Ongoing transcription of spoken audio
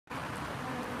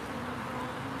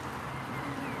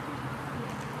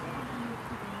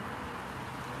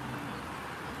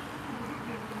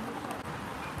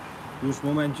Już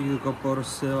momencik tylko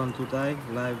porsyłam tutaj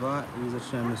live'a i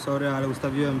zaczynamy. Sorry, ale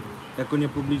ustawiłem jako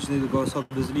niepubliczny, tylko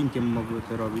osoby z linkiem mogły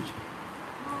to robić.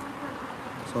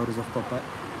 Sorry za wtopę.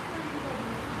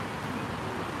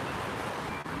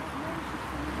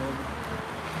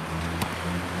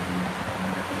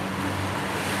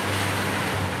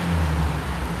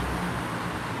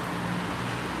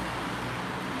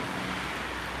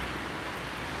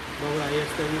 Dobra,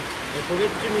 jestem.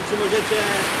 Powiedzcie mi, czy możecie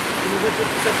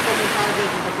pisać komentarze,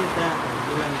 czy takie te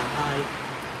Jelena, haj,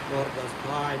 morda,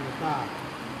 słuchaj, no tak.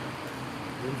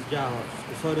 Więc działa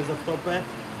wszystko. Sorry za wtopę,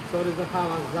 sorry za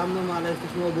hałas za mną, ale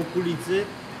jesteśmy obok ulicy,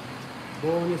 bo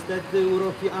niestety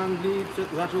uroki Anglii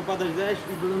zaczął padać deszcz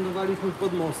i wylądowaliśmy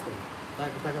pod mostem.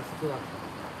 Taka sytuacja.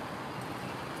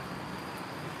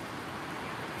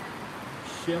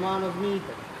 Siemano w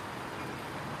mitek.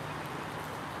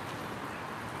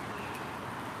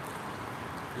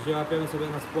 Dzisiaj łapiemy sobie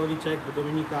na spłowiczek, bo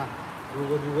Dominika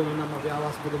długo mnie namawiała,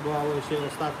 spodobało się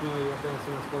ostatnio i łapiemy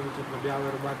sobie na spłowiczek na białe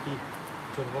robaki,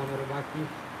 czerwone robaki.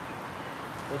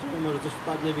 Zobaczymy, może coś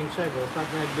wpadnie większego.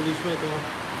 Ostatnio jak byliśmy, to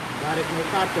Darek miał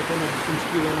kartę ponad 10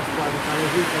 kg na spławik, ale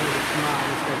żyłka nie wytrzymała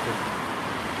niestety.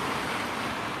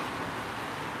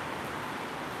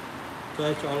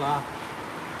 Cześć Ola,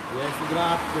 jest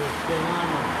gratku,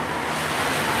 siemano.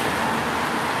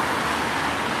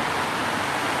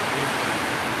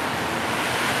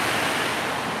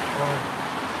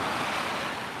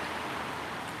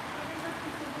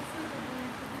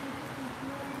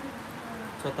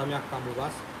 Co tam, jak tam u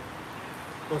was?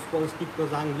 Kto z Polski, kto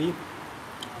z Anglii?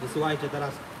 Wysyłajcie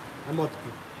teraz emotki.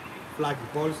 Flagi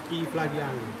Polski i flagi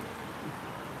Anglii.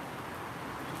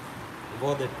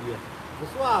 Wodę piję.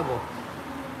 To słabo.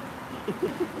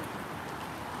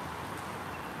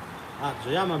 A,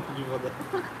 że ja mam pić wodę.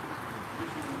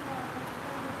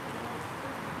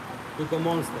 Tylko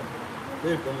Monster.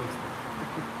 Tylko Monster.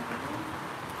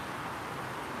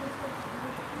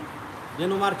 Nie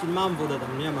no Marcin, mam wodę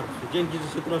tam, nie martw się. Dzięki,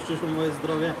 że się troszczysz o moje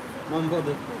zdrowie. Mam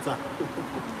wodę w płucach.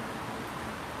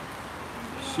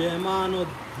 Siemano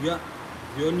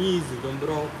Dionizy,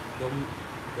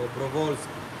 Dobrowolski.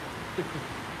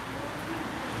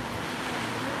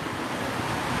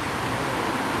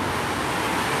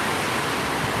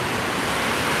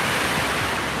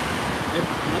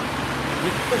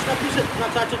 Niech ktoś napisze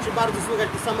na czacie, czy bardzo słychać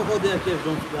te samochody, jak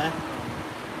jeżdżą w tle.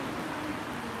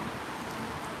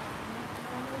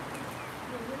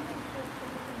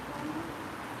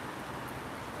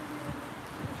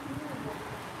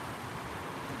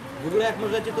 W ogóle jak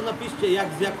możecie, to napiszcie, jak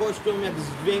z jakością, jak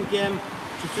z dźwiękiem,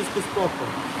 czy wszystko spoko.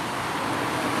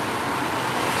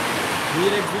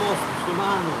 Mirek z mostu,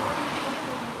 siemano.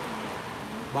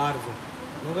 Bardzo.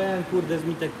 No wiem, kurde,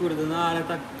 Zmitek, kurde, no ale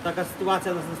taka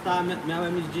sytuacja nas nastała,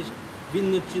 miałem iść gdzieś w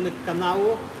inny odcinek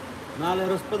kanału, no ale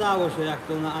rozpadało się, jak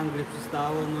to na Anglii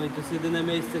przystało, no i to jest jedyne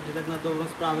miejsce, gdzie tak na dobrą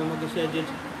sprawę mogę siedzieć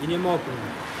i nie moknąć.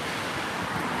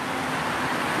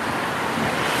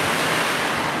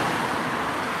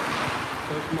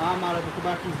 Coś mam, ale to chyba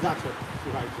jakiś zaczep,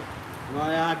 słuchajcie.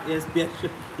 No jak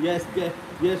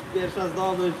jest pierwsza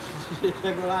zdobycz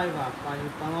dzisiejszego live'a, panie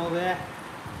i panowie.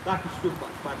 Taki szczupak,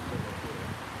 patrzcie.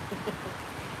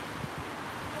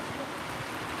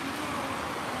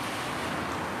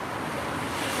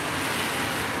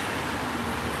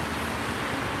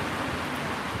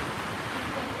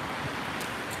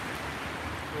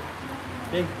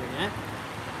 Piękny, nie?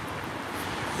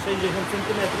 60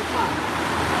 cm ma.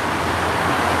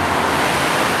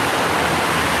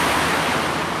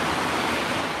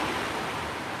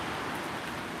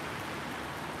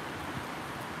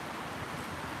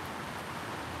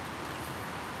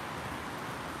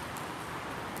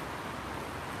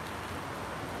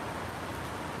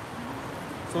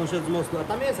 Sąsiad z mostu, a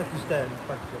tam jest jakiś ten,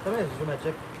 patrzcie, tam jest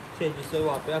ziomeczek, siedzi sobie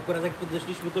łapy. Akurat jak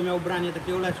podeszliśmy, to miał ubranie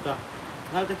takiego leszcza,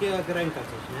 no ale takiego jak ręka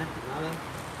coś, nie? No ale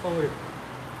powrót.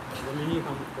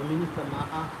 Dominika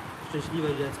macha, szczęśliwe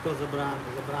dziecko,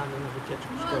 zabrane na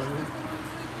wycieczkę szkolną.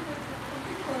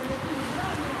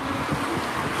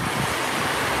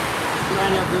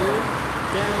 Szkolenia były,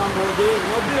 siema młody,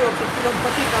 no było, przed chwilą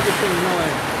patyka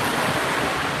wyciągnąłem.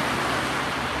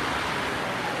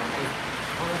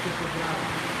 Ona się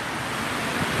pozdrawiam.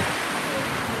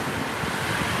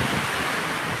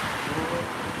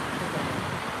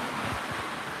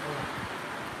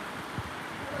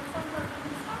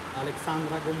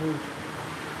 Aleksandra Gomulczyk.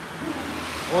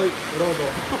 Oj, RODO.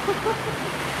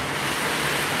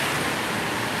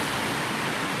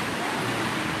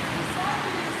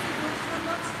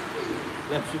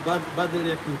 Lepszy badyl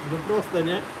jak nic. No proste,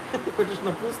 nie? Chociaż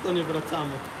na pusto nie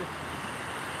wracamy.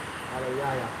 Ale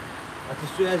jaja. A ty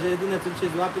czuję, że jedyne co cię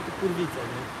złapie to kurwice,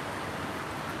 nie?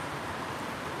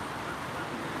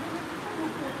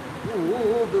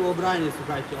 Było branie,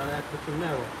 słuchajcie, ale jak to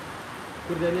ciągnęło.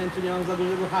 Kurde, nie wiem czy nie mam za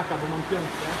dużego haka, bo mam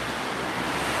piątkę.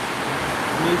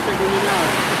 Mniejszego nie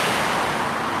miałem.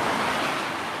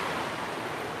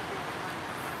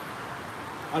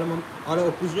 Ale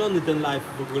opóźniony ten live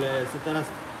w ogóle jest. I teraz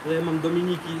tutaj mam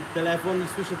Dominiki telefon i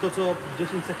słyszę to, co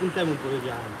 10 sekund temu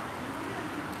powiedziałem.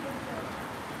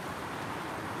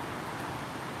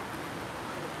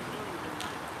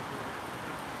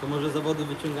 To może zawody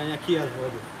wyciągania kija z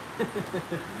wody.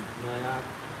 No jak?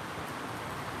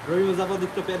 Robimy zawody,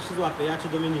 kto pierwszy złapie, ja czy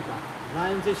Dominika.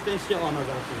 Najwięcej szczęście ona zaraz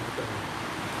się wyciągnie.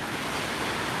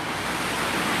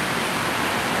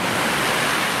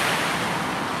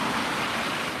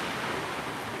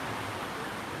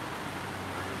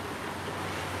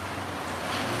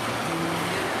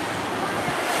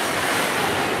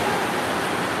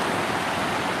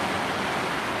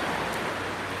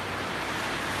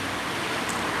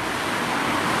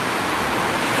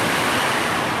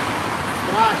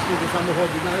 Strasznie te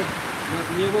samochody, nawet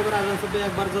nie wyobrażam sobie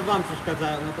jak bardzo wam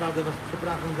przeszkadzają, naprawdę was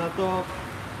przepraszam za to,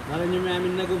 ale nie miałem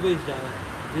innego wyjścia.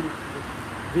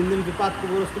 W innym wypadku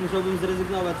po prostu musiałbym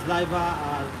zrezygnować z live'a, a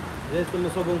jestem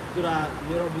osobą, która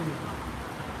nie robi,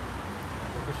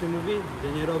 jak to się mówi,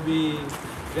 że nie robi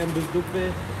gęby z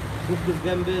dupy, dupy z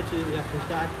gęby, czy jakoś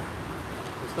tak.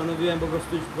 Postanowiłem po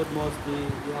prostu iść pod most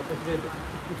i łapać ryby.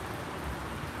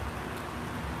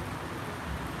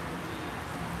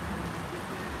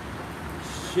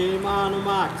 Siemano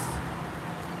Max.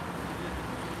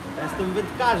 Jestem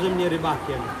wędkarzem, nie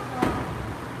rybakiem.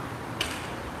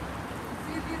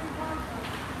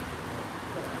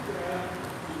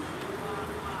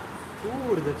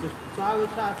 Kurde, coś cały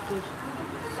czas coś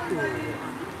skóry.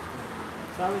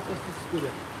 Cały czas coś skóry.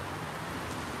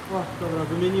 O, dobra,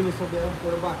 wymienimy sobie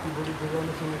te robaki, bo widzę, że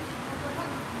one są jakieś...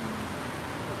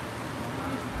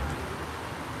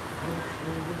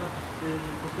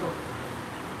 po prostu.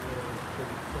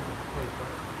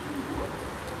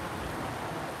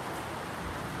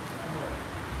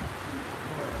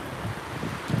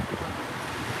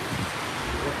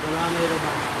 Rozpalanej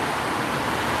robaczki.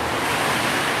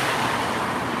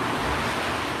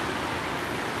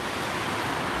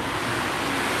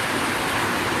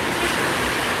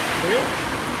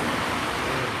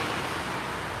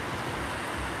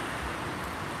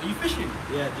 Are you fishing?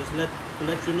 Yeah, just to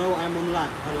let you know I'm on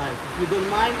live. If you don't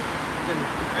mind, you can,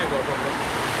 I ain't got a problem.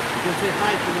 you can say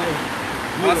hi to my...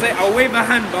 I'll wave a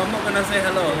hand, but I'm not gonna say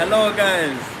hello. Hello,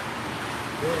 guys.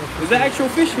 Yeah. Is that actual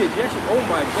fishing? Yes. Oh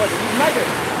my god, he's maggots.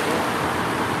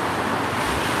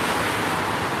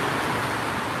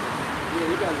 Yeah,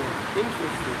 you guys are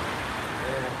interesting.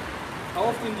 Yeah. How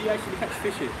often do you actually catch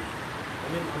fishing? I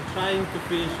mean, I'm trying to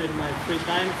fish in my free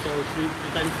time, so three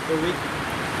times per week.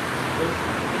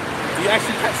 Do you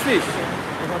actually catch fish?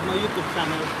 I have my YouTube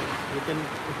channel. You can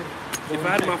go If and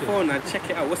I had check my it. phone, I'd check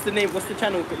it out. What's the name? What's the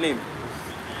channel name?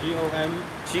 GOM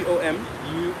GOM.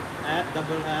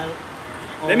 ULL.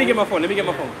 Let me get my phone. Let me get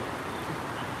my phone.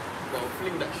 Well,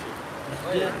 fling that shit.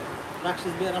 Gdzie? Tak się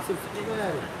zbiera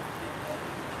subskrybowac.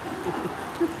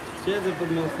 Siedzę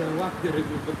pod mostem, łapię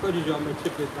ryby, podchodzi ziomek, się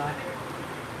pyta.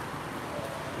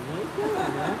 No i tyle,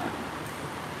 nie?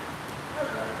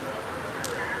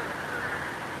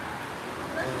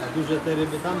 Duże te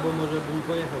ryby tam, bo może bym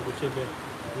pojechał do ciebie.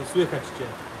 Nie słychać cię.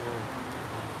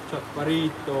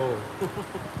 Chaparito.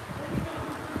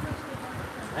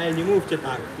 Ej, nie mówcie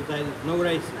tak. Tutaj no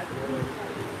racing.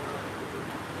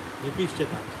 Nie piszcie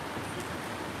tak.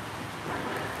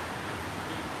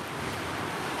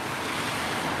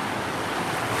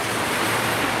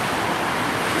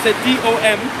 You said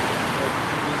DOM.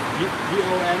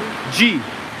 G-O-M G.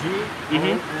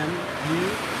 G-O-M-U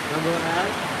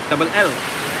Double L.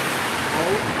 O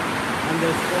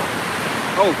underscore.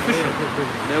 Oh, fishing.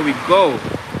 There we go.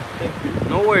 Thank you.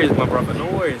 No worries, my brother. No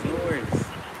worries. No worries.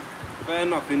 Fair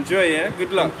enough. Enjoy, yeah.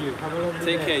 Good luck. Thank you. Have a lovely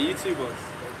Take day. care. You too, boss.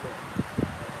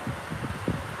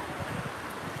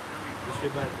 Proszę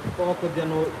bardzo. Spoko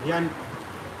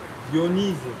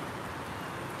Dionizy.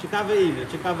 Ciekawe imię,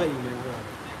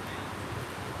 naprawdę.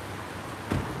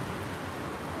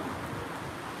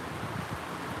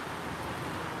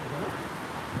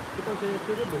 Pytam się, jakie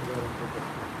ryby biorą po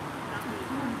prostu.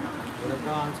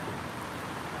 Elegancko.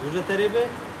 Duże te ryby?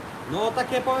 No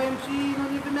takie powiem ci, no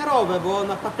niewymiarowe, bo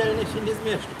na patelnię się nie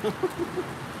zmieszczą.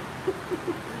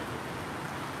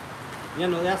 Nie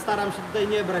no, ja staram się tutaj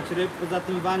nie brać ryb, poza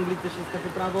tym w Anglii też jest takie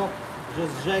prawo, że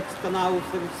z rzek, z kanałów,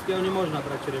 z tego wszystkiego nie można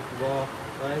brać ryb, bo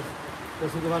to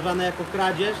jest uważane jako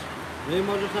kradzież, no i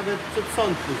możesz nawet przed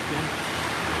sąd pójść, nie?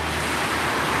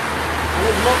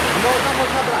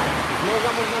 można brać. Można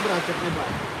brać jak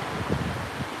najbardziej.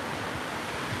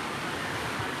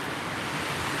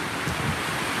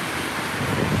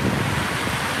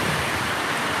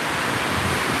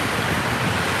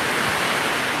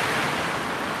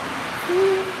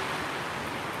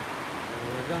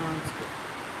 Elegancko.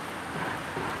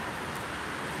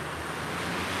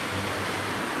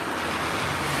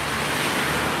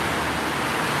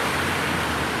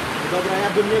 Dobra, ja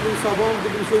bym nie był sobą,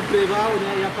 gdybym się ukrywał,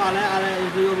 nie, ja palę, ale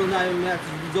jeżeli oglądają mnie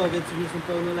jacyś widzowie, czy nie są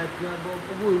pełnoletni, albo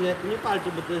ogólnie, to nie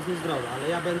palcie, bo to jest niezdrowe, ale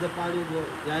ja będę palił,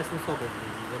 bo ja jestem sobą,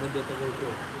 nie będę tego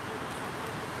ukrywał.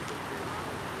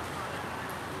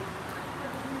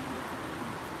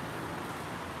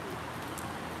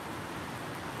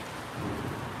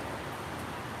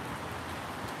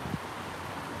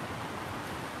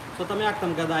 Co tam, jak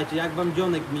tam gadajcie, jak wam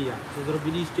dzionek mija? Co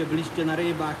zrobiliście, byliście na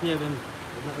rybach, nie wiem,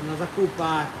 na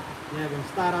zakupach, nie wiem,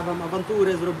 stara wam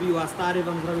awanturę zrobiła, stary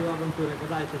wam zrobił awanturę,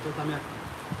 gadajcie, co tam, jak...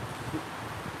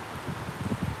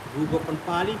 Długo pan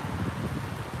pali?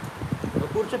 No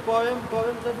kurczę, powiem,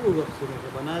 że długo w sumie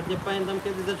chyba, nawet nie pamiętam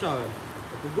kiedy zacząłem.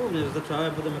 To głównie, że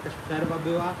zacząłem, potem jakaś przerwa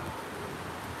była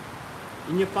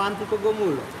i nie pan, tylko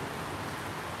gomulo.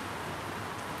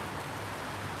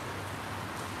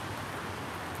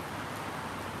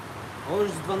 O,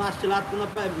 już z 12 lat to na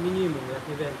pewno minimum, jak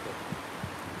nie więcej.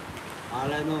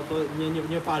 Ale no to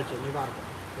nie palcie, nie warto.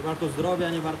 Nie warto zdrowia,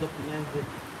 nie warto pieniędzy.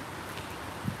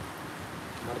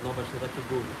 Marnować na takie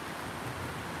gówno.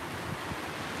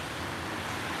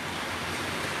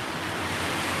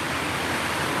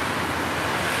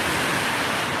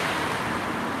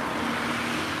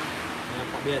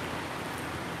 Nie pamiętam.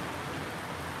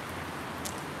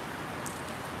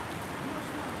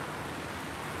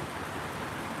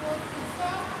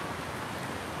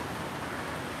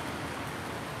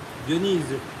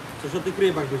 Dionizy, coś o tych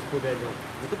rybach byś powiedział.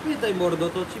 No to pytaj mordo,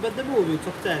 to ci będę mówił, co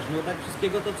chcesz. No tak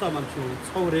wszystkiego to co mam ci mówić?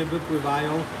 Są ryby,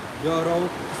 pływają, biorą,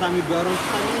 czasami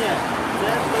nie.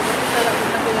 Chcesz, to zapytaj jakieś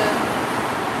takie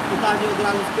pytanie od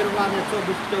razu skierowane, co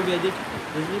byś chciał wiedzieć.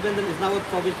 Jeżeli będę znał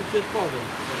odpowiedź, to ci odpowiem.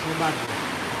 Jak najbardziej.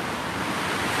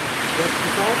 Płotki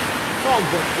są? Są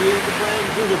płotki, to powiem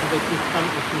dużo tutaj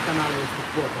w tym kanale jest tych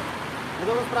płotek. No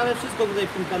to prawie wszystko tutaj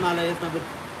w tym kanale jest,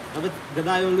 nawet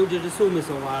gadają ludzie, że sumy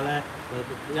są, ale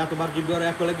ja to bardziej biorę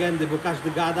jako legendy, bo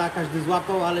każdy gada, każdy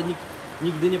złapał, ale nikt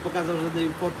nigdy nie pokazał żadnej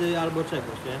kwoty albo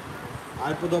czegoś, nie?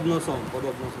 Ale podobno są.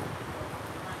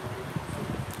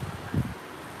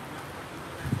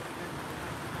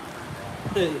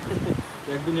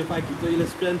 Jakby nie fajki, to ile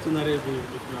sprzętu na ryby już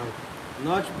byś miał.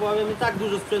 No ci powiem, i tak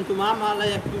dużo sprzętu mam, ale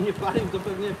jakbym nie palił, to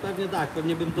pewnie tak,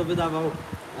 pewnie bym to wydawał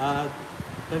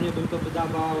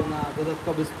na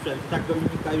dodatkowy sprzęt. Tak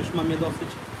Dominika już mamy dosyć,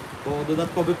 bo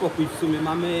dodatkowy pokój w sumie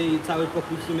mamy i cały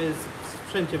pokój w sumie jest w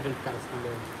sprzęcie wędkarskim.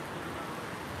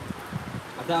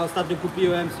 A teraz ostatnio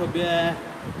kupiłem sobie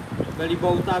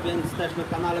bellyboata, więc też na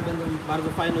kanale będą bardzo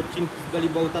fajne odcinki z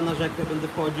bellyboata na rzekę, będę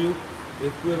wchodził,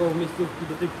 wpływał w miejscówki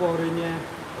do tej pory, nie?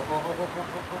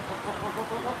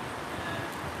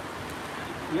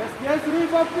 Jest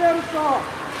ryba pierwsza!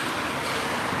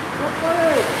 Co to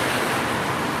jest?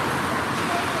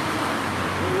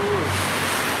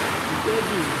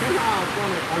 Siedzi,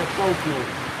 ale połknął.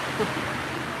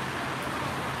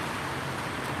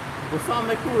 Bo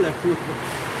same kule, kurwa.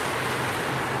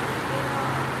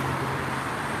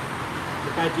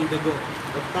 Czekajcie, idę go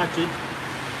odtaczyć.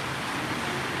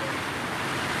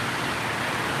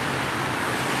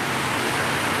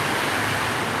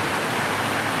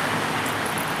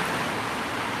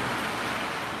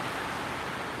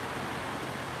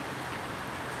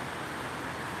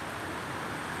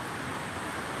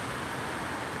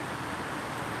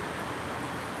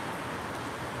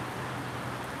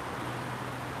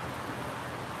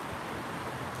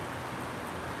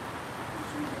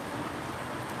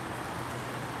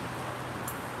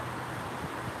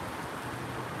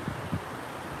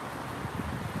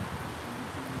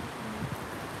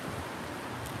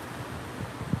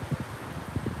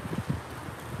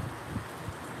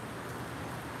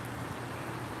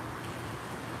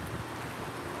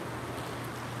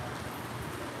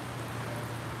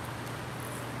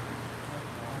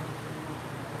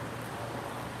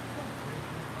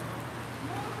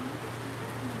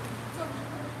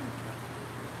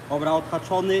 Dobra,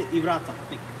 odhaczony i wraca.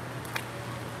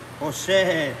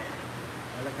 Poszedł.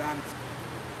 Elegancko.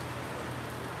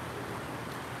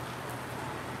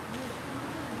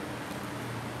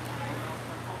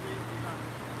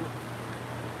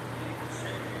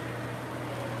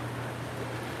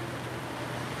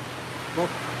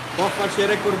 Pochwal się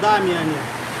rekordami, a nie.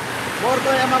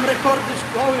 Mordo, ja mam rekordy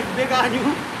szkoły w bieganiu.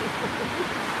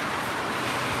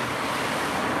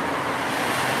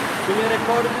 W sumie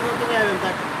rekordy, no to nie wiem,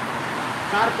 tak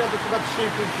karpia to chyba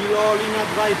 3,5 kg, lina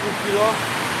 2,5 kg.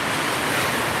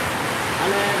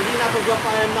 Ale lina to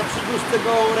złapałem na przydłużce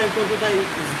gołą ręką tutaj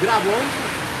z grabą.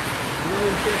 Z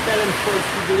moim przyjacielem z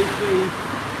Polski byliśmy i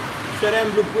w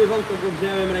Szeremblu pływał, to go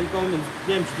wziąłem ręką, więc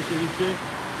nie wiem czy to się liczy.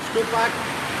 Szczupak,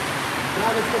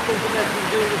 prawie 100 cm,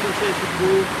 96,5.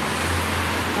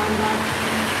 Standard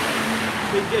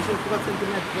 60 chyba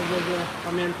centymetrów, dobrze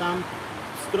pamiętam.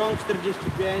 Strong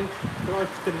 45, cross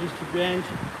 45.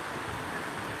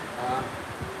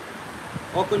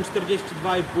 Okoń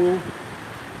 42,5.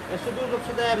 Jeszcze dużo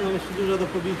przede mną, jeszcze dużo do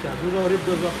pobicia, dużo ryb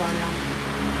do złapania.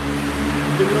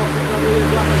 W tym roku planuję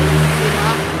złapać suma,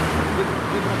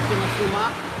 wybrać się na suma.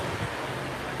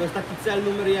 To jest taki cel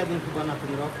numer 1 chyba na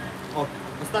ten rok. O,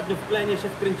 ostatnio w klenie się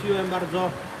wkręciłem bardzo.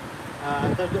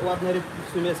 Też ładne rybki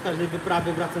w sumie z każdej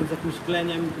wyprawy wracam z jakimś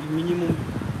kleniem minimum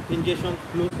 50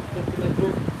 plus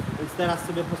centymetrów. Więc teraz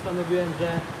sobie postanowiłem,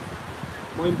 że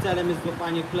moim celem jest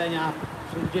złapanie klenia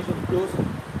 60 plus.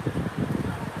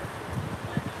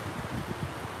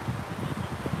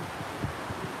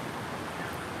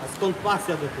 Skąd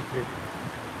pasja do tych ryb?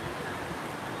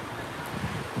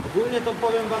 Ogólnie to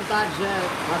powiem wam tak, że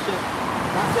właśnie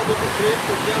pasja do tych ryb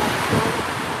to działa stąd,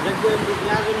 że jak byłem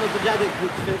drobniarzem, no to dziadek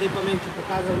świętej pamięci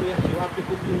pokazał mi jak się łapie,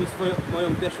 kupił mi moją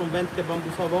pierwszą wędkę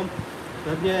bambusową.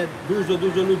 Pewnie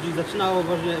dużo ludzi zaczynało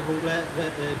właśnie w ogóle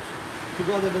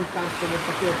przygodę wędkarską od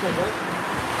takiego czegoś.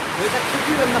 No i tak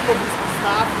chodziłem na pobliski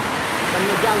staw, tam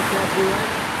na działce jak byłem.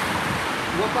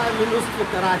 Łapałem mnóstwo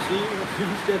karasi,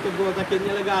 oczywiście to było takie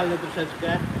nielegalne troszeczkę,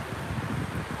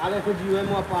 ale chodziłem,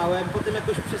 łapałem, potem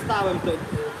jakoś przestałem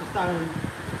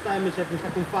mieć jakąś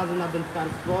taką fazę na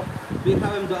wędkarstwo.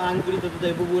 Wyjechałem do Anglii, to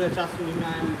tutaj w ogóle czasu nie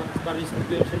miałem, bardziej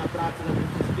skupiłem się na pracy, na tym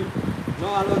wszystkim. No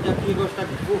ale od jakiegoś tak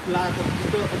 2 lat,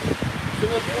 w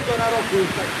sumie od 1,5 roku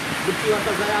już tak wróciła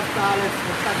ta zajawka, ale z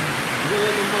tak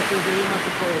zwojoną mocą, że nie ma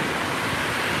co powiedzieć.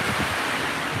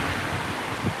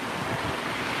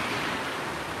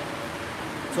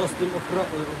 Co z tym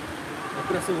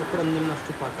okresem ochronnym na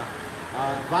szczupaka? A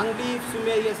w Anglii w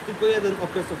sumie jest tylko jeden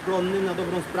okres ochronny na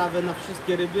dobrą sprawę na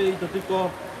wszystkie ryby i to tylko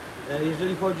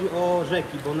jeżeli chodzi o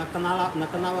rzeki, bo na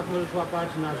kanałach możesz łapać,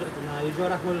 na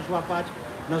jeziorach możesz łapać,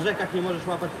 na rzekach nie możesz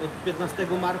łapać od 15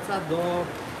 marca do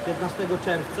 15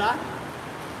 czerwca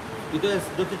i to jest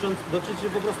dotyczy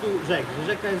po prostu rzek, że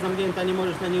rzeka jest zamknięta, nie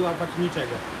możesz na niej łapać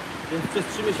niczego, więc przez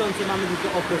 3 miesiące mamy tylko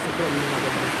okres ochronny na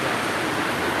dobrą sprawę.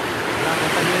 Lata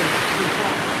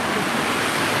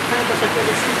pamiętasz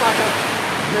jakiegoś szczupaka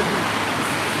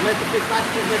z metr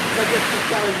 15, z metr 20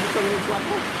 chciałeś wyciągnąć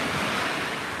łapę?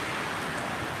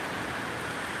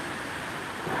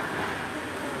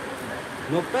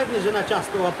 No pewnie, że na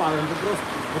ciasto łapałem, po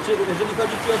prostu. Znaczy, jeżeli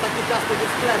chodzi ci o takie ciasto ze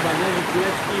chleba, nie? Że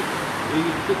kuleczki i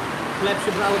chleb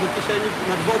się brało do kieszeni,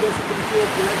 nad wodą się podnosiło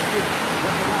kuleczki,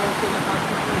 zachowało się na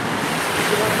taśmę i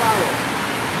się łapało.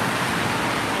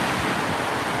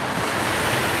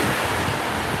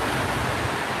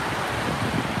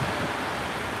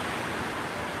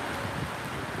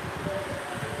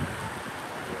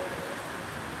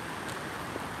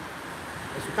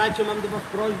 Słuchajcie, mam do was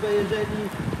prośbę,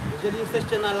 jeżeli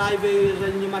jesteście na live,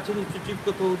 jeżeli nie macie nic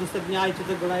przeciwko, to udostępniajcie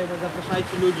tego live'a,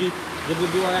 zapraszajcie ludzi, żeby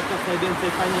było jak nas najwięcej,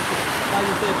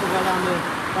 fajnie sobie pogadamy,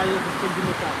 fajnie to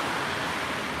spędzimy czas.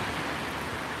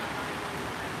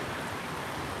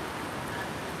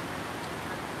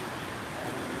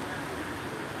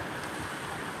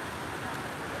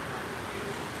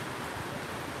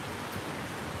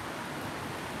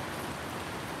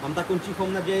 Mam taką cichą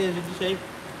nadzieję, że dzisiaj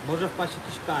może wpaść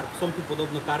jakiś karp. Są tu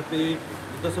podobno karpy i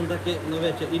to są takie, no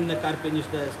wiecie, inne karpie niż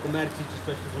te z komercji czy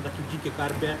coś, to są takie dzikie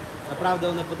karpie. Naprawdę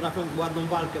one potrafią ładną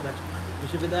walkę dać. Mi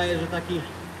się wydaje, że taki,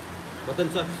 bo ten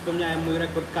co jak wspomniałem, mój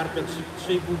rekord karpia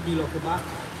 3,5 kg chyba,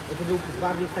 to był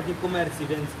bardziej z takiej komercji,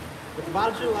 więc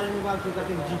walczył, ale nie walczył tak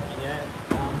jak dziki, nie?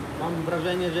 Mam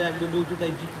wrażenie, że jakby był tutaj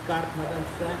dziki karp na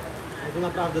wędce, no to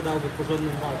naprawdę dałby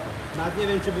porządną walkę. Nawet nie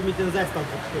wiem, czy by mi ten zestaw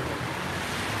podszczypał.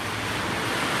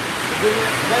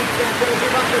 Wędkę, jak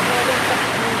używam, to jest moja wędka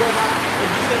spinningova od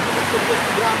 10 do 40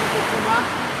 gramów od suma.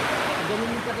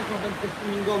 Dominika też ma wędkę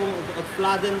spinningową od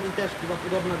Fladen i też chyba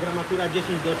podobna gramatura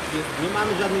 10 do 30. Nie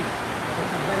mamy żadnych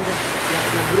takich wędek jak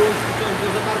na grunt, bo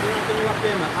za bardzo na to nie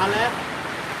łapiemy, ale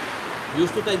już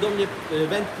tutaj do mnie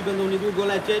wędki będą niedługo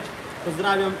lecieć.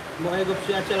 Pozdrawiam mojego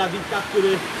przyjaciela Witka,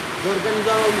 który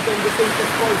zorganizował mi tą wysyłkę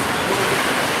z Polski, bo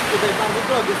tutaj bardzo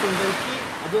drogie są wędki,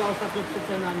 a była ostatnio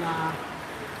przecena na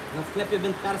sklepie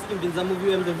wędkarskim, więc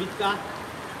zamówiłem do Witka.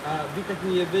 Witek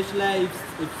mi je wyśle i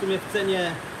w sumie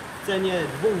w w cenie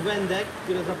 2 wędek,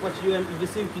 które zapłaciłem i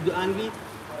wysyłki do Anglii,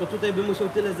 to tutaj bym musiał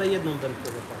tyle za jedną wędkę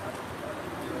zapłacić.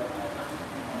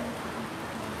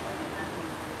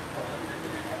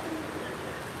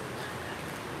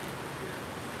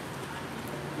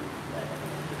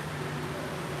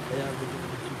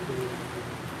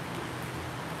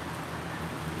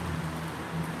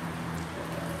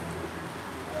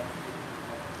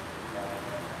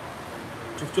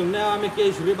 Czy wciągnęłam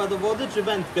jakieś ryba do wody, czy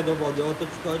wędkę do wody? O to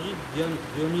ci chodzi,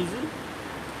 Dionizy?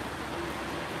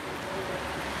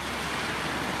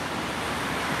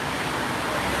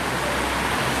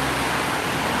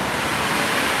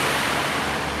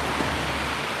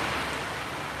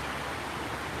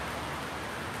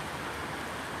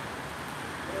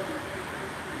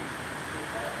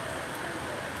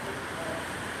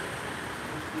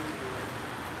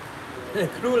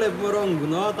 Króle w Morągu,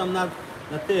 no tam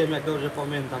na tym, jak dobrze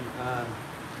pamiętam,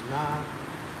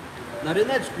 na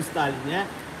ryneczku stali, nie?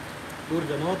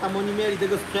 Kurde, no tam oni mieli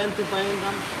tego sprzętu,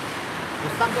 pamiętam. No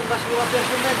stamtąd właśnie była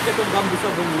pierwszą wędkę tą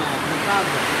bambusową miałem,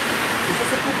 naprawdę. Muszę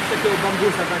sobie kupić takiego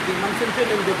bambusa, taki, mam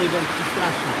sentyment do tej wędki,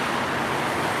 strasznie.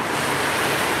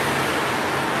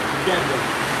 Kiedy?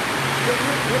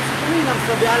 Nie przypominam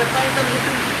sobie, ale pamiętam,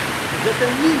 że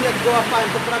ten nim jak go łapałem,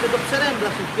 to prawie do przerębla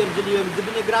się wpierdzieliłem. Gdyby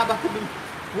nie graba, to bym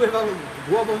pływał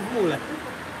głową w mule.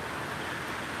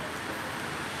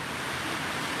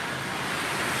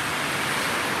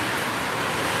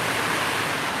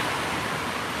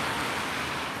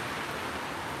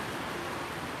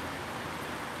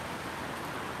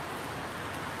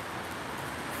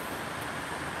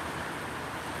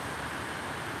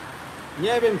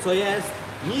 Nie wiem co jest,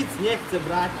 nic nie chcę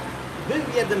brać.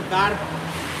 Był jeden karp,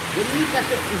 Dominika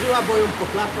się wkurzyła, bo ją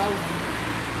poklapał.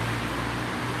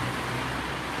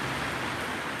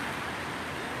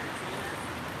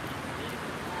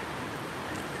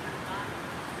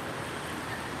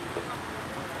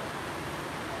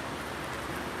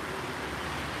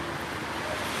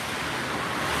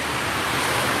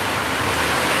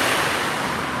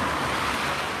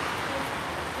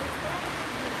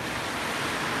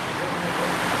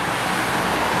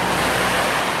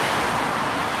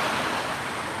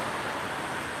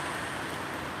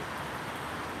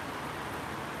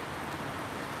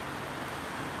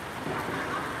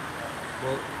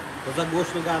 Bo za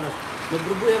głośno gadasz. No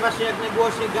próbuję właśnie jak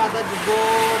najgłośniej gadać, bo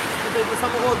tutaj te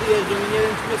samochody jeżdżą i nie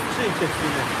wiem czy mnie słyszycie w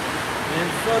sumie.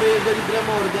 Więc sorry jeżeli drę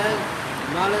mordę,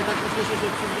 no ale tak już muszę się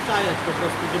przyzwyczajać po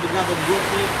prostu, żeby gadać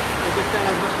głośniej. Tak jak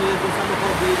teraz właśnie jeżdżą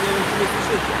samochody i nie wiem czy mnie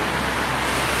słyszycie.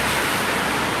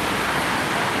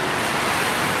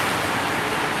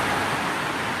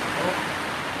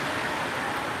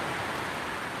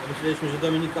 Myśleliśmy, że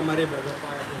Dominika ma rybę,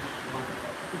 zapała też ma.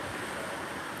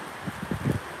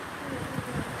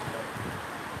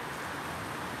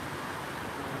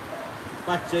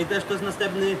 Patrzcie, i też to jest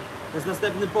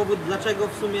następny powód, dlaczego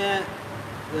w sumie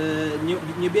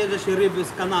nie bierze się ryby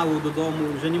z kanału do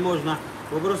domu, że nie można.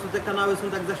 Po prostu te kanały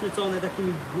są tak zaśmiecone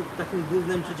takim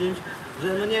gównem czy czymś,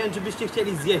 że no nie wiem, czy byście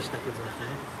chcieli zjeść takie coś,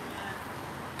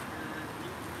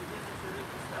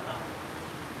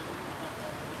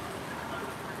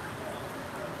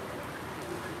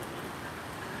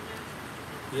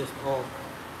 nie? Jest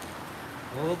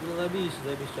no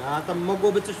zajebiście. A tam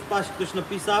mogłoby coś wpaść, ktoś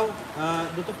napisał,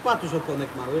 no to wpadł już okonek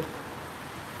mały.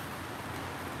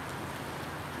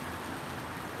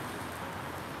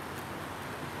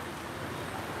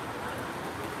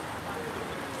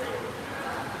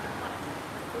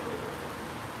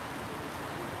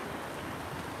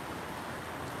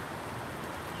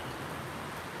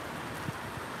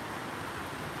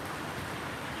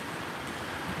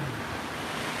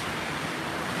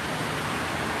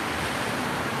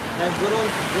 Tak,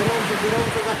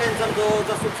 gorąco zachęcam do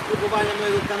zasubskrybowania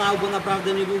mojego kanału, bo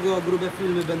naprawdę niedługo grube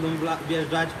filmy będą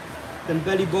wjeżdżać. Ten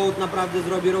belly boat naprawdę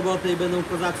zrobi robotę i będą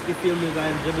kozackie filmy,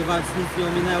 więc żeby was nic nie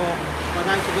ominęło,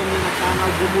 wpadajcie do mnie na kanał,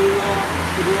 Gomulo,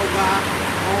 podłoga,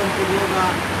 on,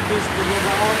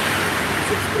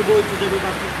 subskrybujcie, żeby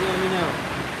was nic nie ominęło.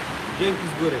 Dzięki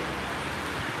z góry.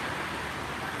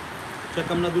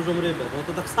 Czekam na dużą rybę, no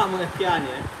to tak samo jak ja,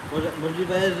 nie?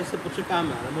 Możliwe jest, że sobie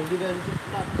poczekamy, ale możliwe jest, że się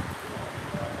przyda.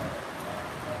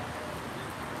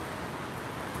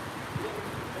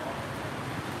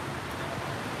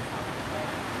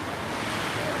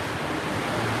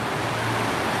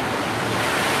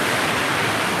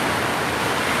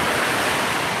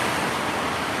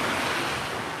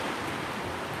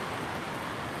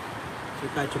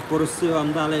 Czekajcie,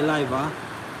 porozsyłam dalej live'a.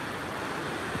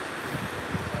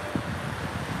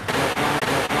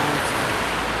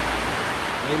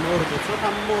 Ej mordo, co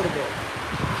tam mordo?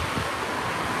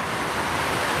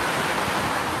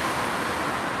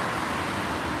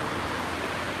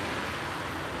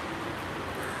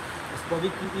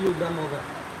 powiki ilogramowe.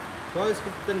 To jest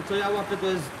ten, co ja łapię, to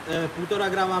jest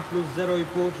 1,5 grama plus 0,5,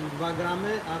 czyli 2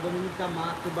 gramy, a Dominika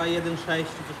ma chyba 1,6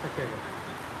 czy coś takiego.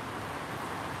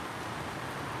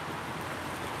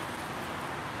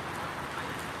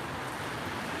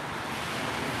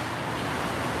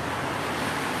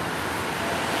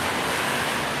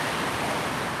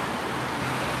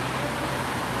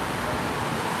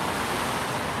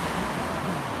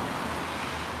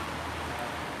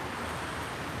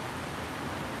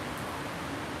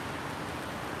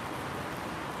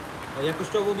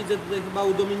 Jakościowo widzę tutaj chyba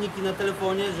u Dominiki na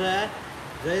telefonie,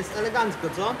 że jest elegancko,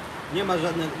 co? Nie ma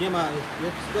żadnego, nie ma,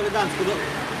 jest wszystko elegancko. Dobrze.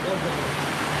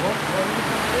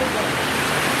 Dominika ma jedno.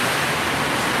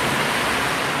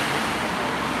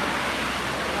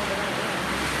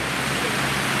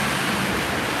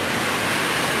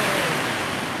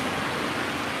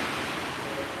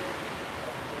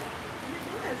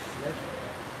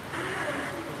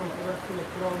 To są po prostu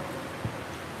elektrony.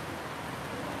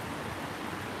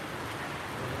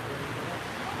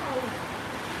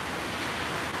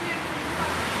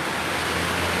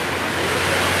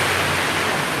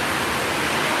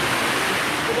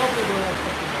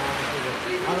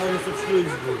 Ale on jest od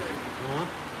ślizgu. No.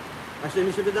 Właśnie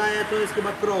mi się wydaje, to jest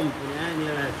chyba krąg,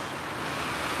 nie leszcz.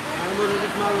 Ale może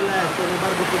być mały leszcz, to jest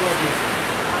bardzo podobny.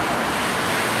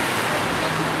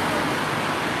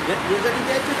 Jeżeli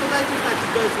wiecie, to dajcie znać, czy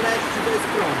to jest leszcz, czy to jest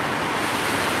krąg.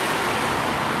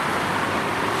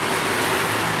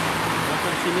 Ja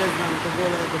tam się nie znam, to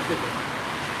wolę dopytać.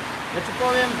 Ja ci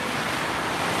powiem...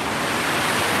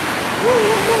 Wow.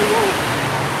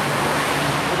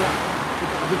 Dobra.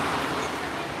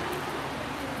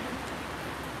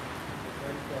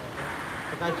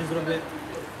 Czekajcie,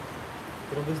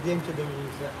 zrobię zdjęcie do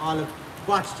Dominice, ale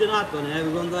patrzcie na to, nie?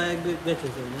 Wygląda jakby, wiecie co,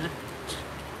 nie?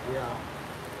 Ja.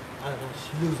 Ale mam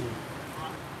śluzy.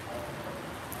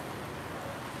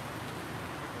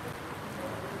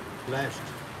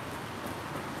 Leszcz.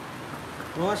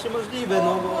 No właśnie możliwe,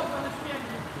 no bo...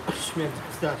 Śmierdzi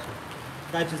strasznie.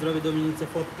 Czekajcie, zrobię Dominice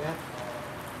fotkę.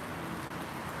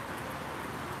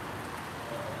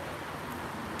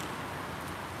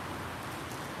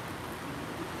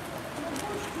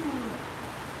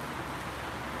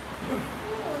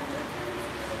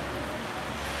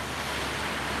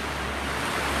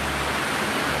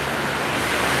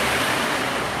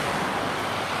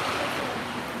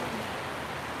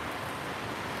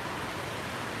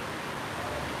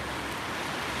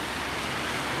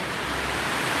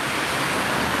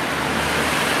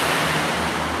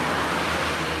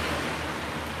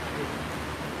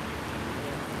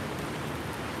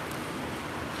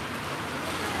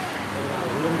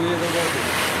 Ląduje do wody.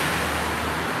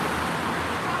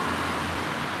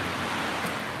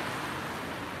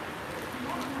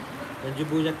 Będzie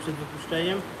buziak przed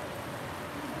wypuszczeniem?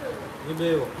 Nie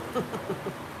było.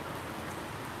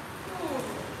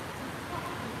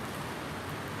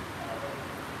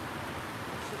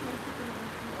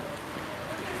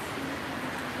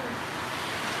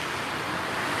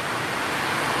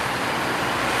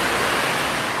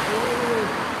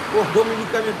 O,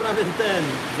 Dominika mnie prawie ten,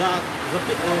 za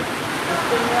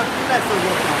lecą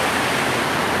złapała.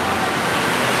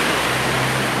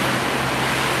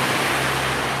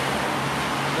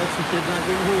 Leci się na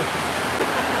górę.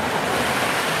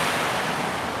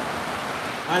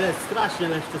 Ale strasznie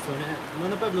leszcze są, nie? No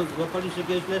na pewno złapaliście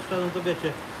jakiegoś leszcza, no to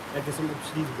wiecie, jakie są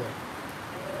obślizgłe.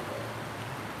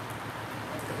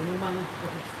 To normalnie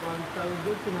cały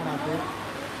wielki na raty.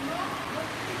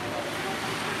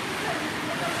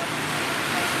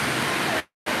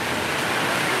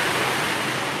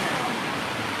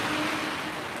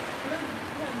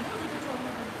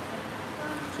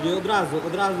 Czyli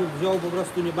od razu wziął, po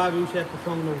prostu nie bawił się,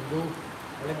 pociągnął w dół,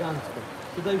 elegancko.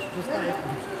 Tutaj już przestaje.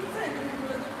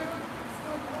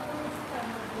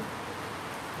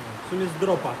 W sumie z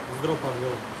dropa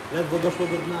wziął. Ledwo doszło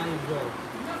do dna i wziął.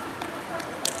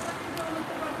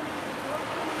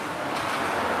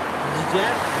 Widzicie?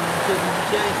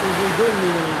 Widzicie? Jestem z niej dumny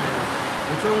normalnie.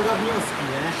 Wyciąga wnioski,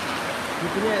 nie? No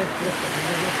to nie jest proste,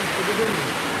 to jest tego dumny.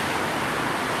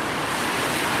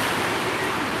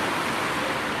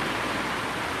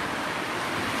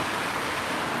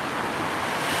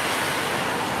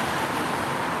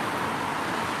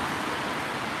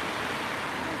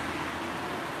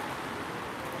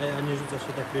 Ej, a nie rzuca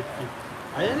się tak rybki.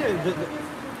 A ja nie wiem,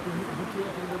 rzuciła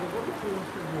się do wody, czy ją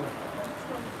wstawiła?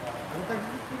 Ale tak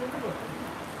rzuciła do wody.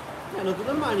 Nie, no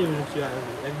to normalnie wrzuciła.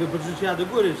 Jakby podrzuciła do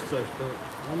góry czy coś, to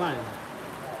normalnie.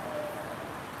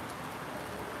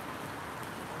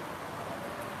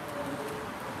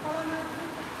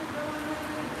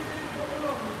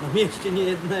 w mieście nie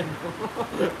jednego.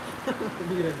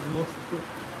 Mirek z mostu.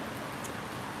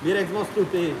 Mirek z mostu,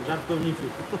 ty, żartowniczy.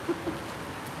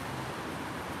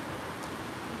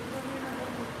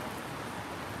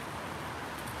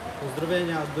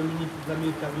 Pozdrowienia od Dominiki dla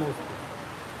Mirka z mostu.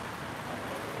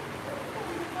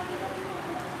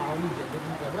 A on idzie,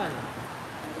 do zabrania.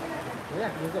 No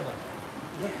jak, no zobacz.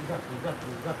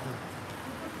 Zapnij.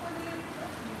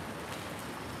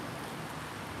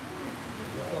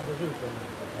 Słabe żyłkę.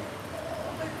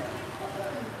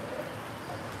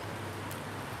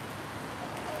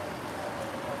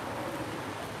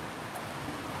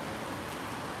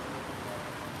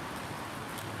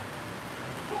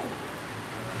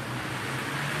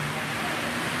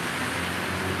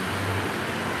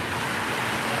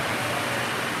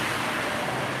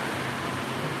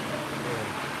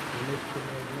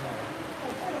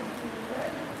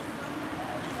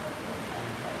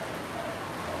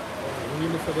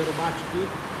 Robimy sobie robaczki.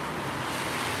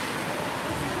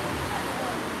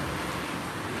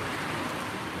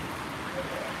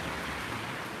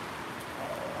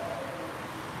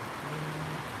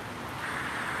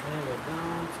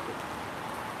 Elegancko.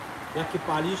 Jakie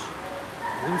palisz?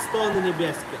 Winstony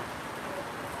niebieskie.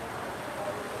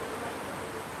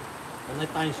 To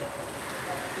najtańsze.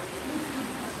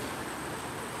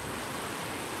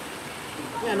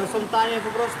 Nie no, są tanie po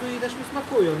prostu i też mi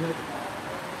smakują. Nie?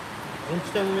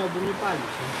 Więc czemu miałbym nie palić?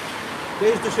 Nie?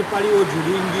 Kiedyś to się paliło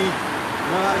dżulingi,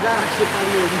 na wagarach się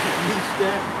paliło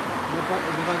liście,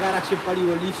 na wagarach się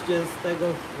paliło liście z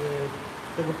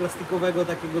tego plastikowego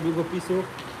takiego długopisu,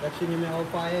 jak się nie miało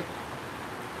fajek,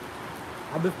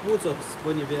 aby w płuco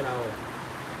sponiewierało.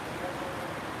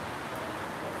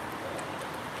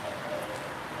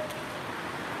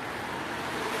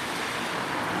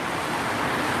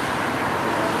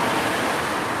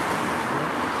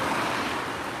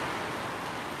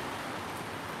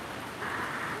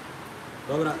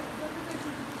 Dobra.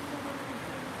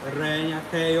 Renia,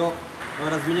 kejo.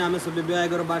 Dobra, zmieniamy sobie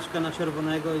białego robaczka na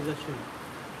czerwonego i zaczynamy.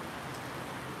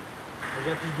 Może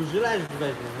jakiś duży leszcz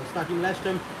weźmie. No z takim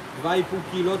leszczem 2,5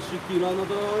 kg, 3 kg, no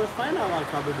to fajna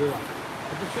walka by była.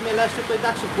 No to w sumie leszcze to i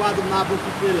tak się kładą na bok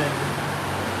i tyle.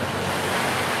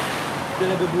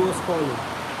 Tyle by było z holu.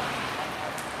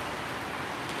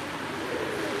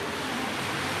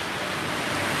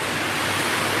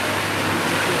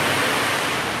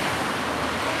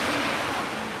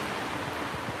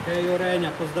 Hej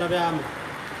Orenia, pozdrawiamy.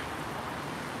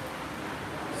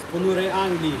 Z ponurej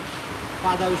Anglii.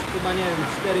 Pada już chyba, nie wiem,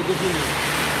 4 godziny.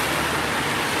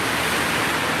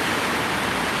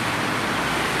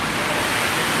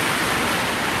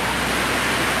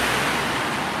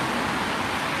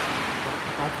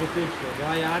 Patriotycznie,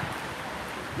 a jak?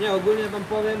 Nie, ogólnie wam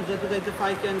powiem, że tutaj te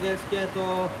fajki angielskie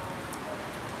to...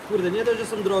 Kurde, nie dość, że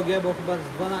są drogie, bo chyba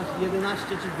z 11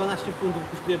 czy 12 funtów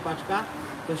kosztuje paczka.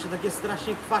 To jeszcze takie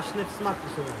strasznie kwaśne w smaku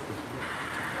są jakieś.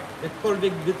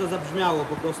 Jakkolwiek by to zabrzmiało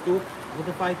po prostu, bo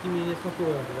te fajki mi nie smakują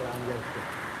tyle angielskie.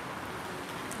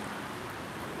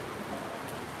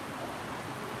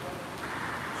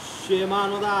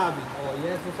 Siemano Dawid. O,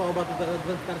 jest osoba tutaj od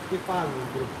wędkarskiej fazy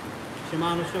z grupy.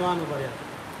 Siemano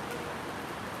wariaty.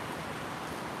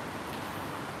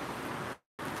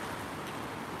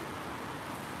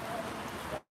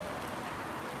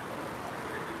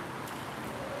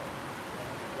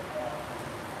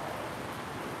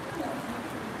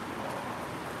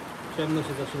 Ciemno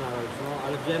się zaczyna robić, no,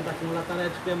 ale wziąłem taką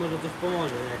latareczkę, może coś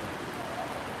pomoże, nie?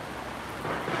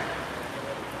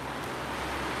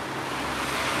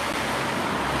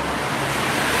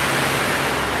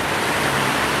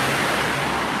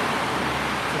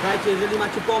 Słuchajcie, jeżeli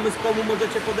macie pomysł, komu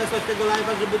możecie podesłać tego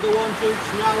live'a, żeby dołączył,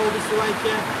 śmiało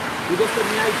wysyłajcie,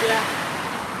 udostępniajcie.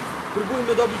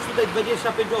 Próbujmy dobić tutaj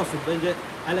 25 osób, będzie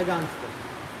elegancko.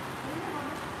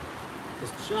 To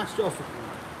jest 13 osób.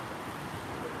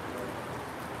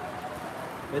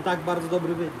 I tak bardzo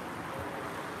dobry wynik.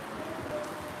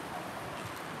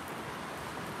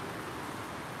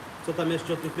 Co tam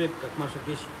jeszcze o tych rybkach? Masz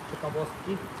jakieś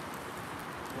ciekawostki?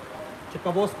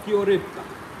 Ciekawostki o rybkach.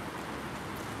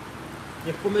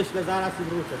 Niech pomyślę zaraz i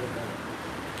wrócę do tego.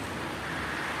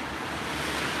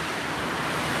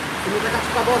 To mnie taka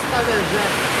ciekawostka, wiesz, że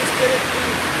wszystkie rybki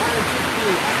mają wszystkie,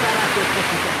 a teraz jest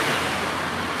taki.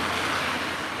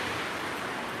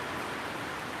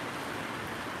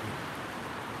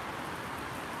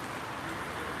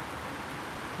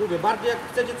 Mówię, bardziej jak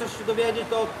chcecie coś się dowiedzieć,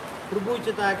 to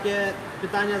próbujcie takie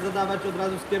pytania zadawać od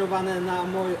razu skierowane na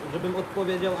moje, żebym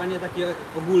odpowiedział, a nie takie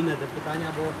ogólne te pytania,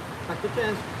 bo tak to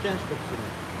ciężko w sumie.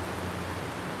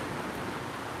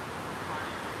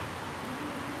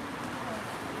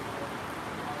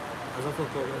 A za to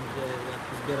będzie, jak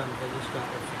zbieram 20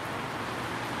 osób.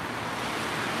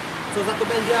 Co za to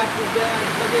będzie, jak zbieram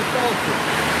 20 osób?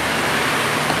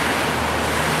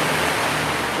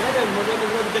 Nie wiem, możemy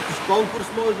zrobić jakiś konkurs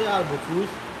może, albo coś.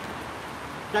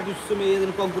 Tak już w sumie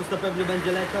jeden konkurs na pewno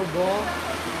będzie leciał, bo...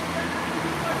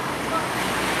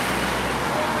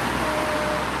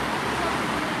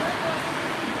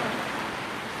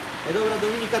 Dobra,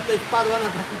 Dominika tutaj wpadła na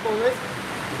taki pomysł,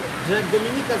 że jak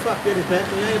Dominika złapie rybę,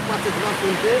 to ja jej płacę 2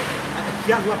 funty, a jak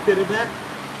ja złapię rybę,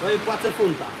 to jej płacę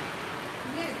funta.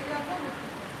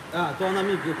 A, to ona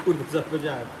mi, kurde,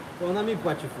 zapowiedziałem. To ona mi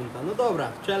płaci funta. No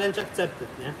dobra, challenge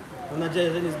accepted, nie? Mam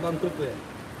nadzieję, że nie zbankrutuję.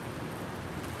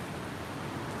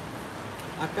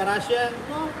 A karasie,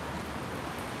 no...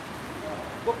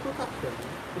 Pokrótacie.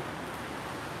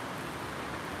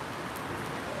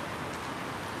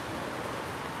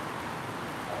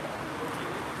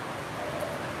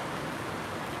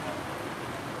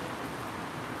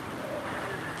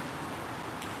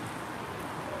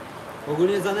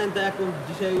 Ogólnie zanęta, jaką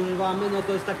dzisiaj używamy, no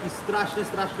to jest taki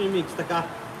straszny miks, taka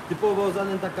typowo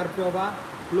zanęta karpiowa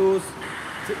plus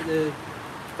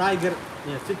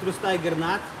cytrus tiger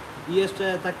nut i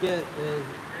jeszcze takie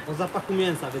o zapachu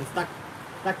mięsa, więc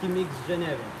taki miks, że nie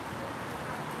wiem.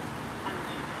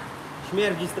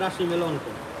 Śmierdzi strasznie mielonką.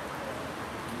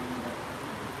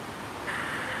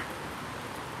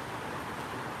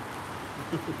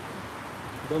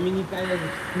 Dominika jest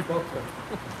z tym pocztem.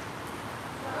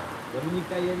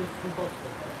 Dominika jedzie z tym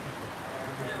pocztem.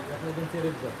 Jak najwięcej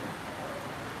ryb zapła.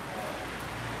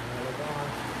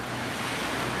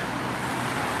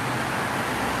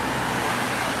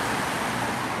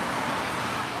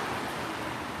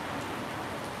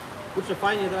 Kurczę,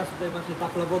 fajnie teraz tutaj właśnie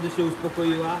tafla wody się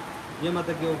uspokoiła. Nie ma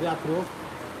takiego wiatru,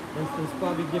 więc ten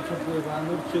spławik nie przepływa.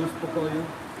 Nurt się uspokoił.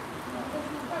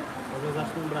 Może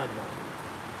zaczną brać.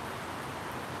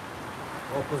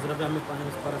 O, pozdrawiamy panią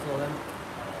z parasolem.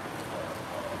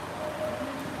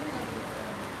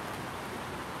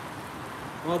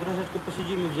 No troszeczkę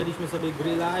posiedzimy, wzięliśmy sobie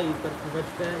grilla i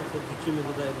karkóweczkę, wrzucimy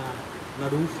tutaj na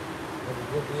róż,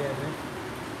 odblokujemy.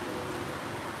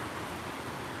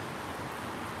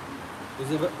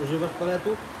 Używasz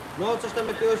paletu? No coś tam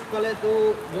jakiegoś paletu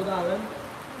dodałem.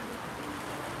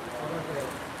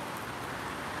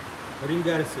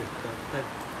 Ringersy, tak.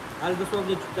 Ale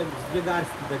dosłownie tak z 2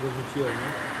 garstki tego rzuciłem,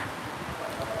 nie?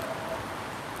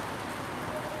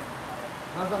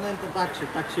 A zanętę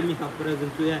tak się Michał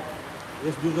prezentuje.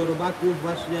 Jest dużo robaków,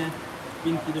 właśnie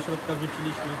spinki do środka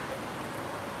wrzuciliśmy.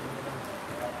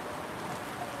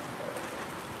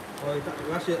 Oj, tak,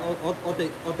 właśnie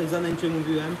o tej zanęcie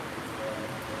mówiłem.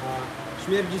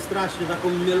 Śmierdzi strasznie taką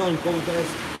mielonką, to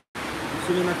jest w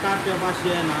sumie na karpia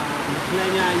właśnie, na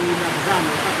tlenia i na brzane.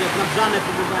 Ostatnio jak na brzane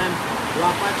próbowałem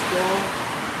łapać, to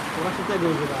właśnie tego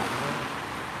używałem.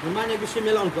 No. Normalnie jakbyście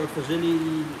mielonkę otworzyli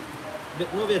i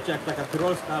no wiecie, jak taka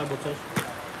tyrolska albo coś.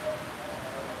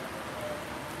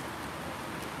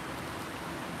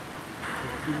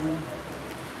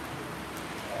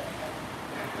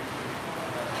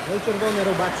 No i czerwone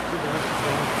robaczki.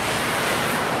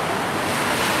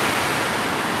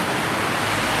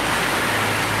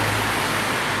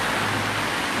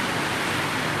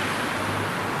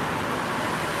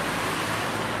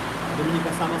 Dominika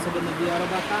sama sobie nabija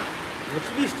robaka?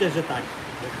 Oczywiście, że tak.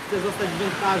 Jak chce zostać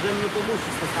wędkarzem, no to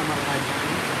musi to sama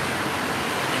radzić.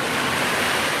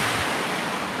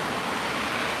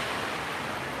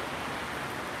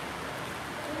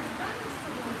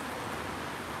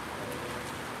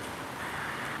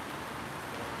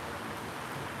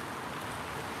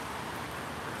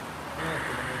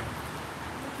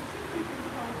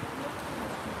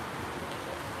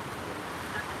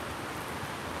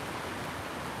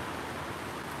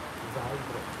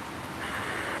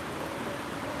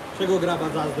 Czego graba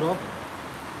zazdro?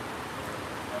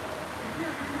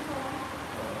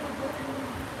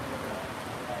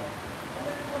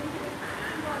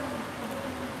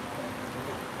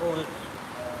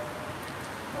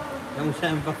 Ja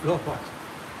musiałem waflować.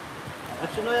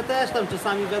 Znaczy no ja też tam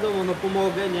czasami wiadomo, no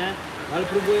pomogę, nie? Ale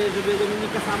próbuję, żeby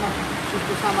Dominika sama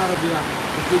wszystko sama robiła.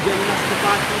 Jak pójdziemy na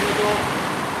sklepaki, no to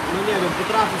no nie wiem,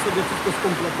 potrafi sobie wszystko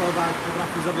skompletować,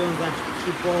 potrafi zawiązać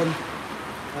szypon.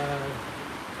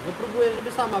 No próbuję,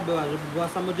 żeby sama była, żeby była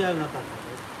samodzielna taka.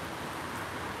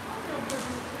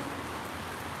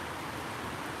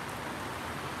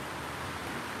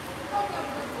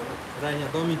 Renia,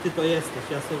 Domi, ty to jesteś,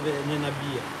 ja sobie nie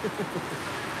nabiję.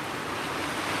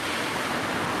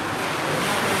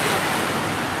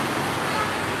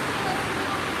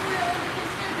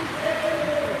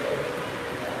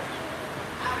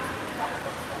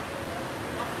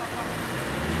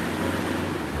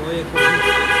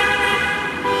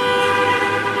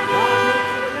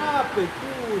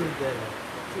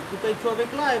 tutaj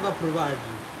człowiek live'a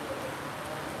prowadzi.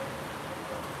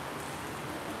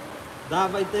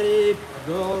 Dawaj te ryb,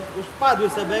 no już wpadły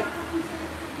sebek.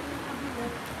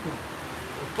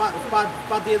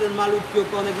 Wpadł jeden malutki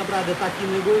okonek, naprawdę taki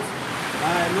nygus.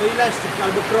 No i leszczyk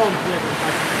albo krąg, nie wiem,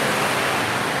 taki.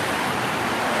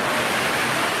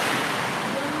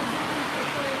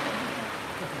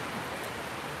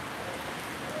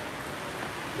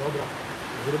 Dobra,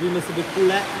 zrobimy sobie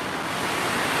kulę.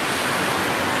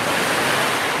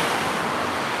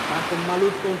 Taką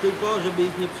malutką tylko, żeby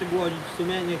ich nie przygłodzić w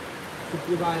sumie, niech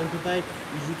przypływają tutaj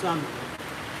i rzucamy.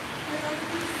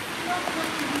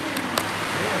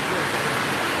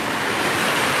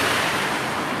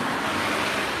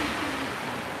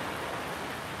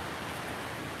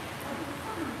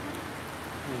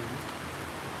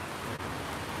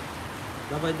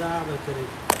 Dawaj, dawaj, te ryby.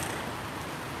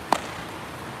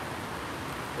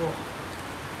 O.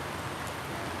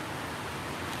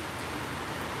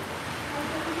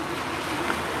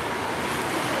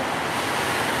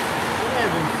 Nie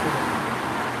wiem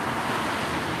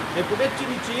co. Powiedzcie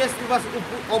mi, czy jest u was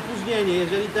opóźnienie.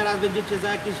 Jeżeli teraz będziecie za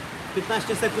jakieś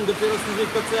 15 sekund dopiero służyć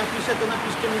to, co ja piszę, to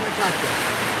napiszcie mi na czacie.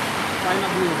 Fajna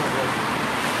bluza będzie.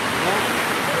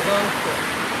 No.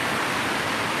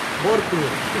 Borku.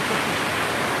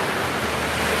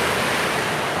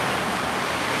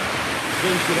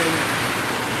 Dzięki, Rejna.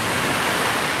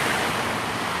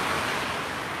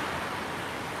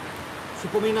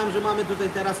 Przypominam, że mamy tutaj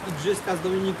teraz igrzyska z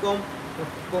Dominiką.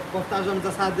 Powtarzam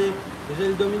zasady.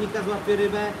 Jeżeli Dominika złapie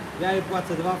rybę, ja jej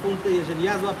płacę 2 funty. Jeżeli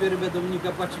ja złapię rybę,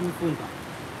 Dominika płaci mi funta.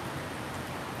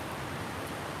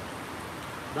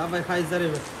 Dawaj hajs za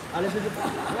rybę. Ale że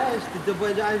weź, ty to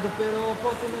powiedziałeś dopiero po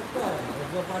tym, jak to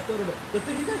złapać tą rybę. To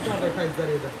ty mi też dawaj hajs za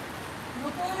rybę. No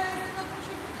to ja jednak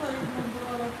muszę tutaj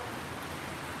ale...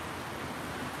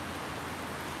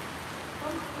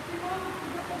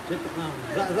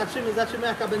 Zobaczymy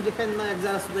jaka będzie chętna, jak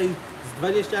zaraz tutaj z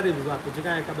 20 ryb złapię.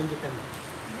 Ciekawe jaka będzie chętna.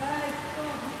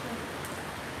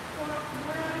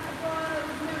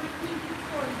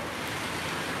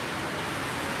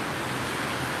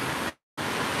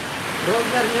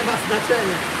 Rozmiar nie ma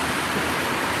znaczenia.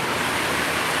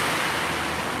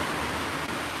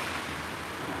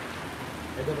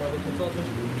 Dobra, wiecie co, coś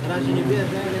na razie nie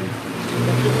wierzę, więc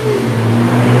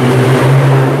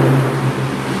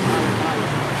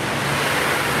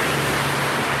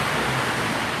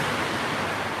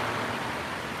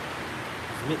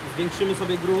zwiększymy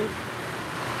sobie grunt.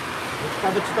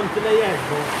 Ciekawe, czy tam tyle jest,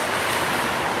 bo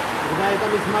wydaje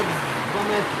tam jest max 2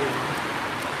 metry.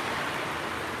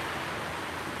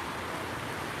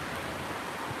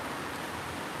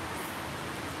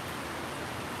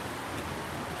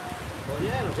 O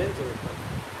nie, no więcej jest tak.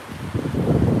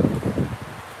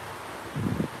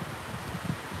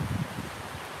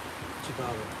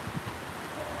 Ciekawe.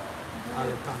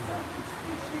 Ale tam.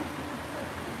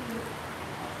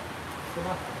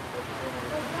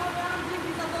 Pozdrawiam,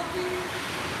 dzięki za dopis.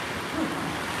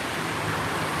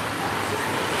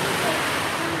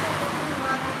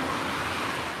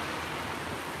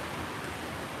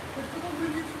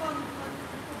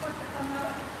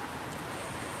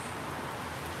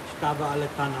 Ciekawe, ale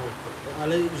kanał.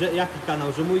 Ale że jaki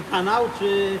kanał? Że mój kanał,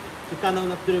 czy kanał,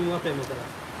 na którym łapiemy teraz?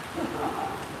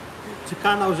 Czy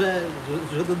kanał, że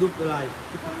do dupy live?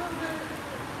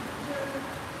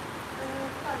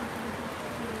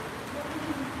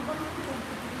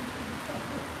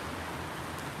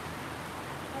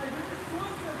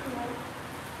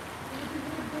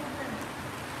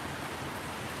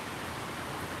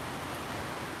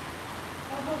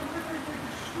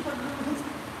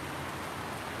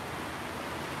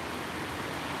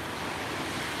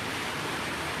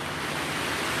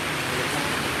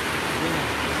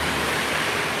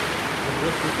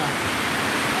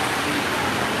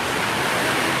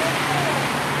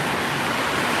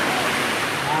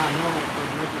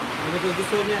 No to jest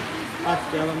dosłownie,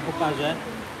 patrzcie, ja wam pokażę.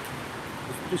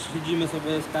 Tu siedzimy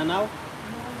sobie z kanał,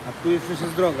 a tu jeszcze jest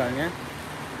droga, nie?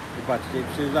 I patrzcie, i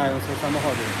przyjeżdżają są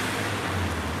samochody.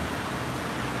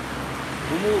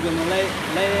 Bo mówię, no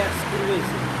leje jak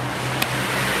skurwysy.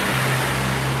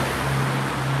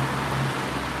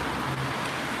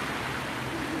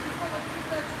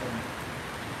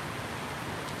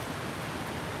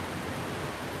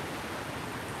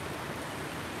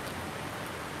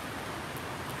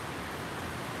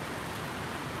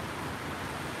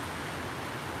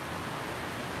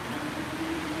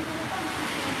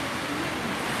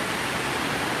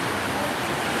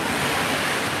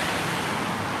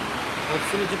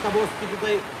 W sumie ciekawostki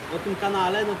tutaj o tym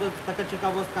kanale, no to taka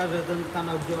ciekawostka, że ten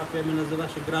kanał, gdzie łapiemy, nazywa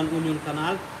się Grand Union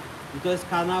Kanal. I to jest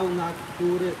kanał,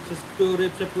 przez który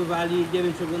przepływali, nie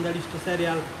wiem czy oglądaliście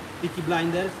serial Peaky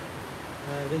Blinders,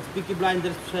 więc Peaky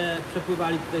Blinders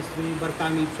przepływali tutaj swoimi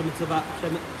barkami i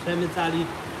przemycali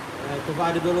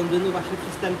towary do Londynu właśnie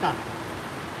przez ten kanał.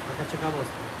 Taka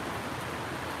ciekawostka.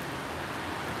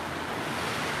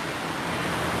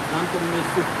 Znam tą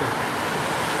miejscówkę.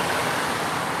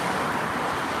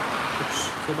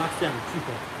 Sebastian,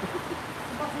 cicho.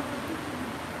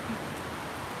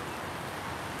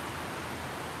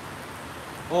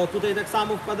 O, tutaj tak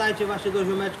samo wpadajcie właśnie do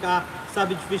ziomeczka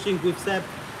Savage Fishing with Seb.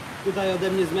 Tutaj ode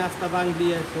mnie z miasta w Anglii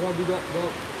jest, robi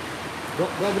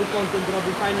dobry content,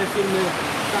 robi fajne filmy,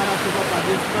 stara się popaść,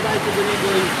 więc wpadajcie do niego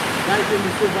i dajcie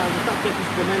mi suba, zostawcie jakiś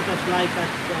komentarz, lajka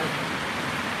czy coś.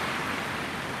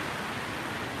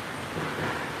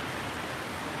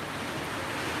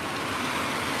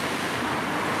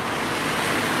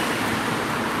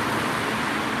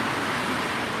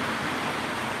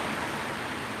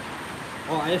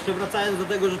 O, a jeszcze wracając do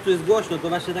tego, że tu jest głośno, to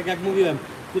właśnie tak jak mówiłem,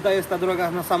 tutaj jest ta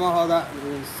droga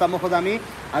z samochodami,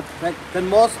 a ten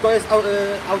most to jest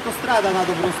autostrada na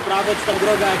dobrą sprawę, czy tam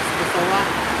droga ekspresowa.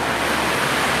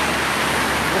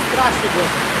 No strasznie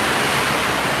głośno.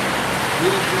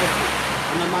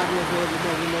 A na magnes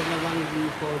można z Anglii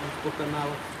chodzić po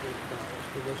kanałach,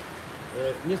 czegoś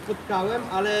nie spotkałem,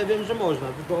 ale wiem, że można,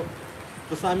 tylko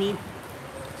czasami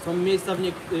są miejsca,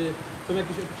 są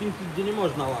jakieś odcinki, gdzie nie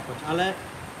można łapać, ale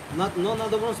na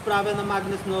dobrą sprawę, na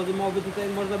magnes dymowy tutaj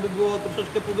można by było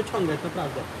troszeczkę powyciągać,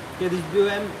 naprawdę. Kiedyś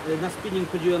byłem, na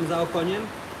spinning chodziłem za okoniem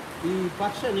i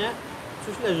patrzę, nie?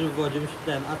 Coś leży w wodzie,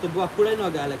 myślę a to była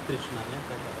hulajnoga elektryczna, nie?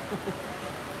 Taka.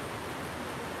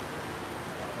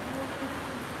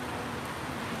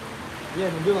 Nie,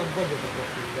 no była w wodzie po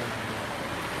prostu.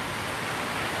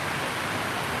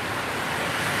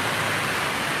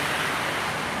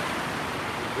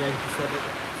 Dzięki sobie.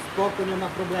 Spoko, nie ma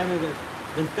problemu,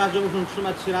 więc każdy muszą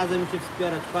trzymać się razem i się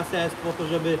wspierać. Pasja jest po to,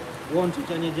 żeby łączyć,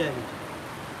 a nie dzielić.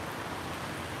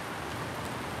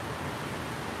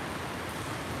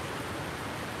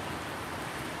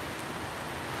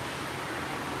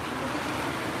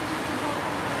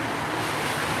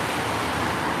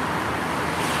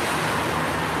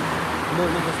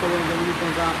 Można ze sobą Dominiką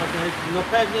załapać na rybki. No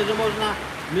pewnie, że można.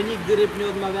 My nigdy ryb nie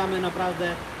odmawiamy,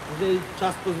 naprawdę. Jeżeli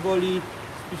czas pozwoli,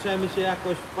 spiszemy się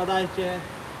jakoś, wpadajcie.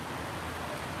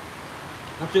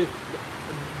 Znaczy,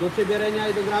 do Ciebie Renia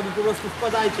i do Graby po prostu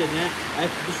wpadajcie, nie? A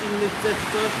jak ktoś inny chce czy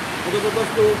coś, to po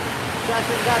prostu trzeba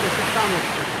się zgadać, tak samo.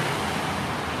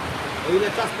 O ile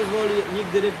czas pozwoli,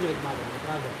 nigdy ryb nie odmawiam,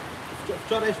 naprawdę.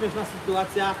 Wczoraj śmieszna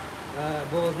sytuacja,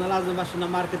 bo znalazłem właśnie na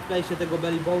marketplace tego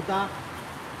bellyboata.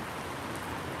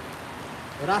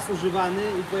 Raz używany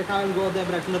i pojechałem go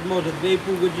odebrać nad morze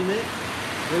 2,5 godziny.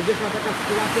 No i wyszła taka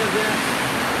sytuacja, że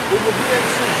umówiłem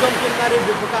się z ziomkiem na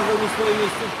ryby, pokazał mi swoje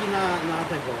miejscówki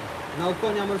na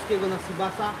okonia morskiego, na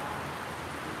Sibasa.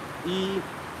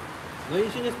 No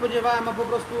i się nie spodziewałem, a po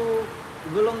prostu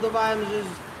wylądowałem, że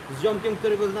z ziomkiem,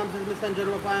 którego znam przez Messenger,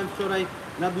 łapałem wczoraj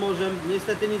nad morzem.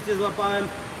 Niestety nic nie złapałem,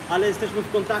 ale jesteśmy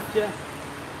w kontakcie.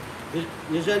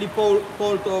 Jeżeli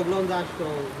Paul to oglądasz, to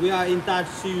we are in touch,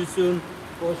 see you soon.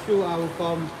 For sure I will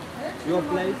come your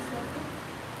place.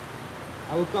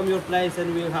 I will come your place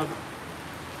and we'll have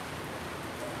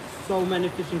so many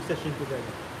fishing sessions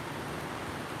together.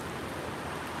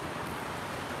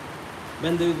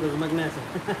 Będę jutro z magnesem.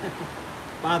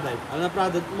 Padaj, ale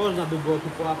naprawdę można by było tu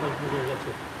połapać dużo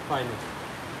rzeczy fajnych.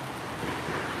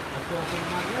 A tu ten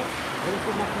magnes? Ale tu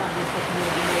masz magnes taki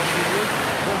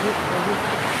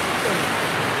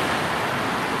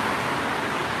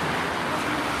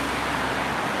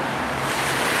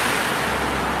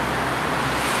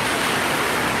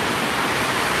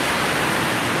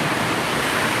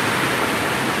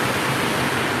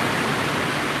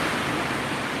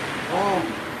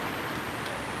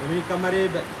Dominika ma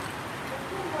rybę.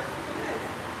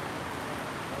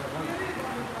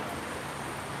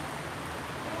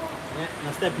 Nie,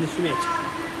 następny śmieć.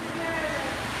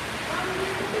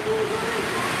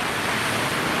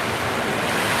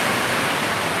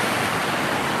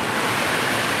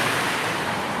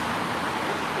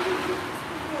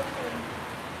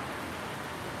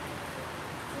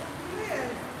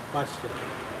 Patrzcie.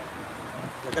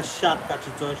 Jakaś siatka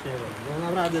czy coś, nie wiem. No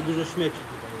naprawdę dużo śmieci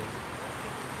tutaj jest.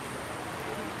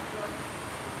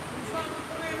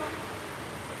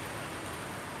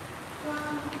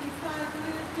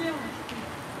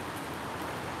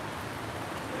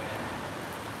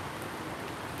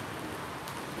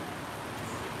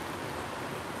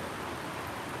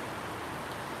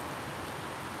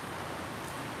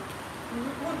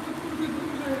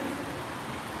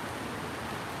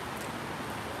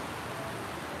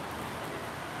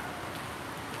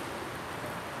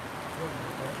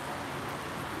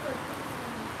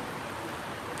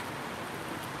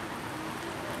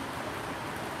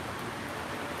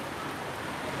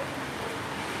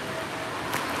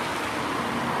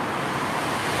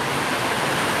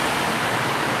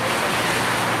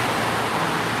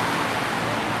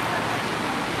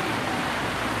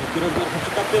 taki rozmiar,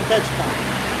 znaczy ta piąteczka.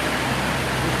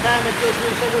 Nie chciałem jakiegoś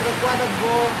mniejszego zakładać,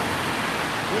 bo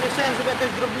nie chciałem, żeby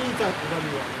jakaś drobnica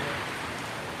zabiła.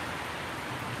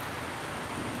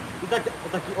 I tak,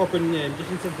 taki okoń, nie wiem,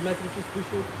 10 cm się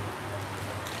spuścił.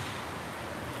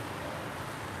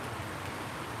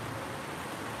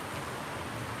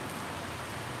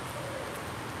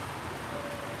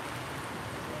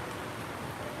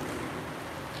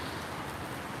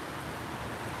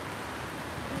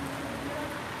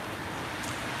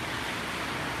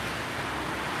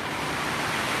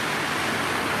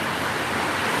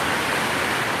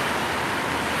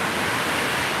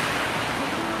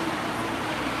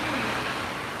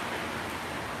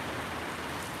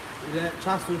 Ile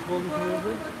czasu już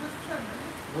powinniśmy?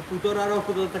 No 1,5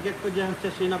 roku, to tak jak powiedziałem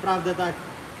wcześniej, naprawdę tak,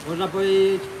 można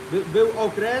powiedzieć, był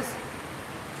okres,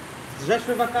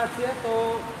 zeszłe wakacje,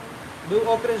 to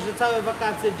był okres, że całe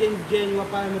wakacje, dzień w dzień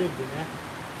łapałem ryby, nie?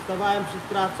 Wstawałem przed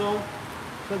pracą,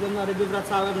 szedłem na ryby,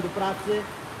 wracałem do pracy,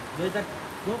 no i tak,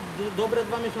 no dobre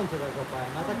 2 miesiące tak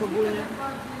łapałem, a tak ogólnie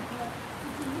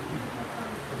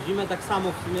w zimę tak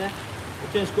samo w sumie.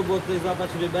 Ciężko było tutaj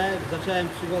złapać rybę, zacząłem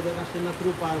przygodę właśnie na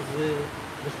trupa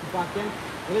ze sztupakiem,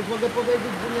 no więc mogę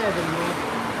powiedzieć, że nie wiem, no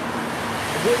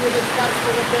ogólnie wędkarstwo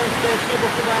zacząłem wcześniej, bo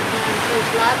chyba jak miałem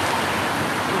 6 lat,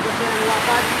 to zacząłem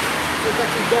łapać, to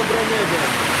jakieś dobre, nie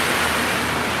wiem,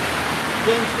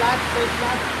 5 lat, 6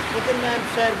 lat, potem miałem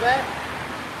przerwę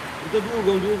i to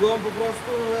długą po prostu,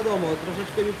 no wiadomo,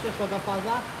 troszeczkę mi przeszła ta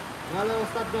faza, no ale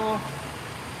ostatnio,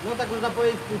 no tak można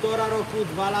powiedzieć 1,5 roku,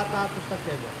 2 lata, coś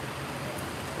takiego.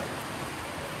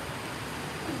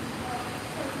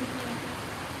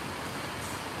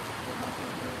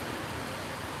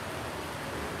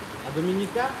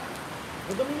 Dominika?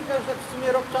 No Dominika już tak w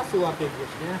sumie rok czasu łapie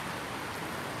gdzieś, nie?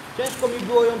 Ciężko mi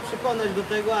było ją przekonać do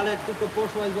tego, ale jak tylko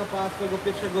poszła i złapała swojego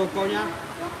pierwszego konia.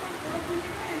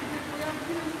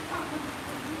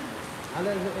 Ale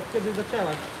od kiedy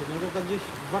zaczęłaś? No to tak gdzieś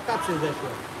w wakacje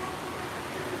zeszło.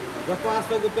 Złapała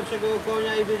swojego pierwszego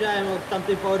konia i wiedziałem od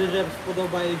tamtej pory, że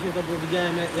spodoba jej się to, bo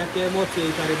widziałem jakie emocje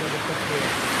jej ta ryba dostarczyła.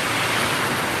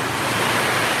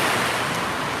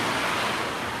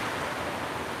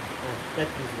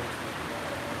 Tetris.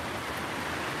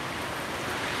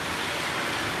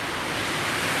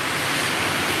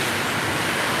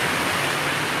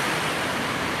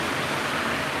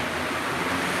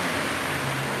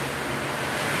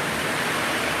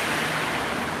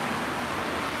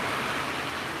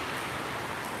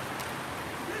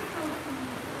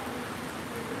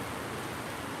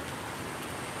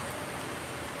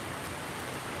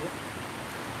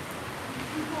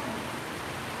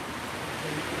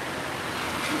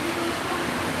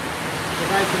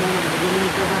 Dajcie moment, bo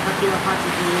Dominika zahaczyła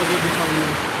haczyk i nie mogę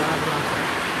wyciągnąć. Dobra.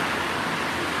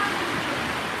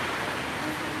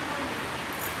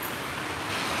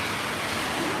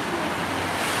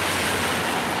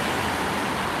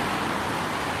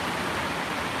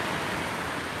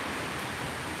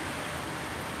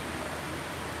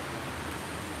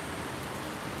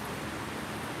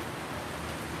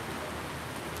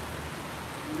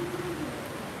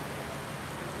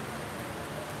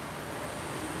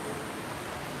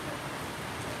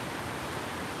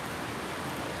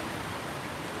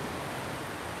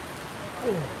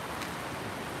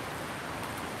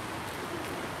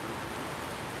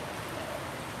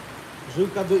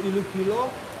 Żyłka do ilu kilo?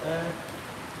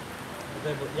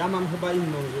 Ja mam chyba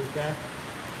inną żyłkę.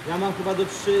 Ja mam chyba do 3,8,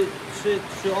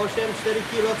 4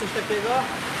 kilo, coś takiego.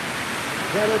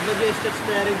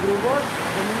 0,24 grubość.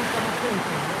 Dominika ma 5.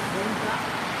 Dominika?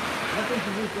 Na tym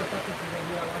żyłkę ostatnio się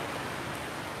zabijała.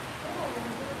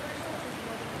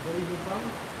 Do ilu pan?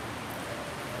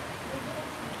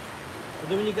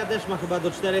 Dominika też ma chyba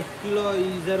do 4 kg i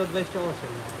 0,28,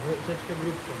 troszeczkę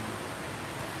grubszą.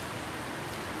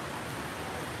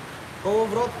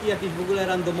 Kołowrotki jakieś w ogóle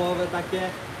randomowe takie.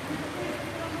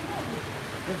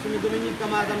 Znaczy Dominika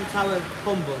ma tam całe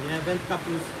combo, nie? Wędka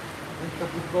plus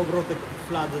kołowrotek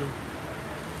sladu.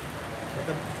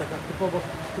 Taka typowo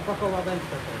stupakowa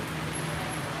wędka to jest.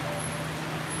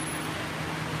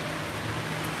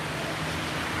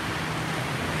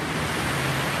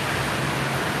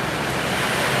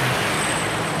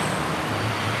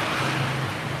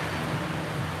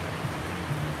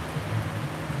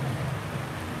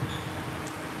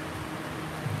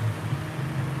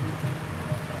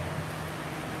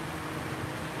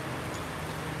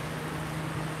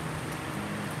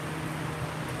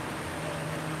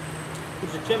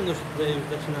 Że ciemność tutaj już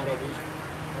zaczyna robić.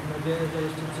 Mam nadzieję, że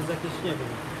jeszcze przez jakieś, nie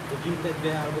wiem, godzinkę,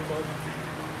 2 albo coś,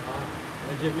 a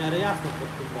będzie w miarę jasno pod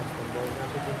tym mostem, bo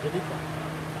inaczej będzie lipa.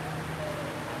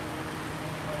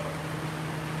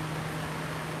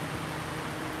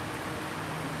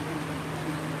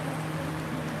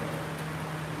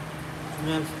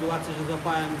 miałem sytuację, że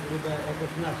złapałem rybę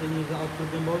jakoś inaczej niż za otwór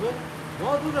dębowy. No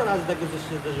dużo razy tego, że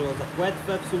się zdarzyło za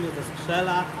płetwę, w sumie za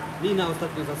skrzela, lina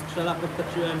ostatnio za skrzela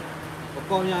podtoczyłem, o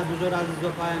konia dużo razy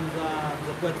złapałem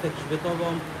za płetwę grzbietową.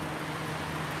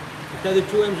 I wtedy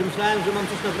czułem, że myślałem, że mam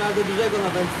coś naprawdę dużego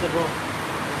na wędce, bo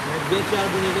jak wiecie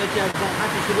albo nie wiecie, jak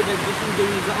zahaczy się rybę gdzieś indziej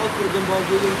niż za otwór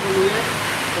dębowy i ją poluje,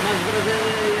 to masz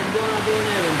wrażenie, jakby ona była,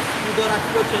 nie wiem, z 1,5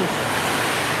 kilo cięższa.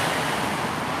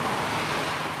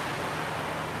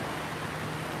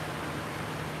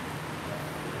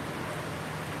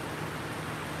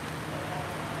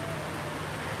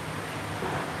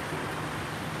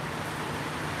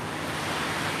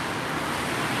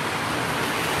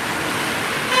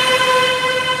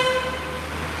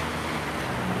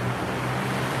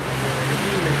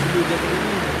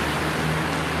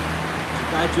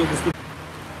 Czekajcie,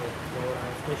 dobra,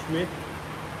 jesteśmy.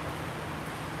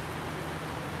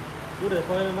 Kurde,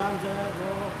 powiem wam, że no,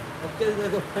 od kiedy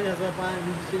tego konia złapałem,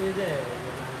 nic się nie dzieje.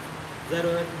 Zero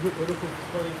ruchów w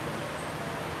swoich.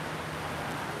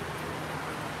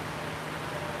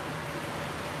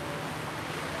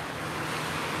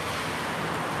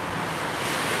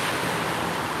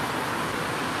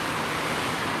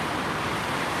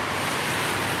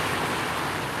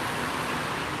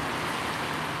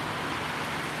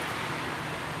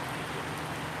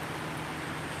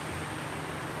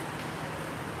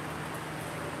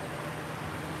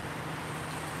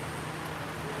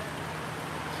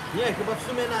 Nie, chyba w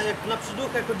sumie jak na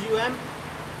przyduchę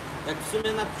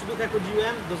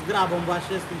chodziłem, to z grabą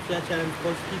właśnie, z tym przyjacielem z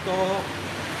Polski, to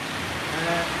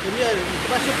nie,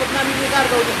 chyba się pod nami nie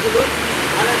gargał nigdy lud,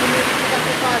 ale my mieliśmy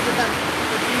takie fazy, tak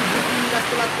takimi głupimi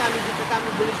nastolatkami, dzieciakami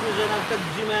byliśmy, że na przykład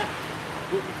w zimę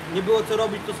nie było co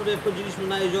robić, to sobie wchodziliśmy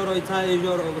na jezioro i całe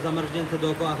jezioro zamarznięte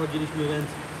dookoła chodziliśmy, więc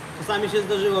czasami się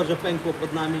zdarzyło, że pękło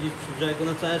pod nami gdzieś przy brzegu,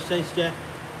 na całe szczęście.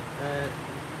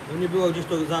 No nie było gdzieś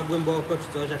to za głęboko czy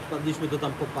coś, jak wpadliśmy to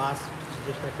tam po pas czy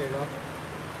coś takiego.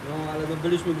 No ale no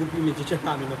byliśmy głupimi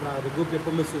dzieciakami, naprawdę, głupie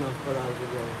pomysły nam wpadały do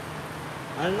głowy.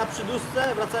 Ale na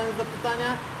przydusce, wracając do pytania,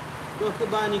 to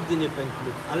chyba nigdy nie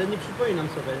pękli. Ale nie przypominam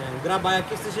sobie, nie wiem, graba,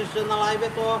 jak jesteś jeszcze na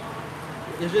live, to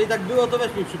jeżeli tak było, to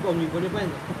weź mi przypomnij, bo nie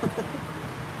pamiętam.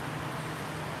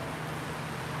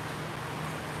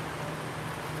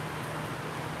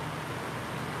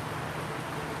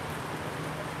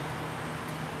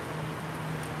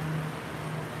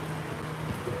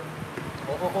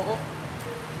 O.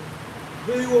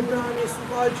 Było branie,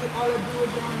 słuchajcie, ale było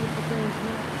branie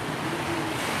potężne.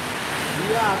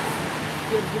 Ja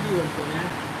stwierdziłem to, nie?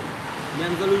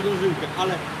 Miałem za luźną żyłkę,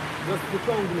 ale was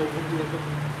pociągnął w ogóle.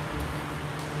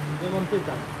 Nie mam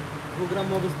pytań.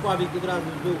 2-gramowy spławik od razu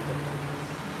w żyłkę.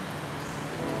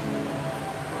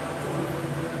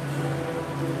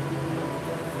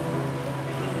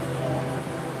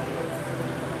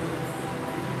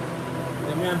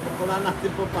 Ja miałem po kolanach, ty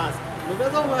po pas. No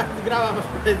wiadomo, jak grała masz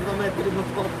prawie 2 metry, no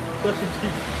to się dziwi.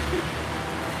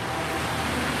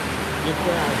 Nie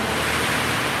kojarzę.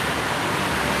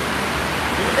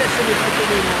 I też się nie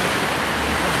przypomina.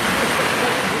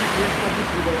 Jest na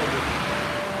dupy do wody.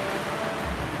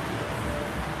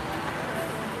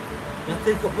 Ja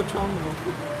tylko pociągnął.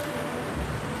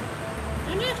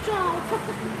 Ja nie chciał.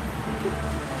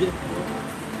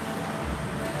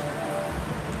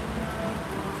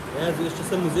 Jezu, jeszcze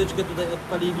sobie muzyczkę tutaj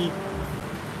odpalili.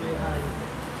 Przyjechali.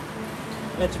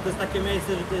 Wiecie, to jest takie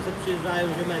miejsce, że tutaj sobie przyjeżdżają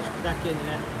ziomeczki takie,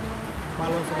 nie?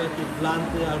 Palą sobie jakieś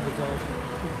blanty albo coś.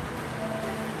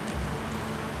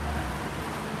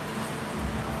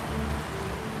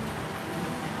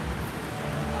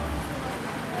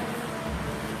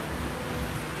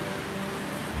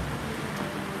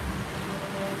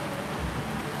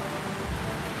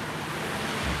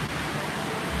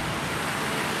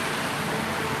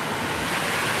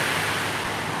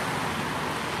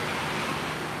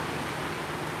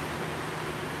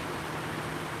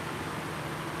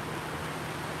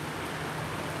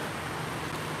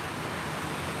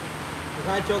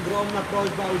 Słuchajcie, ogromna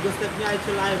prośba,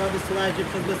 udostępniajcie live'a, wysyłajcie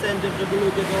przez Messenger, żeby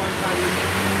ludzie dołączali.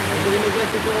 Jeżeli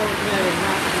możecie, to nie wiem,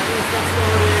 na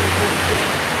Instastory,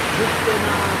 wróćcie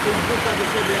na Facebooka do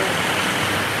siebie.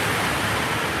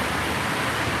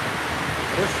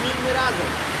 Rośnijmy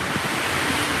razem.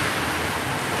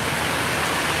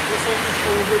 To są już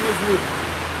połowienie z ludzi.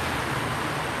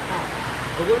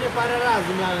 Ogólnie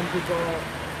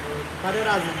parę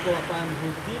razy tylko łapałem z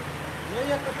łódki. No i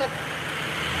jakoś tak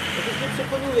jakoś nie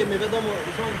przekonuje mnie, wiadomo,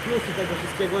 są plusy tego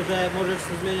wszystkiego, że możesz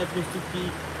sobie zmieniać miejscówki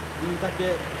takie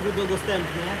trudno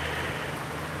dostępne.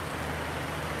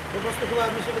 Po prostu chyba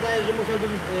mi się wydaje, że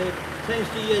musiałbym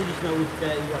częściej jeździć na łódkę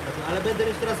i łapać. Ale będę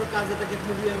mieć teraz okazję, tak jak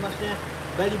mówiłem właśnie,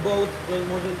 belly boat to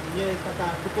może nie jest taka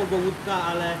typowo łódka,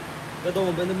 ale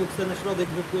wiadomo, będę mógł sobie na środek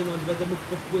wypłynąć, będę mógł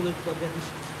podpłynąć pod jakieś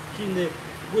ściny,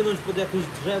 wpłynąć pod jakieś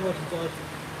drzewo czy coś,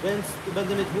 więc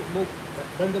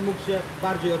będę mógł się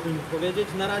bardziej o tym wypowiedzieć.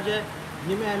 Na razie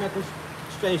nie miałem jakoś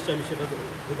szczęścia, mi się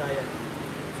wydaje,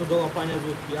 co do łapania z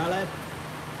łódki, ale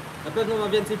na pewno ma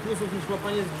więcej plusów niż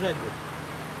łapanie z brzegu.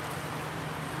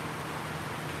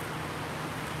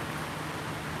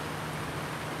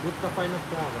 Łódka fajna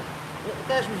sprawa. No,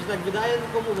 też mi się tak wydaje,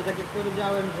 tylko mówię, tak jak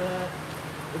powiedziałem, że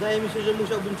wydaje mi się, że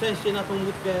musiałbym częściej na tą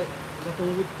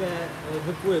łódkę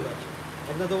wypływać.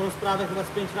 Jak na dobrą sprawę chyba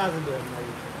z 5 razy byłem na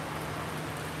łódce.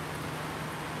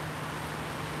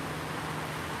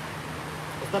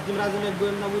 Ostatnim razem jak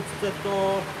byłem na łódce to...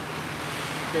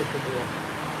 Kiedy to było?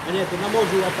 A nie, to na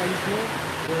morzu łapaliśmy,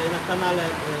 na kanale,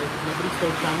 na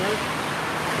Bristol Channel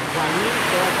w Walii,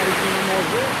 to łapaliśmy na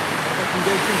morzu, na takim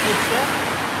wielkim puszce.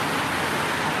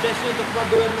 A wcześniej to chyba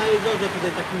byłem na jeziorze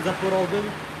tutaj takim zaporowym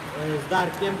z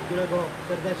Darkiem, którego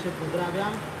serdecznie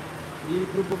pozdrawiam. I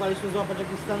próbowaliśmy złapać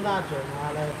jakieś standardzie, no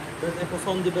ale bez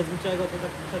ekosondy, bez niczego to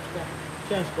tak troszeczkę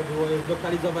ciężko było je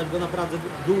zlokalizować, bo naprawdę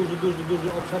duży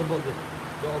obszar wody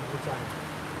do odrzucania.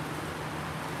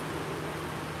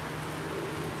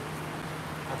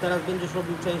 A teraz będziesz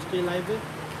robił częściej live'y?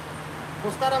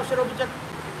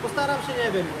 Postaram się, nie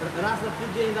wiem, raz na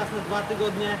tydzień, raz na 2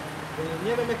 tygodnie.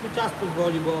 Nie wiem jak mi czas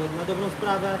pozwoli, bo na dobrą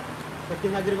sprawę takie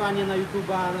nagrywanie na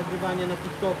YouTube'a, nagrywanie na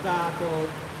TikToka,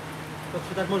 to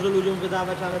się tak może ludziom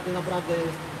wydawać, ale to naprawdę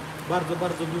jest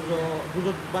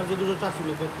bardzo dużo czasu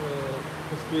mnie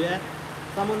kosztuje.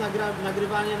 Samo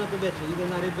nagrywanie, no to wiecie, idę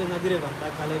na ryby, nagrywam,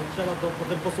 tak, ale trzeba to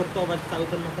potem posortować cały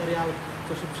ten materiał,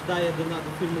 co się przydaje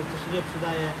do filmu, co się nie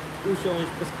przydaje,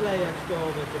 usiąść, posklejać to,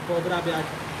 wiecie, poodrabiać,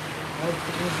 ale to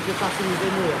troszeczkę czasu mi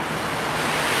zajmuje.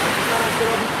 Ale postaram się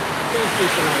robić częściej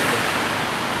te live'y.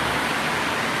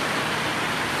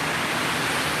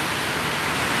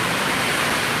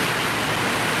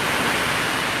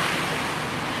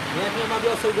 No jak nie ma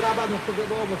wioseł graba, no to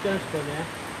wiadomo, ciężko, nie?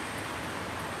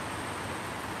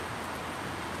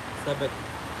 Sebek,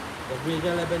 jak w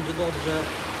niedzielę będzie dobrze,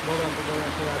 dobra, to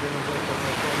pojadę na wielką,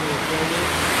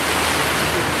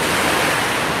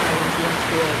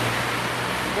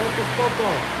 spoko.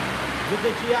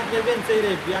 Życzę Ci jak najwięcej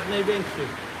ryb, jak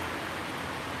największych.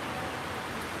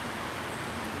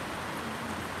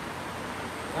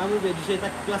 Ja mówię, dzisiaj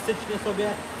tak klasycznie sobie,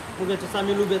 mówię,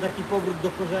 czasami lubię taki powrót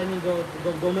do korzeni,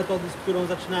 do metody, z którą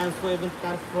zaczynałem swoje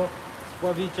wędkarstwo.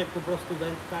 Spławiczek, po prostu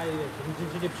wędka i wiecie,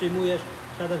 nic się nie przyjmujesz,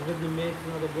 siadasz w jednym miejscu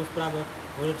na dobrą sprawę,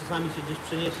 może czasami się gdzieś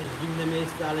przeniesiesz w inne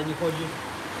miejsce, ale nie chodzi.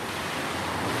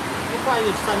 No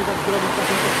fajnie czasami tak zrobić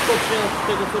taką odskocznię od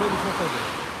tego, co robisz na co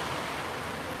dzień.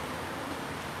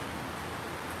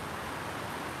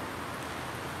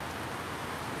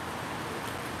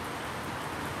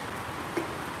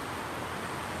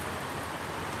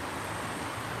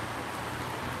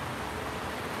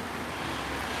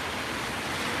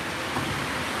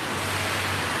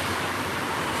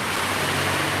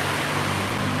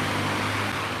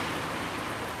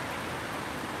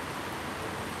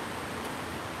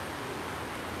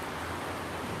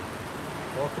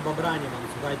 O, chyba branie mam,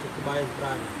 słuchajcie, chyba jest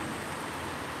branie.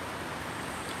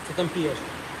 Co tam pijesz?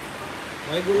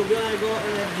 Mojego ulubionego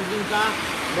energy drinka,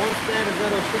 Monster,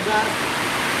 Zero Sugar.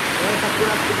 To jest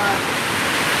akurat chyba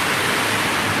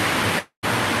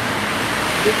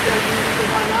dykcja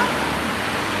limitowana.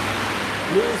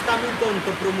 Lewis Hamilton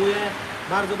to promuje,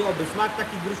 bardzo dobry, smak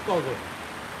taki gruszkowy.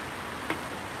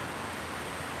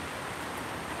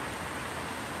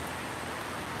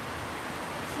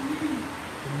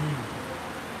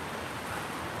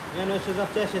 Nie no, jeszcze za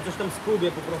wcześnie, coś tam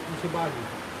skubię, po prostu się bawi.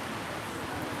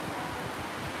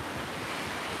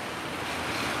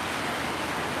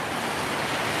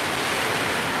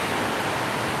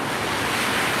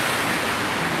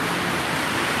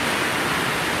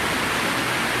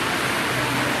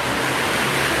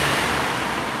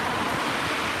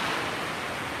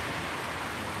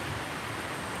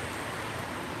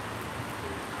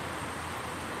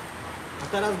 A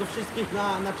teraz do wszystkich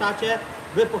na czacie.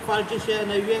 Wy pochwalcie się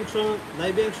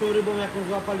największą rybą, jaką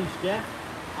złapaliście,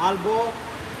 albo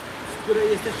z której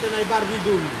jesteście najbardziej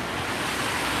dumni.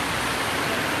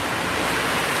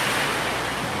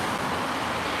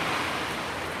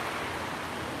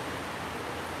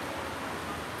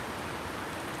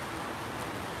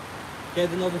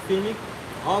 Kiedy nowy filmik?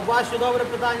 O właśnie, dobre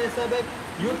pytanie, Sebek.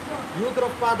 Jutro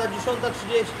wpada 10:30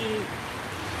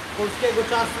 polskiego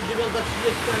czasu,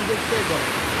 9:30 angielskiego.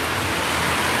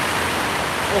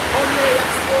 Ochronne jak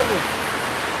słowo.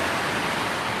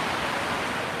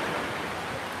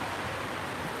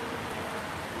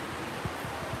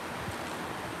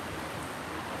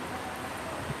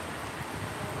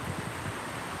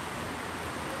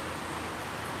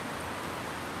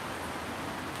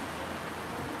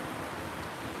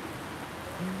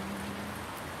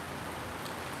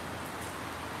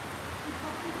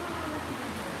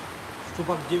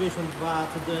 szczupak 92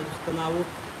 cm z kanału.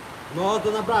 No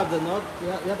to naprawdę, no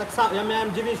ja tak sam, ja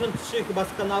miałem 93 chyba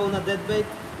z kanału na deadbait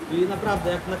i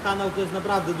naprawdę jak na kanał to jest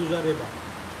naprawdę duża ryba.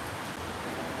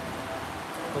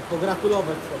 To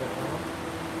pogratulować sobie, no.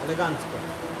 Elegancko.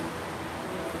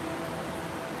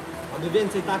 Aby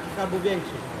więcej takich albo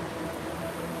większych.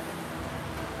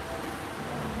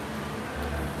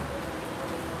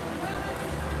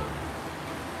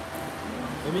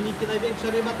 Dominiki, największa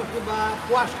ryba to chyba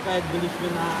płaszczka, jak byliśmy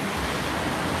na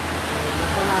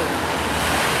kanale.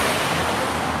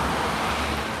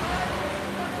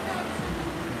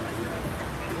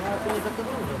 No ale to nie taka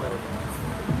duża ryba.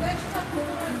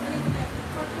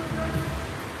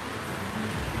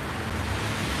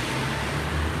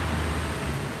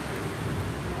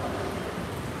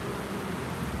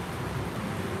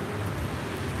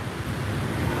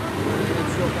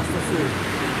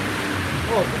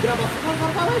 O, ty graba suma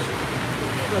złapałeś?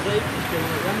 No zajebiście,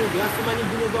 no. Ja mówię, ja suma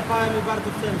nigdy nie złapałem i bardzo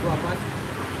chcę złapać.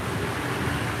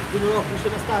 W tym roku się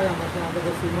nastawiam właśnie na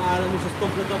tego suma, ale muszę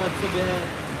skompletować sobie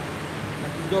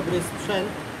jakiś dobry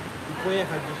sprzęt i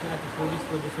pojechać gdzieś na jakieś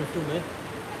łowisko, gdzie są sumy.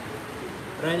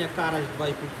 Renia karaś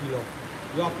 2,5 kg.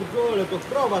 Ja pierdolę, to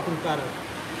krowa ten karaś.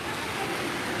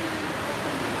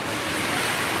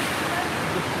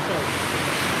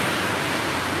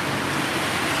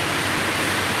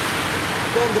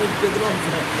 Kondry w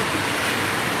Biedronce.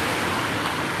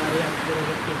 Stary jak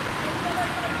kierowek.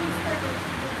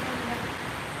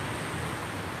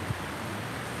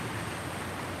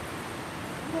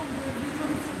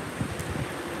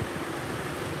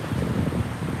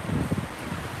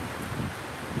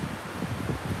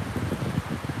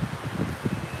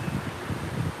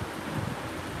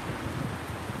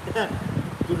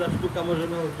 Duża sztuka może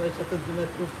miała 20 cm.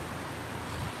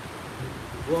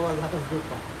 Głowa zaraz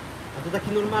dupa. A to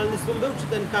taki normalny sum był, czy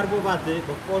ten karbowaty?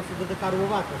 Bo w Polsce to te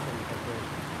karbowate są takie.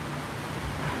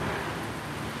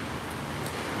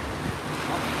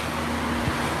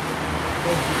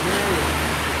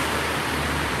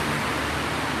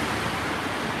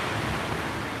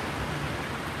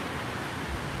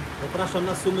 Zapraszam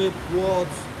na sumy Płoc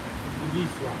i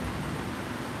Wisła.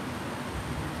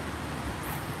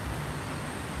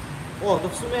 O, to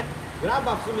w sumie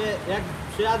graba w sumie, jak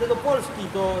przyjadę do Polski,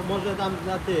 to może tam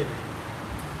na tym,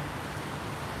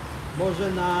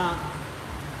 może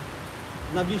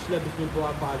na Wiśle byśmy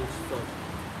połapali czy coś.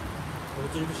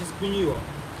 Może coś by się skminiło.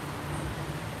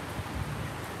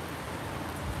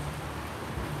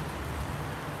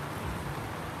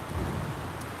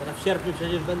 Teraz w sierpniu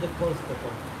przecież będę w Polsce, to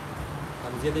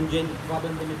tam z jeden dzień, dwa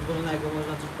będę mieć wolnego,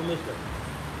 można coś pomyśleć.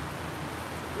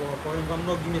 Bo powiem wam,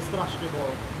 nogi mnie strasznie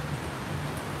bolą.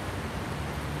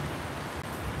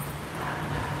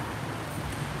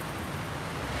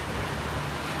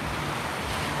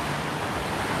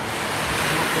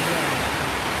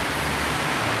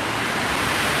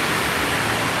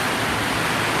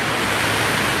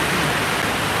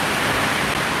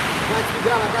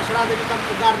 Dasz radę mi tam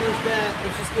ogarnąć te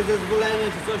wszystkie zezwolenia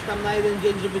czy coś tam na jeden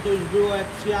dzień, żeby to już było jak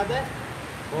przyjadę?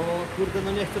 Bo kurde,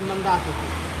 no nie chcę mandatu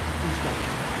puszczać.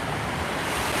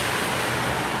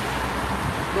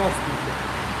 Prostuj się.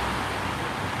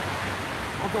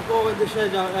 A tak o, będę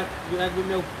siedział, jakbym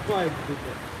miał projekt w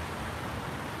dupie.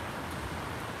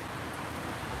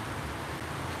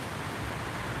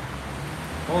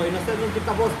 O, i następną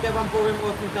ciekawostkę wam powiem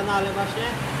o tym kanale właśnie.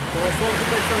 To są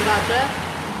tutaj sandacze.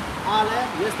 Ale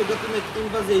jest to gatunek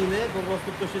inwazyjny, po prostu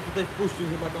ktoś się tutaj wpuścił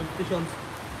chyba tam w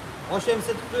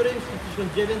 1800 którymś i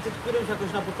 1900 którymś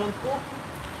jakoś na początku.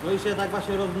 No i się tak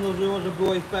właśnie rozmnożyło, że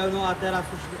było ich pełno, a teraz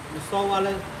już są, ale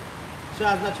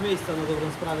trzeba znać miejsca na dobrą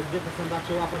sprawę, gdzie te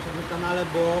sandacze łapać na tym kanale,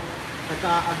 bo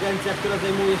taka agencja, która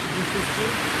zajmuje się tym wszystkim,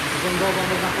 rządowa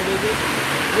można powiedzieć,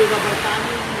 pływa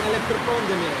barkami i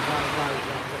elektroprądem je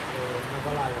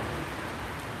nawalają,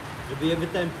 żeby je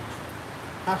wytępić.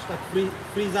 Hashtag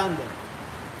freezander.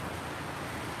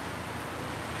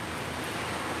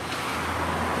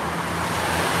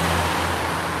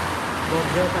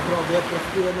 Dobrze, tak robię,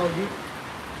 prostuję nogi.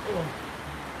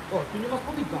 O, tu nie ma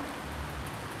spowika.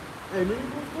 Ej, no nie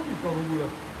ma spowika w ogóle.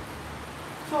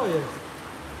 Co jest?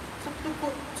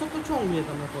 Co to ciągnie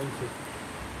tam na końcu?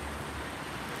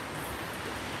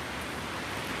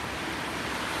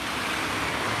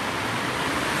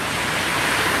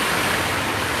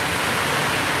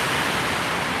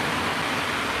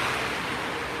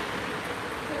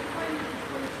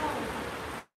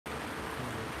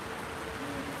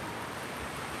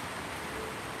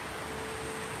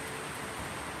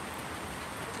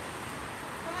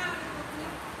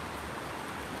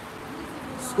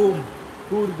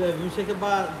 Kurde, mi się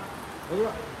chyba...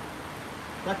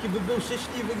 Taki by był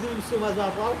szczęśliwy, gdyby suma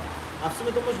złapał. A w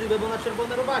sumie to możliwe, bo na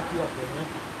czerwone robaki łapie, nie?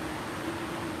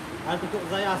 Ale tylko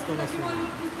za jasno na sumę.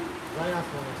 Za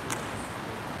jasno na sumę.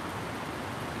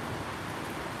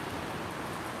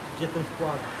 Gdzie ten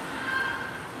wkład?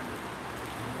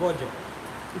 W wodzie.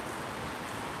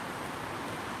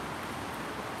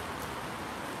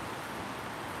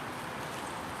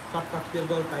 Czapka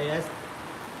wpierdolka jest.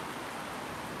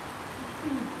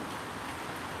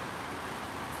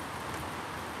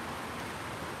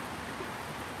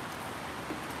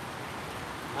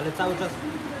 Ale cały czas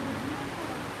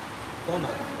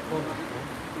ponad, no.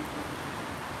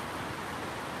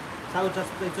 Cały czas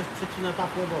tutaj coś przecina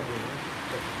tafłę wody,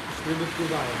 nie? Ryby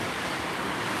wpływają.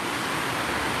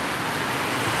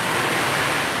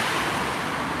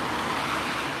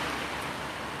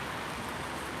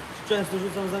 Często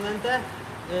rzucam zanętę.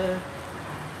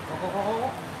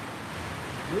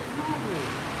 No i znowu.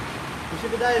 Mi się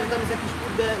wydaje, że tam jest jakiś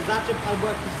kurde zaczep albo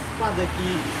jakiś spadek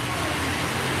i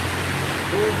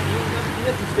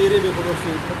nie czuć tej ryby po prostu.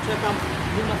 Czekam,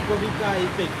 nie ma spławika i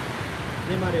pyk.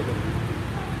 Nie ma ryby.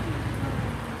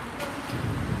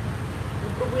 No,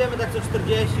 próbujemy tak co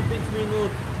 45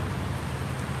 minut.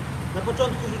 Na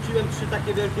początku rzuciłem 3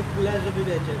 takie wielkie kule, żeby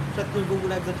wiecie, przed tym w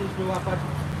ogóle jak zaczęliśmy łapać,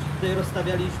 tutaj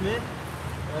rozstawialiśmy,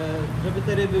 żeby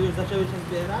te ryby już zaczęły się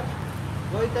zbierać.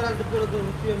 No i teraz dopiero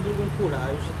dorzuciłem drugą kulę, a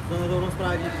już na dobrą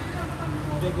sprawę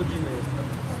 2 godziny jest.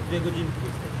 2 godzinki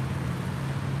jesteśmy.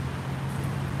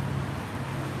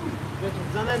 Wiecie,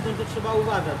 z zanętą to trzeba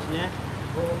uważać, nie?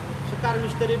 Bo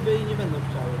przekarmisz te ryby i nie będą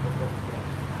chciały po prostu.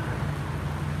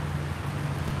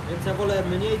 Więc ja wolę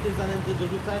mniej tych zanęty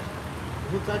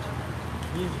rzucać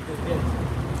niż więcej.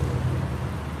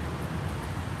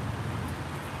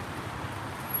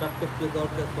 Czapkę w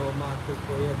pierdolkę to ma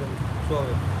tylko jeden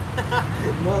człowiek.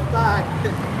 No tak.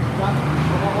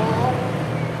 O,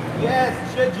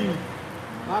 jest, siedzi.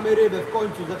 Mamy rybę w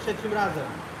końcu, za 3. razem.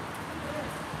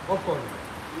 Okoń.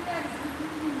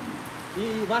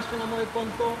 I właśnie na moje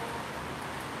konto.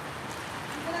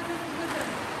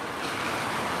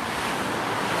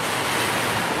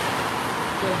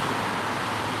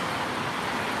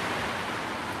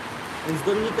 Więc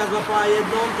Dominika złapała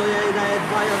jedną, to ja jej daję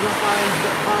 2, ja złapałem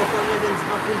 2 okonie, więc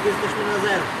 2 punkty jesteśmy na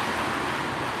 0.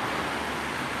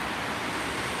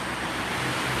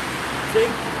 Cyk,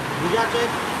 buziaczek,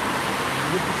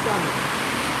 wypuszczamy.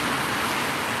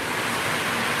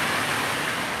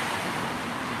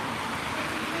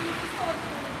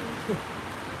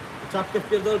 Czapkę w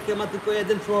pierdolkę ma tylko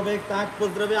jeden człowiek, tak?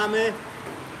 Pozdrawiamy.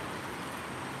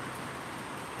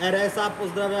 RS-a,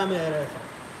 pozdrawiamy RS-a.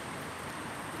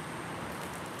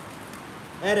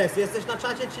 RS, jesteś na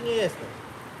czacie czy nie jesteś?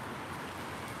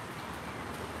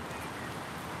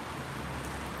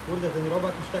 Kurde, ten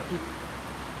robak już taki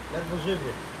ledwo żywy.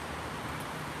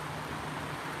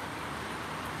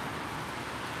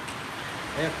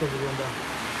 A jak to wygląda?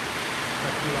 Ta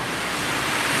kula.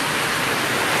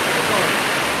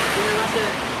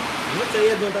 Wrzucę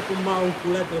jedną taką małą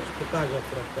kulę, to ci pokażę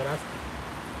akurat teraz.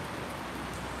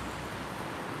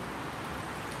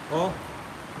 O,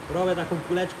 robię taką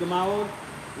kuleczkę małą.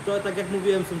 I to, tak jak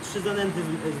mówiłem, są 3 zanęty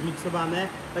zmiksowane.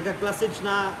 Taka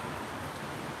klasyczna,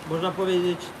 można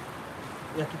powiedzieć,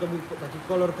 jaki to był taki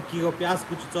kolor takiego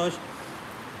piasku czy coś.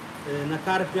 Na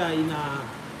karpia i na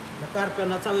karpia,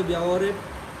 na cały białoryb.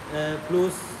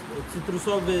 Plus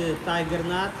cytrusowy tiger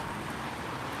nut.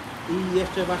 I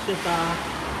jeszcze właśnie ta,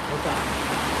 o tak.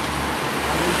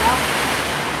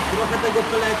 Trochę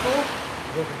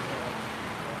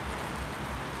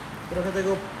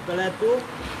tego peletu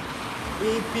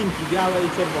i pinki białe i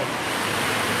czerwone.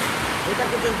 No i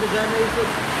takie coś bierzemy i to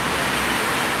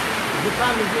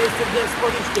rzucamy w miejsce, gdzie z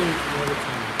policzkiem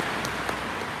lecimy.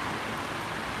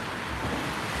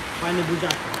 Fajny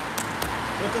buziaki.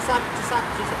 No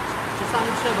czasami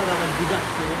trzeba dawać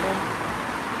buziaki, nie?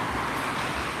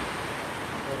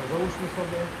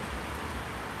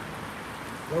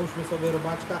 Załóżmy sobie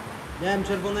robaczka. Miałem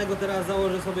czerwonego, teraz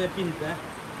założę sobie pinkę.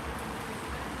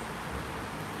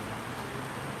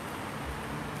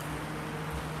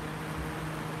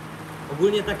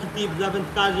 Ogólnie taki tip dla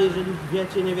wędkarzy, jeżeli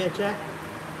wiecie, nie wiecie,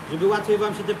 żeby łatwiej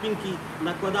wam się te pinki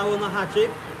nakładało na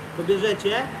haczyk, to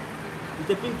bierzecie i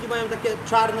te pinki mają takie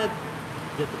czarne,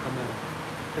 gdzie to kamera?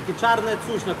 Takie czarne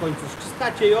coś na końcu,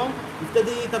 ściskacie ją i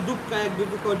wtedy jej ta dupka jakby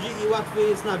wychodzi i łatwiej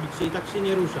jest nabić się i tak się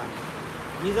nie rusza.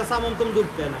 Nie za samą tą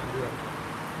dupkę nabiłem.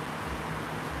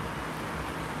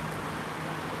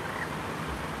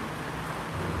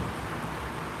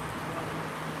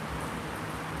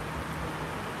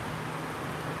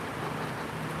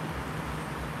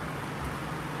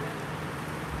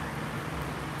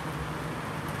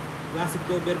 Klasyk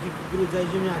to obierki, kukurydza i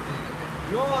ziemniaki.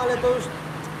 No ale to już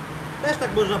też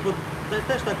tak można,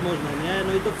 też tak można, nie?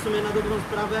 No i to w sumie na dobrą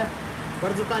sprawę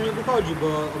bardzo tanio wychodzi, bo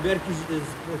obierki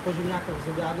po ziemniakach z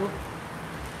obiadu.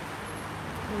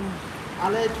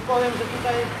 Ale ci powiem, że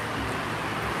tutaj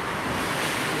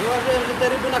zauważyłem, że te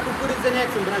ryby na kukurydzę nie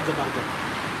chcą brać za bardzo.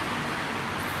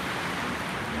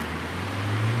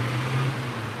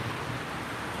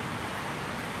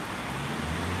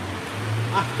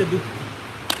 Ach, te dupki.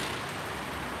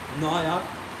 No a jak?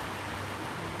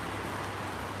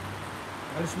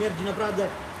 Ale śmierdzi naprawdę,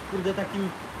 kurde, takim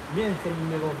mięsem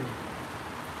milewowym.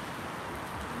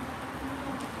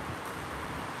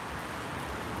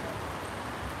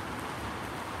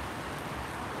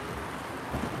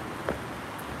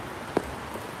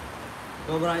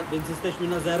 Dobra, więc jesteśmy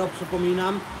na 0,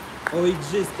 przypominam o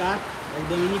igrzyskach. Jak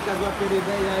Dominika złapie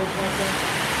rybę, ja już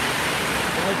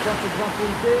płacę 2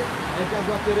 punkty, a jak ja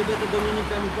złapię rybę, to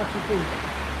Dominika mi płaci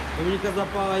punkt. Dominika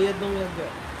złapała jedną, ja 2.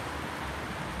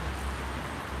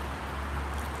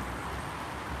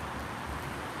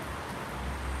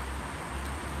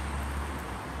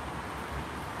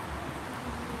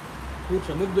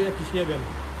 Kurczę, mógłby jakiś, nie wiem,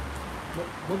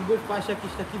 mógłby wpaść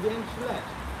jakiś taki większy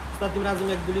leszcz. Ostatnim razem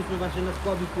jak byliśmy właśnie na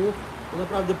skławiku, to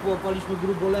naprawdę połapaliśmy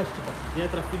grubo leszczy, nie?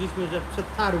 Trafiliśmy, że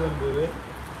przed tarłem były.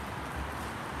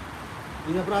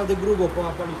 I naprawdę grubo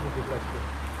połapaliśmy tych leszczy.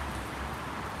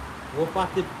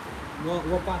 Łopaty, no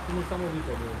łopaty niesamowite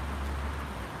były.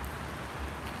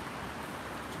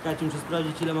 Czekajcie, muszę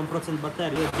sprawdzić ile mam procent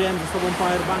baterii. Wziąłem ze sobą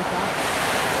powerbanka.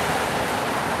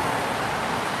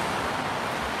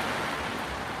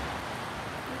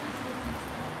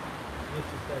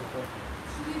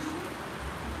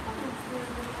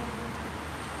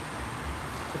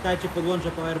 Czekajcie,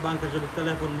 podłączę powerbanka, żeby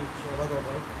telefon mógł się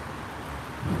ładować.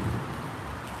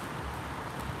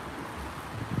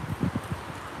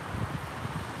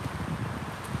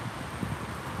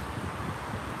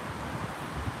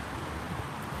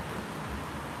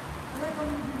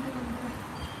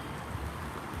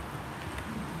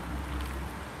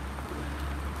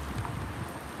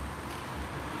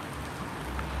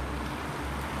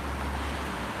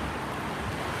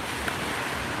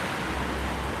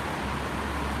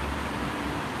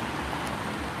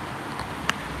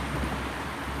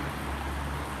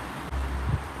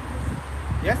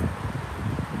 Jest?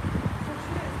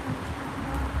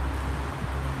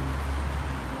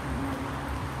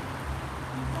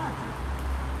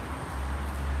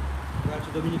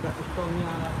 Zobaczcie, Dominika coś pełni,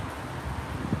 ale...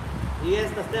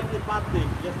 Jest następny patyk,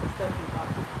 jest następny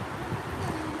patyk.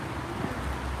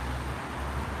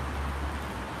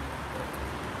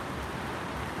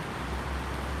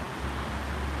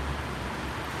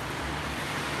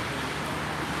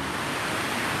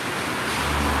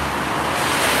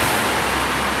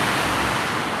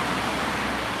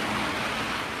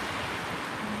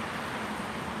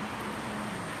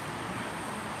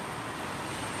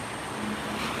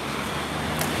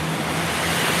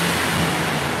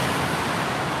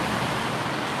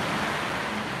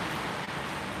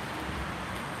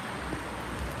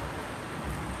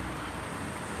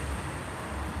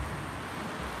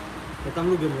 Ja tam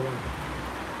lubię mielonkę.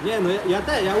 Nie no,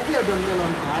 ja uwielbiam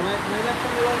mielonkę, ale najlepsza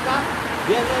mielonka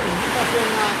bierzesz, wrzucasz ją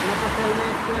na patelnię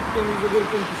z chlebkiem i z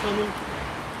ogórkiem kiszonym.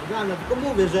 Idealna, tylko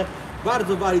mówię, że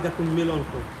bardzo wali taką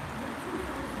mielonką.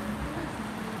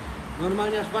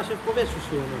 Normalnie aż właśnie w powietrzu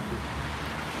się unosi.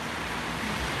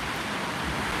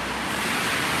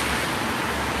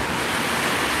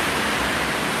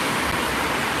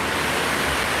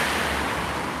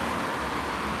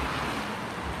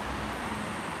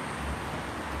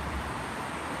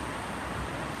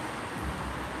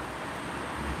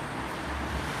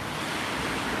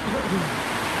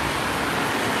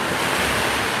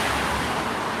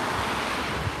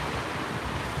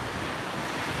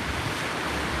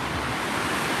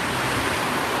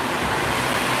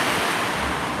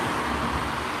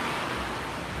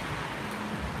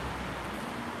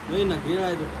 No i na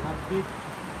grilla i do kanapki.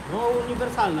 No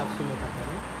uniwersalna w sumie taka,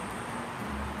 nie?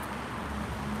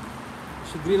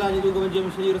 Przy grilla niedługo będziemy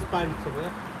musieli rozpalić sobie.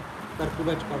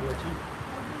 Karkóweczka wleci.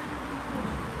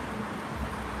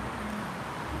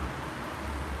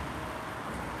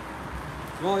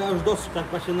 No ja już dosyć tak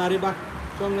właśnie na rybach,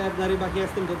 ciągle jak na rybach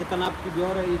jestem, to te kanapki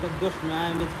biorę i tak dość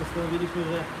miałem, więc postanowiliśmy,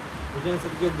 że weźmiemy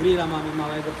sobie takiego grilla mamy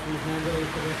małego, przyniesionego i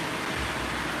sobie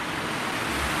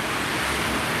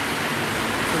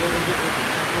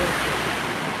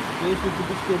mieliśmy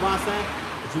kupić kiełbasę,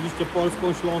 oczywiście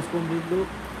polską, śląską bydlu,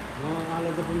 no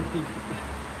ale zapomnieliśmy.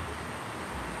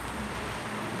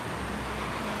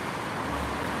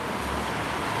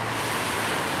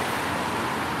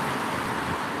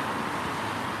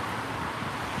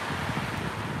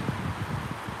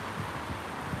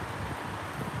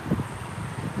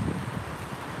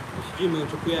 siedzimy,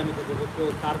 oczekujemy tego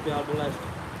zwykłego karpia albo leszcza.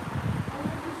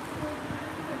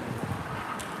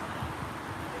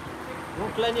 No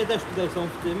klenie też tutaj są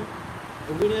w tym.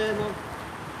 Ogólnie no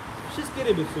wszystkie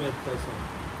ryby w sumie tutaj są.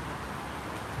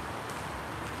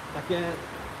 Takie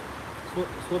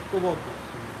słodkowodne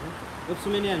w sumie, nie? No w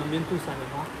sumie nie no, miętusa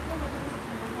nie ma.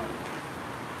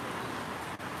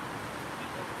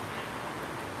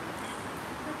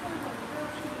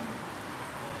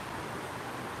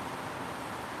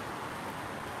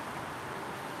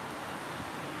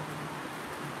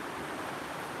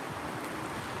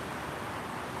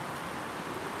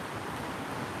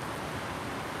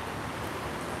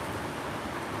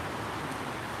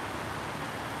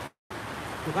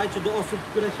 Słuchajcie, do osób,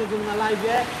 które siedzą na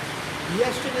live,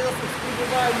 jeszcze nie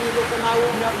zasubskrybowałem mojego kanału,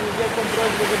 miałbym wielką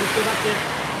prośbę, żebyście właśnie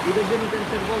uderzyli ten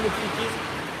czerwony przycisk.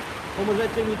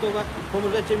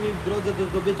 Pomożecie mi w drodze do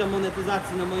zdobycia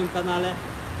monetyzacji na moim kanale.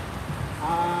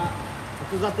 A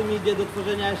poza tym idzie do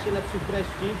tworzenia jeszcze lepszych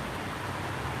treści.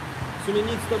 W sumie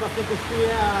nic to was nie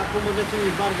kosztuje, a pomożecie mi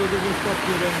w bardzo dużym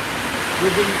stopniu,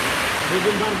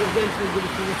 byłbym bardzo wdzięczny,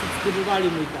 gdybyście zasubskrybowali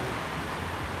mój kanał.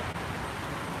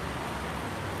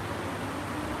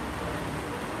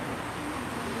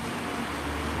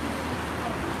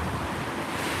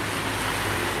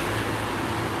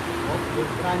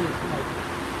 Granic, słuchajcie.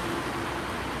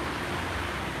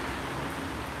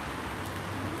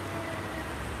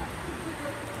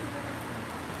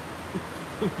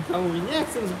 To mówi,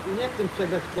 nie chcę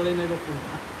przegrać kolejnego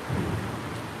punkta.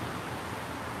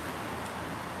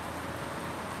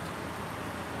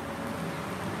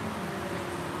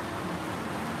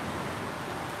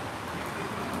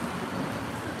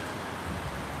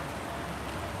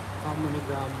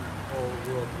 Gram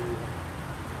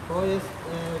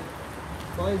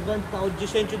to jest wędka od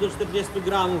 10 do 40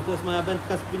 gramów, to jest moja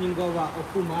wędka spinningowa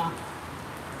Okuma.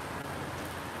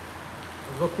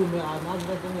 Z Okumy, a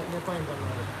nazwę to nie pamiętam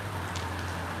nawet.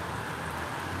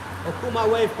 Okuma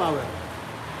Wave Power.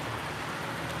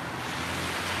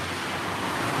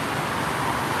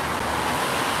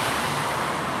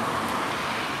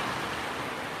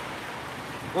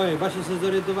 Oj, właśnie się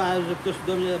zorientowałem, że ktoś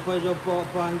do mnie powiedział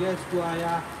po angielsku, a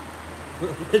ja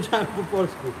powiedziałem po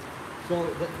polsku. So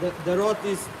the rod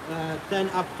is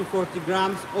 10 up to 40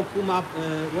 grams Okuma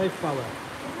Wave Power.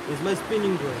 It's my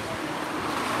spinning rod.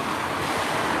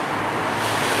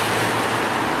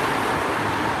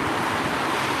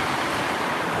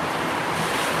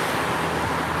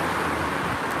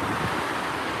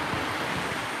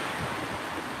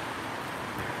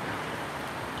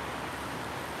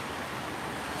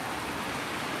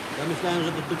 Ja myślałem,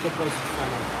 że to tylko polski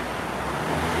kanał.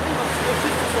 No,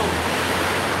 wszyscy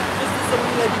są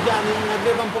mile widziani i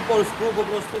nagrywam po polsku po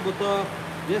prostu, bo to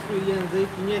jest mój język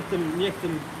i nie chcę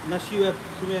na siłę,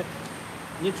 w sumie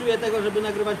nie czuję tego, żeby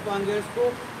nagrywać po angielsku.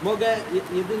 Mogę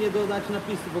jedynie dodać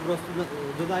napisy, po prostu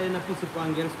dodaję napisy po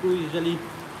angielsku. Jeżeli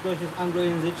ktoś jest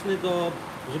anglojęzyczny, to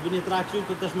żeby nie tracił,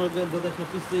 to też mogę dodać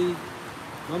napisy i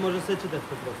no może sobie czytać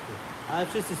po prostu. Ale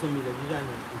wszyscy są mile widziani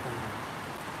na tym kanale.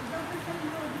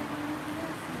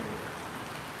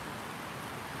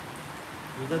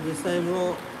 Is that the same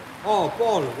row? Oh,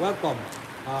 Paul, welcome.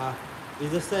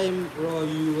 It's the same row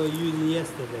you were using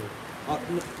yesterday.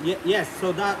 Yes,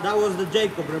 so that was the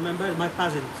Jacob, remember, my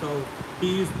cousin. So he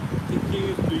used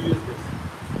to use this.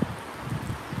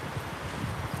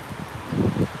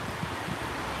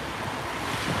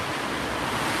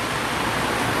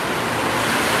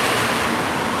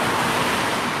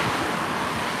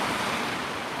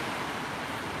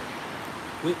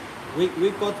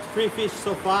 We caught 3 fish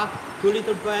so far, 2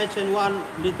 little perch and 1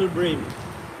 little bream.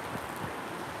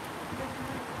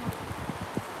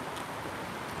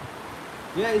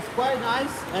 Yeah, it's quite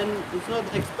nice and it's not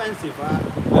expensive. I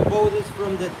bought this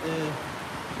from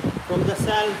the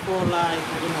sale for like,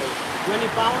 I don't know, 20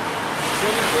 pounds,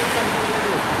 20 quid, something like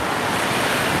this.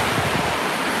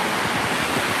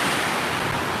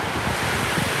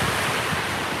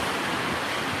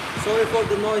 Sorry for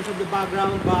the noise in the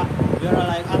background, but we are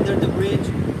like under the bridge.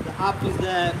 The up is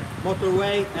the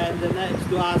motorway and the next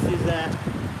to us is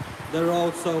the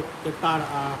road, so the cars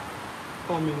are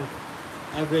coming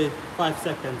every 5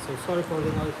 seconds. So sorry for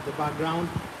the noise in the background.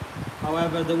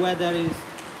 However, the weather is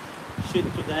shit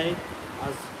today,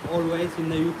 as always in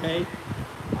the UK.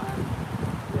 And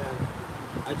yeah,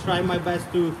 I try my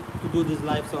best to do this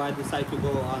live, so I decide to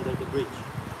go under the bridge.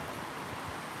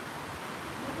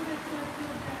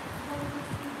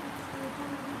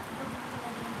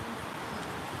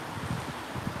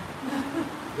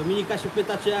 Dominika się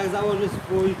pyta, czy jak założy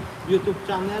swój YouTube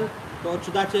channel, to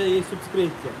czy dacie jej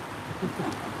subskrypcję.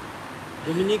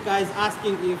 Dominika is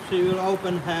asking if she will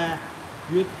open her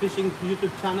fishing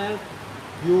YouTube channel.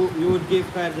 You would give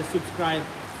her the subscribe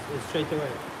straight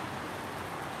away.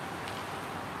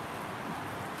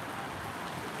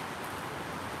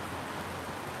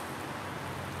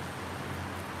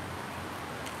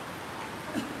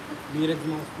 Mirek z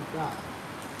Moskwy, tak.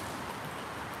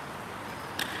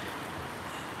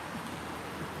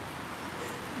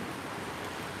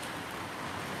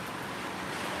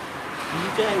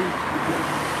 Widzicie?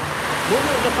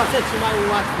 Mówią, że faceci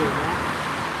mają łatwiej, nie?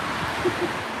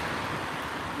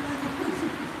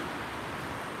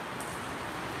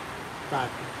 Tak.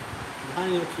 Dla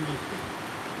mnie oczywiście.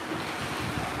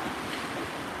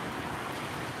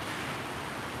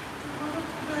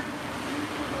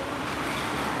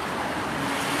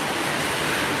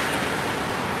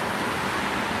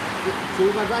 Czy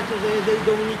uważacie, że jeżeli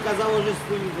Dominika założy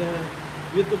swój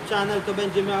YouTube channel, to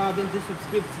będzie miała więcej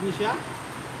subskrypcji niż ja?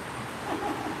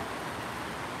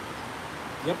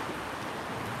 Yep.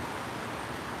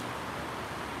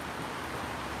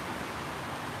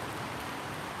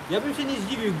 Ja bym się nie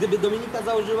zdziwił, gdyby Dominika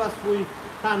założyła swój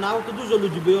kanał, to dużo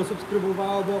ludzi by ją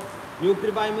subskrybowało, bo nie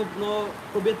ukrywajmy, no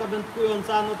kobieta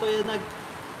wędkująca, no to jednak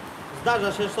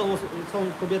zdarza się,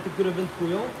 są kobiety, które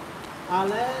wędkują,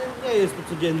 ale nie jest to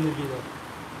codzienny widok.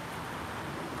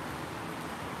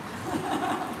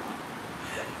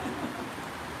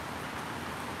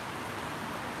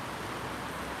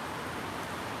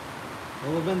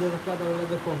 No bo będę zakładał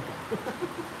lewe konto.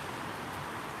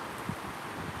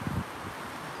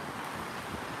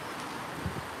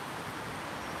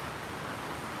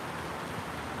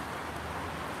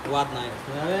 Ładna jest,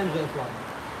 no ja wiem, że jest ładna.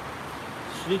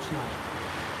 Śliczna jest.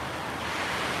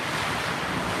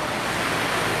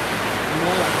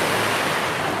 Moja.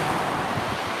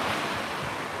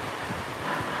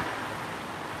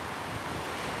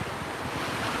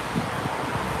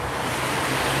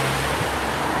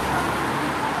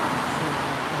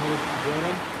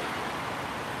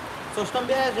 Coś tam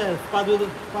bierze,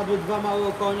 wpadły dwa małe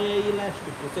okonie i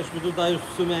leszczyk. Jesteśmy tutaj już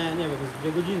w sumie, nie wiem, z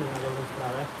 2 godziny na dobrą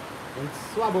sprawę. Więc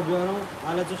słabo biorą,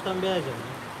 ale coś tam bierze,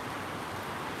 nie?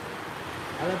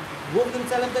 Ale głównym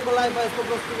celem tego live'a jest po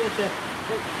prostu, wiecie,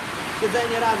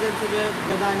 siedzenie razem sobie,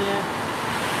 gadanie.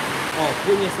 O,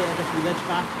 płynie sobie jakaś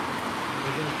łódeczka.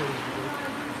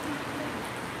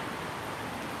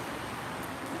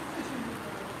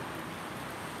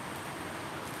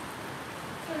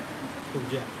 To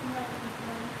gdzie?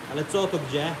 Ale co to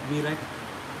gdzie, Mirek?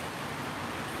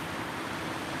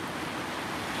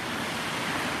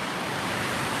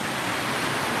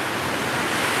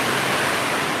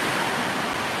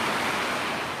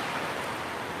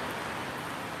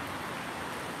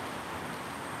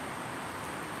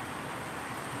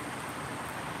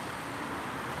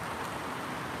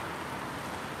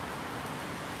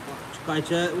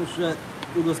 Czekajcie, muszę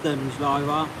udostępnić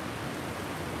live'a.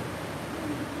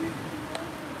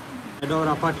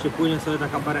 Dobra, patrzcie, płynie sobie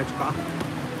taka pareczka.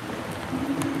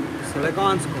 Jest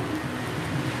elegancko.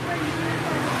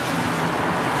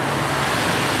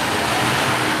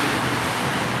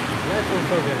 Lecą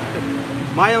sobie.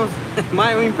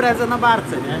 Mają imprezę na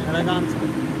barce, nie? Elegancko.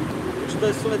 Czy to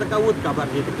jest w sumie taka łódka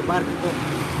bardziej, takie barki to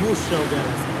dłuższe o wiele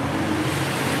są.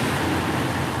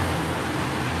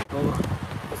 Dobra,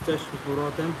 jesteśmy z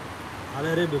powrotem,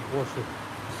 ale ryby poszły.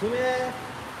 W sumie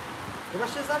to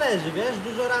właśnie zależy, wiesz,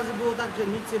 dużo razy było tak, że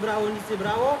nic nie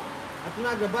brało, a tu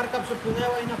nagle barka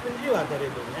przepłynęła i napędziła te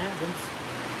ryby, nie? Więc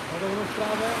na dobrą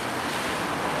sprawę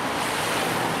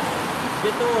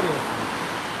dwie teorie.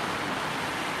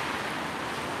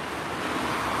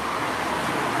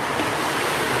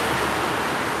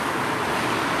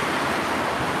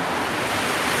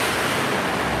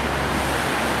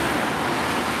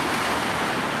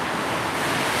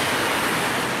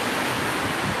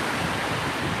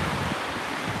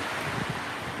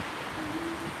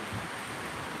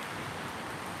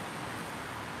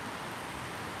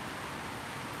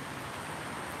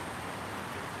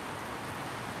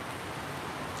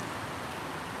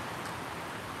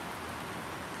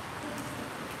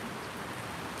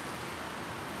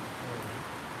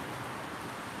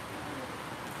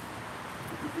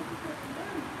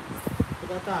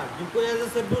 Chyba tak. Dziękuję za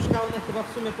serduszka, one chyba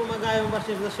w sumie pomagają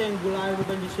właśnie w zasięgu live'u.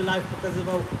 Będzie się live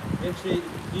pokazywał większej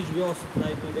liczbie osób na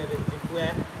YouTube, więc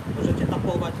dziękuję. Możecie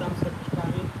tapować tam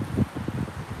serduszkami.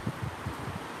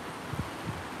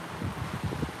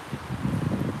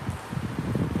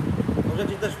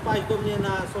 Możecie też wpaść do mnie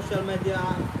na social media,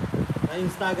 na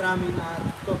Instagram i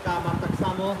na TikToka, mam tak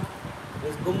samo.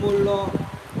 Jest Gomullo,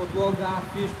 podłoga,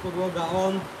 fish, podłoga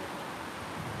on.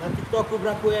 Na TikToku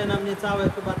brakuje nam niecałe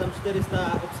chyba tam 400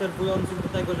 obserwujących do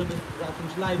tego, żeby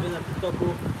zacząć live'y na TikToku,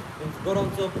 więc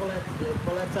gorąco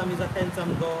polecam i zachęcam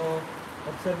do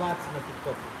obserwacji na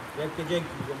TikToku. Wielkie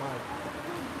dzięki, ziomal.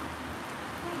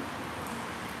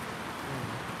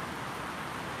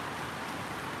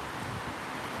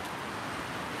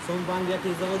 Są w Anglii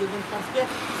jakieś zawody wędkarskie?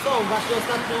 Są, właśnie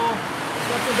ostatnio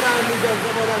brałem udział w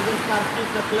zawodach wędkarskich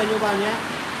na kleniowanie.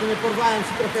 W sumie porwałem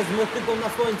się trochę z motyką na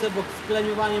słońce, bo z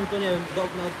kleniowaniem to nie wiem,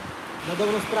 na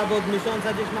dobrą sprawę od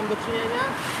miesiąca gdzieś mam do czynienia.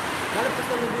 Ale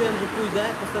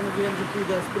postanowiłem, że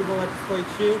pójdę spróbować swoich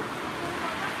sił.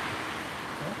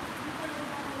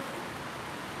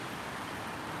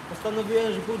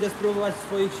 Postanowiłem, że pójdę spróbować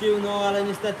swoich sił, no ale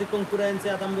niestety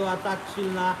konkurencja tam była tak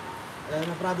silna.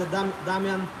 Naprawdę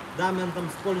Damian tam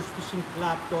z Polish Fishing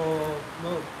Club to no,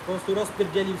 po prostu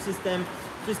rozpierdzielił system.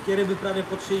 Wszystkie ryby prawie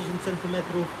po 30 cm,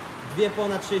 dwie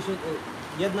ponad 60,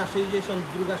 jedna 60,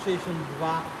 druga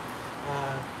 62.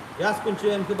 Ja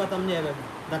skończyłem chyba tam, nie wiem,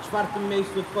 na 4.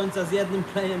 miejscu od końca z jednym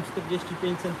klejem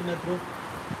 45 cm.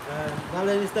 No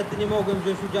ale niestety nie mogłem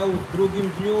wziąć udziału w drugim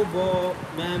dniu, bo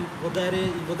miałem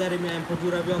wodery miałem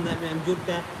podziurawione, miałem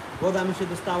dziurkę. Woda mi się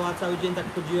dostała, cały dzień tak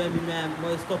chodziłem i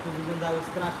moje stopy wyglądały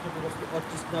strasznie, po prostu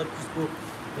odcisk na odcisku,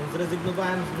 więc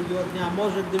zrezygnowałem z drugiego dnia.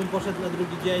 Może gdybym poszedł na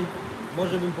drugi dzień,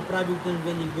 może bym poprawił ten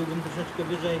wynik, byłbym troszeczkę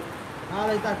wyżej,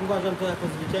 ale i tak uważam to jako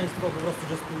zwycięstwo, po prostu,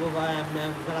 że spróbowałem,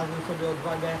 znalazłem sobie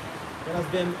odwagę, teraz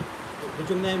wiem,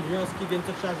 wyciągnąłem wnioski, wiem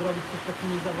co trzeba zrobić przed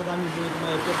takimi zawodami, były to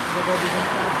moje pierwsze zawody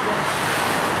wędkarskie,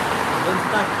 więc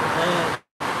tak,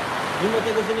 mimo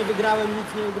tego, że nie wygrałem, nic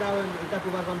nie ugrałem i tak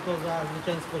uważam to za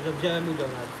zwycięstwo, że wziąłem udział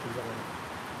nawet w tych zawodach.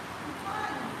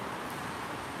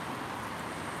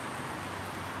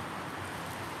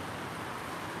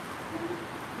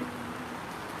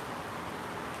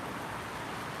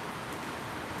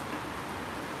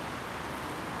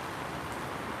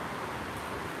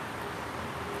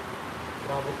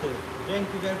 Brawo ty.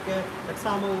 Dzięki wielkie. Tak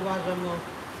samo uważam, no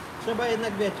trzeba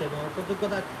jednak, wiecie, no to tylko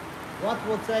tak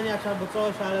łatwo oceniać albo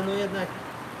coś, ale no jednak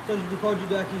ktoś wychodzi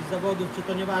do jakichś zawodów, czy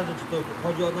to nieważne, czy to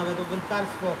chodzi nawet o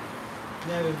wędkarstwo,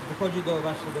 nie wiem, wychodzi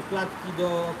właśnie do klatki, do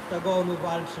oktagonu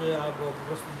walczy, albo po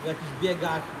prostu w jakichś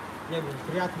biegach, nie wiem,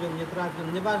 triatlon, nie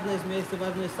triatlon, nieważne jest miejsce,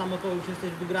 ważne jest samo to, już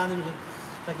jesteś wygranym, że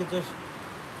takie coś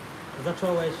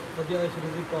zacząłeś, podjąłeś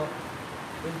ryzyko.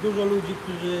 Jest dużo ludzi,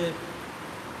 którzy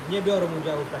nie biorą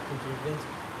udziału w takim czymś, więc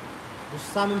już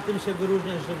samym tym się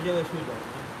wyróżniasz, że wziąłeś udział.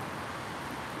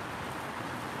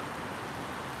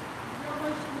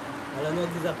 Ale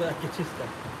nogi za to jakie czyste.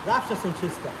 Zawsze są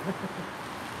czyste.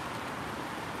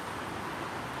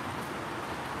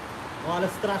 No ale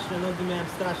straszne nogi miałem,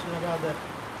 strasznie naprawdę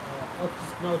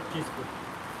odcisk na odcisku.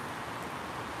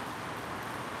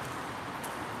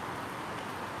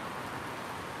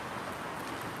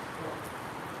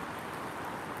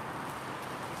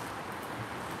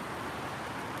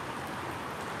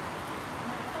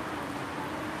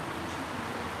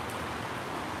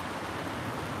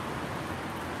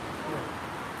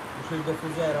 Muszę iść do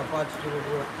fryzjera, patrzcie w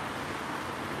ogóle.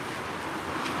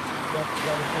 Jak to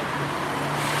zaraz.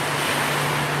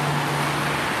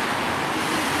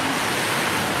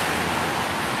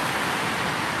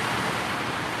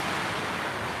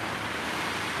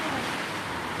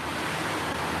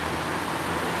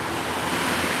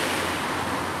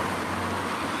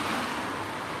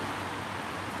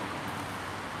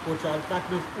 Kurczę, ale tak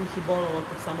już uszy bolą od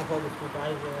tych samochodów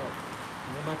tutaj, że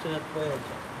nie macie nawet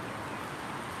pojęcia.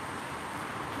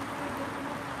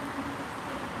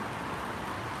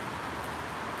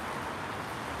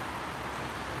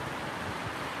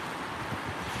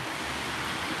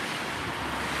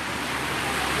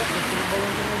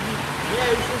 Nie,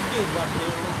 już jest git właśnie.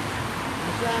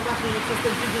 Myślałem właśnie, że przez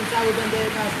ten tydzień cały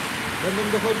będą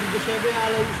dochodzić do siebie,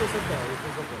 ale już jest ok, już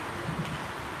jest ok.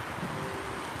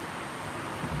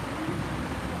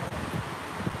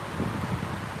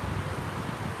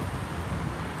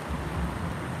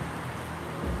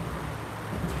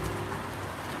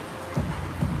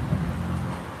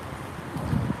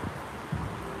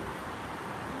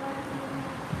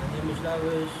 Nie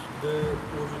myślałeś, by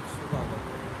użyć słuchawek?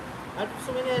 Ale w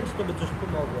sumie nie wiem, czy to by coś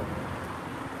pomogło.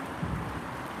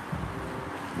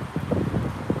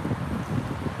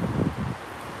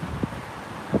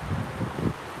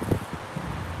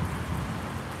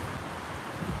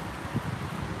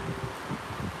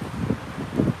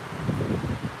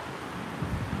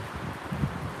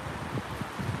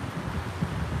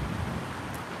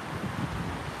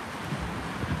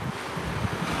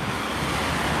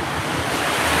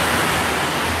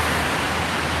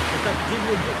 Tak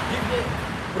dziwnie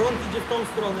prąd idzie w tą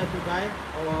stronę tutaj,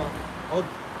 od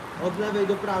od lewej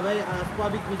do prawej, a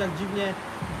spławik mi tak dziwnie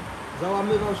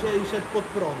załamywał się i szedł pod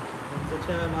prąd. Więc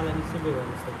zaciąłem, ale nic nie było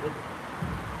niestety.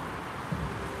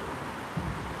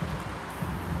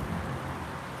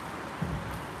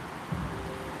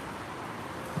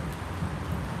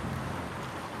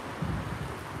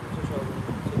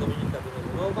 Co Dominika by nie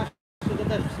było. No właśnie to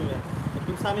też w sumie.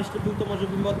 Jakbym sam jeszcze był, to może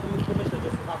bym o tym mógł pomyśleć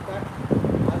o słuchawkach,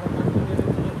 ale tak to nie wiem,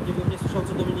 nie bym nie słyszał,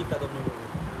 co Dominika do mnie mówi.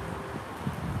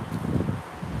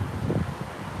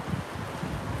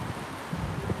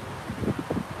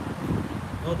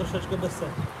 No troszeczkę bez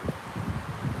sensu.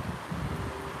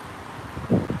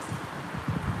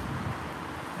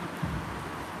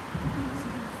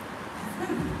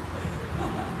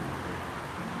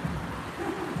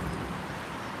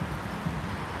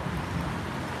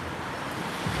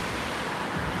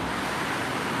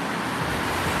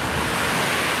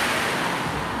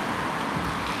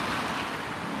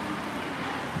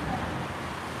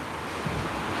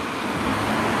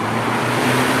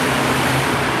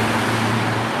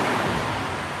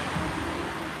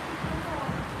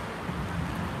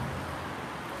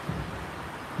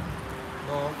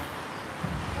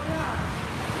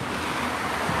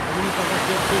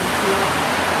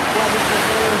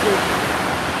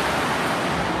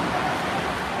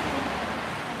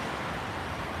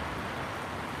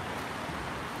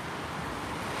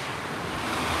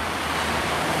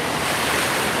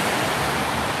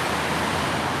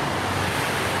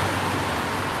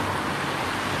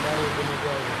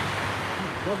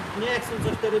 No nie chcę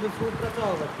coś wtedy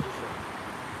współpracować dzisiaj.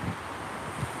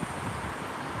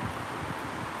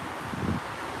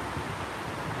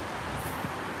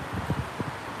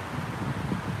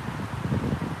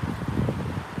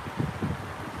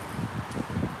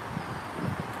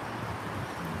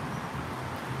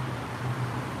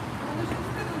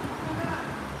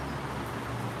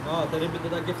 No, te ryby to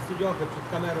takie wstydziochy,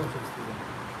 przed kamerą się wstydzą.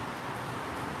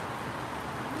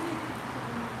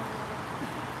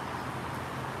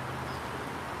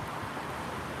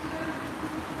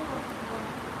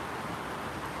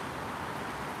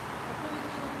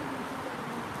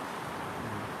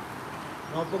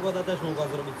 No pogoda też mogła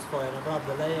zrobić swoje,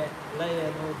 naprawdę, leje,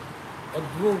 no od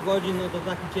 2 godzin, no to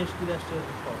taki ciężki deszcz jest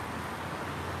wychodzi.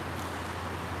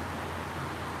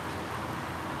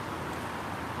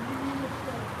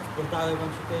 Splątały wam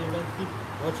się te wędki?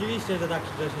 No oczywiście, że tak,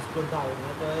 że się splątały, no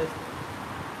to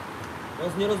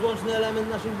jest nierozłączny element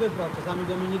naszych wypraw. Czasami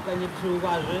Dominika nie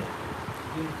przyuważy,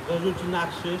 że rzuci na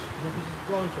krzyż, no to się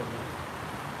splączą, no.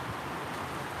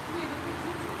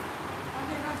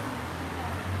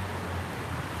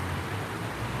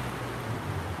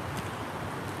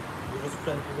 Dużo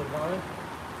sprzętu zerwałeś?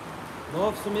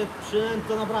 No w sumie przynęt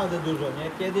to naprawdę dużo,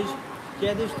 nie?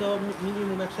 Kiedyś to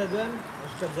minimum jak szedłem, na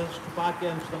przykład ze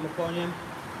szczupakiem czy tam okoniem,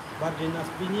 bardziej na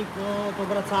spinning, no to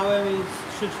wracałem i z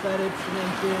 3-4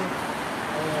 przynęty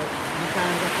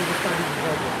musiałem zawsze zostawić w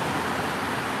wodzie.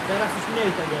 Teraz już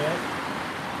mniej tego jest,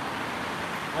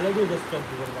 ale dużo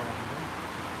sprzętu zerwałem. Nie?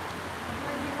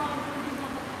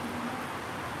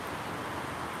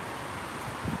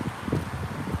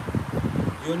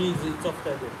 Dionizy i co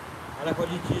wtedy? Ale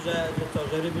chodzi ci, że co,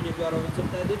 że ryby nie biorą i co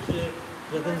wtedy? Czy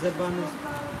że ten zerwany...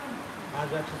 A,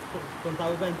 że jak się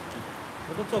splątały wędki.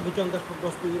 No to co, wyciągasz po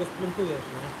prostu i rozplątujesz,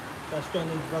 nie? Trzeba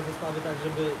ściągnąć 2 zestawy tak,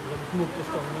 żebyś mógł to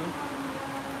ściągnąć.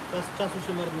 Czas czasu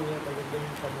się marnuje, tak jak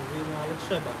Dominika mówi, no ale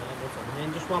trzeba, nie? Bo co, nie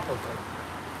będziesz łapał tego.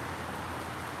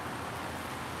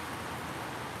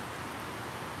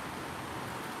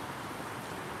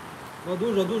 No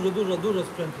dużo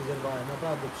sprzętu zerwałem,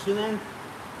 naprawdę. Przynęt,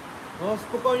 no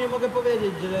spokojnie mogę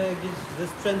powiedzieć, że gdzieś ze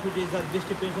sprzętu gdzieś za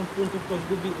 250 funtów to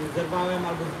zerwałem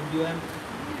albo zgubiłem.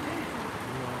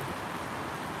 No.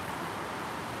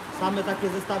 Same takie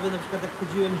zestawy, na przykład jak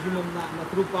chodziłem zimą na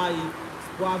trupa i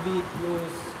spławik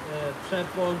plus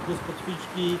przepon plus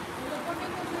kotwiczki.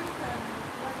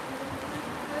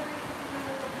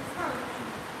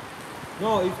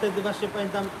 No i wtedy właśnie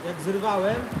pamiętam, jak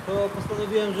zrywałem, to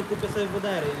postanowiłem, że kupię sobie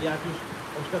wodery. I jak już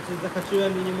na przykład coś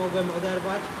zahaczyłem i nie mogłem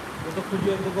oderwać, no to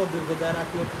wchodziłem do wody w woderach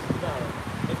i odciskałem.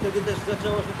 I wtedy też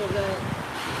zaczęło się to, że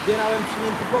zbierałem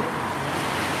przynęty pokryć.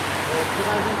 Bo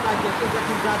przeważnie tak, jak jest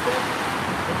jakiś zaczep,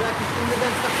 to jakiś inny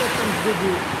wędka też tam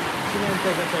zgubił przynętę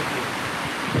zaczepił.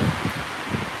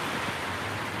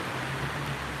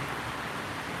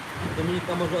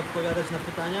 Dominika może odpowiadać na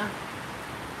pytania?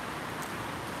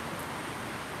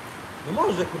 No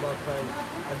może chyba odpowiedzieć.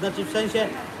 A znaczy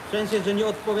w sensie, że nie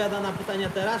odpowiada na pytania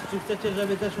teraz, czy chcecie,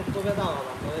 żeby też odpowiadała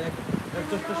wam? No jak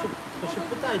coś, to się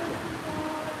pytajcie.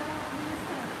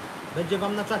 Będzie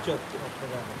wam na czacie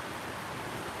odpowiadać.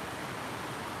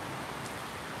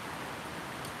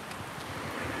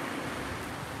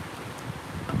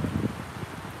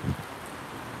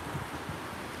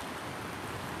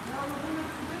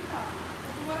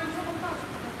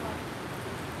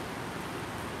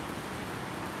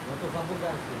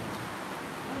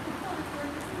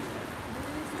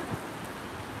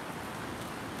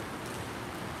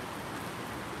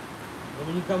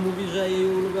 Dominika mówi, że jej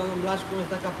ulubioną blaszką jest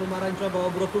taka pomarańczowa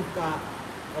obrotówka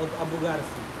od Abu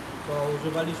Garsi, co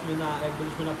używaliśmy jak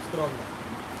byliśmy na pstrągach.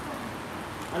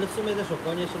 Ale w sumie też o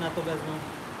konie się na to wezmą.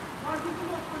 Bardzo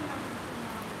dużo konia.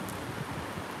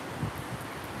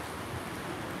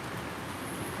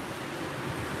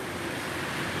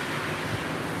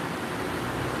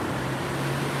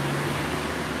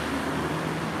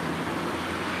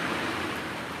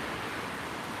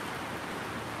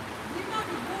 Nie ma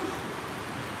wyborów.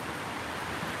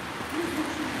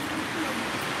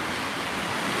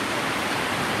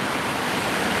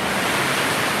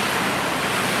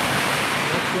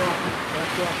 Jak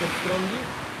się łapie pstrągi?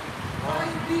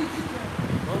 Zajebiście.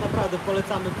 No naprawdę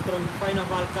polecamy pstrągi, fajna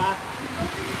walka.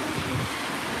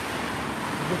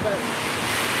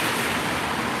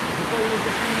 Zupełnie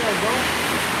coś innego.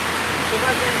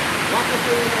 Przeważnie łapie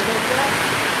się na rzece.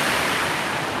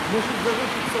 Musisz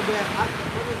zarzucić sobie,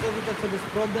 możesz zarzucać sobie z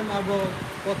prądem albo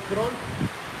pod prąd.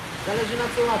 Zależy na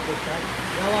co łapiesz, tak?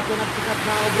 Ja łapię na przykład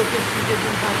na obrotówki z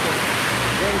jednym hakiem.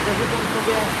 Więc zarzucam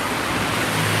sobie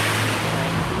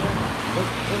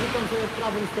w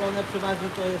prawą stronę, przeważnie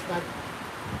to jest tak.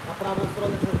 Na prawą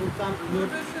stronę przerzucam i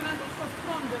Żeby się napiszło z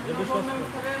prądem, no bo one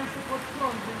ustawiają się pod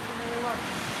prąd, więc się nie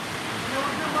łatwo. Ja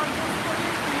łapię bardzo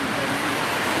spowiedni,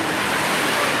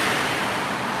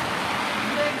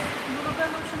 więc no na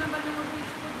pewno przynajmniej nie może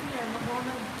iść pod dnie, no bo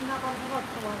one na bardzo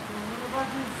łatwo łapią, no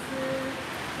bardziej z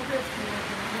powierzchni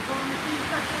łapią, no bo one się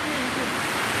tak pojęcie.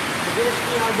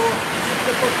 powierzchni albo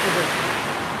wszystkie pod powierzchni.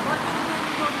 Bardzo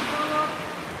wygodny kolor.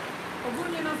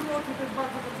 Ogólnie na złoty też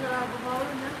bardzo dobrze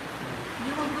reagowały, nie?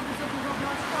 Nie mam robić za dużo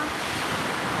blaszka.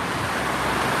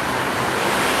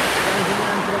 Ja nie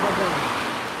miałem prowadzenia.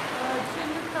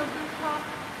 Księżyca, żyłka.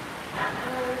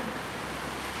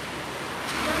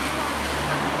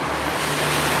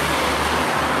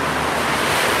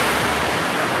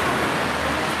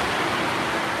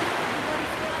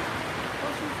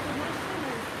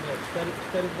 Nie,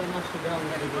 4,12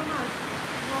 gramów.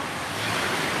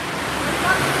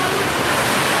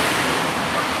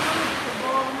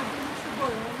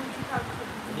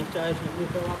 Nie chciałeś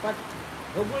nie łapać?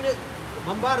 Ogólnie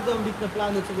mam bardzo ambitne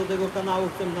plany co do tego kanału,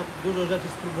 chcę na dużo rzeczy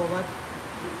spróbować.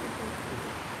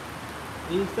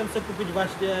 I chcę sobie kupić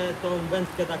właśnie tą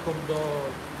wędkę taką do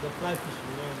fly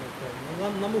fishing, nie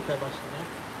wiem, na muchę właśnie, nie?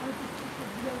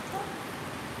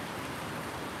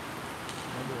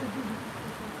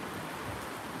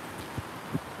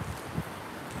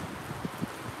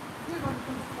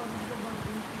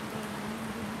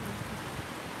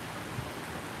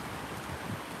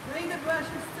 Ja idę, bo ja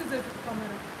się wstydzę przed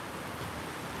kamerą.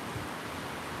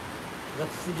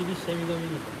 Zawstydziliście mi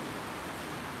Dominikę.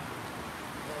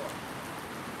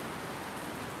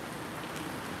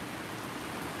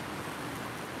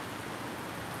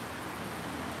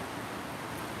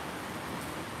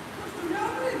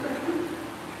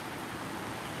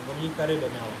 Dominika rybę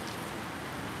miała.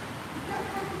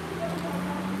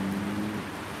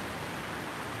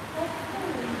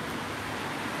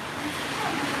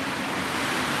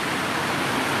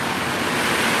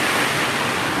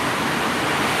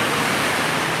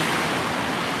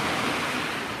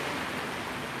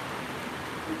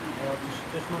 O,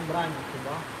 też mam branie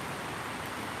chyba.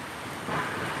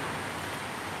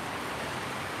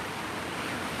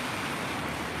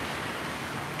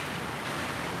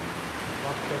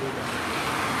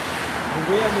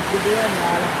 Próbujemy,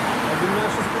 ale jakbym miał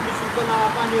się skupić tylko na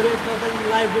łapaniu ryb, to ten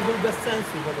live by był bez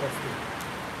sensu po prostu.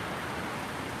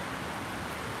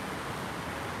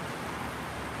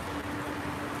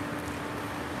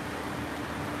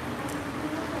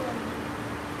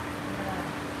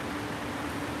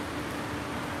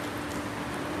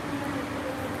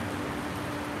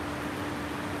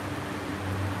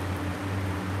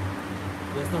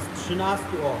 Jest nas 13,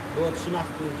 o, było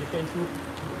 13 z 10.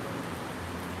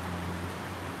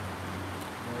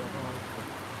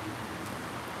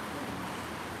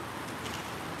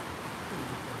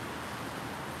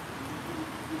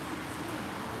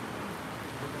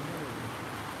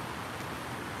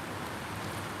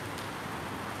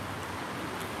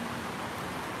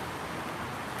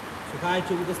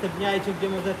 Słuchajcie, udostępniajcie gdzie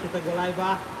możecie tego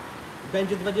live'a.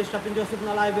 Będzie 25 osób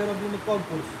na live, robimy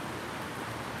konkurs.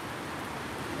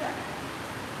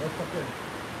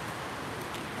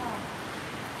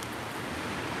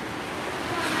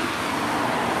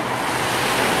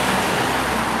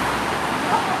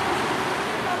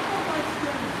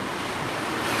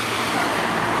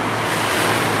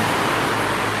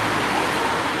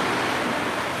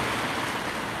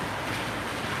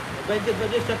 Będzie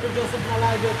 25 osób na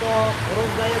live, to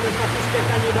rozdajemy patyszkę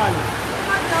kanibali.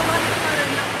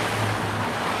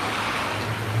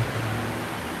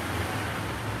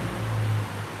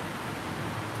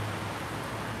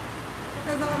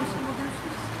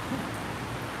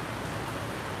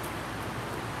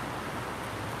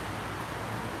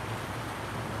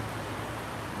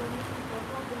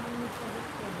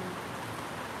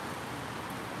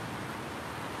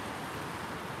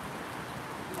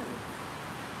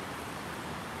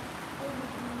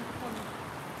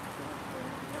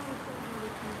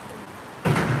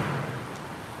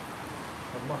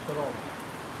 Odmaszerować.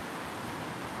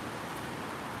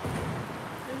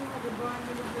 Ja nie mogę, bo ja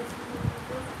nie lubię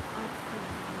tego, a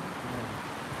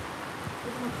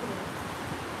odmaszerować.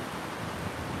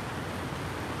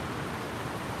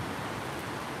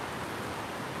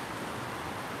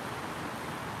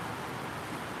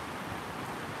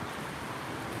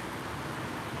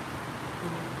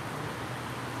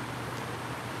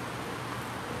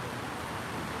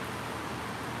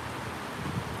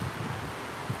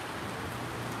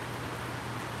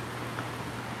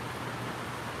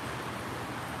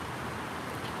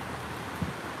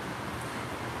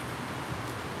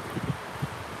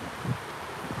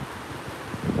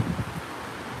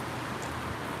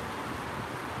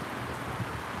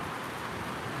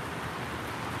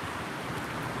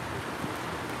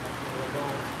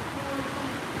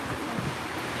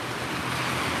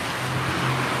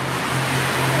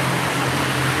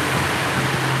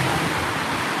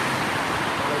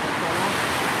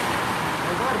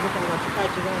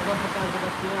 Czekajcie, zaraz wam pokażę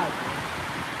właśnie jak.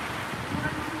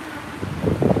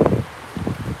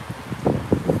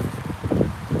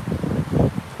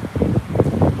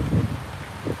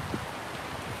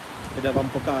 Idę wam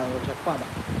pokazać jak pada.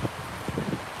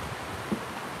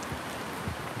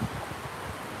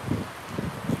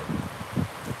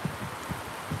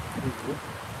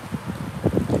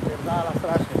 Pierdala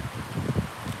strasznie.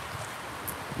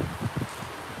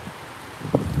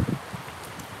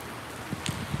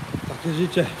 Takie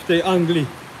życie w tej Anglii.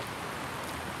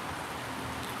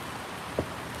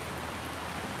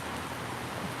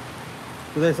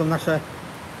 Tutaj są nasze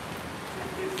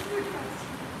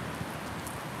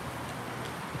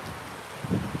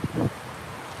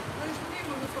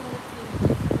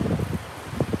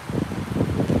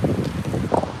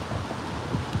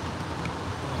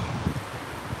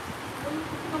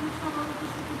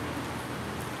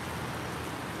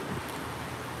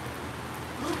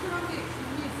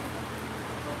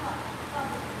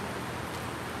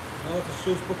no to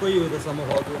się uspokoiły te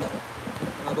samochody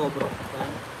na dobro. Tak?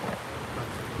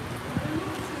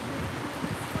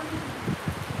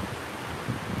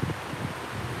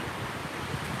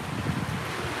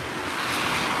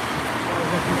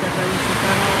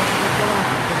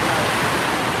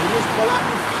 Już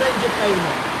Polaków wszędzie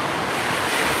pełno.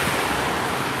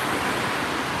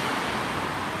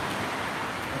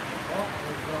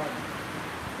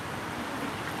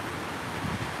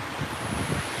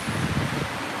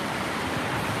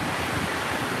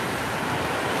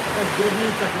 Jakaś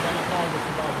drobnica chyba naprawdę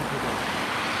się bawi chyba.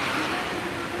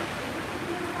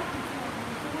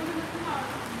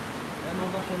 Ja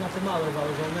mam właśnie na te małe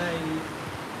założone i...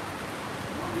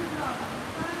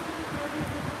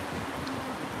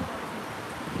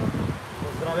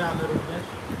 Pozdrawiamy również.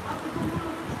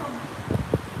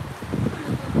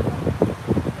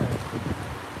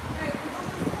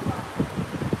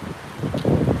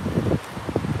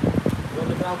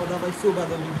 Żeby prawo, dawaj suba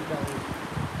do Limbika.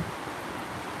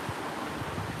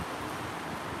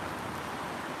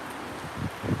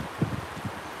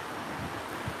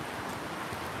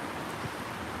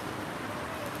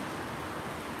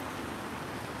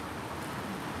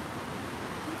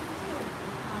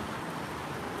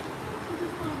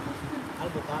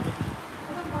 Albo tam.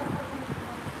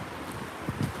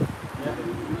 Nie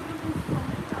wiem.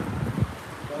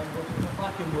 To jakby na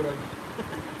pakiem było robić.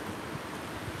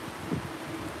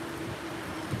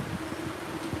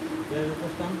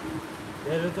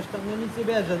 Bierze coś tam, no nic nie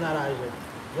bierze na razie.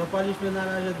 Złapaliśmy na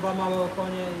razie 2 małe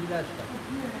okonie i resztę.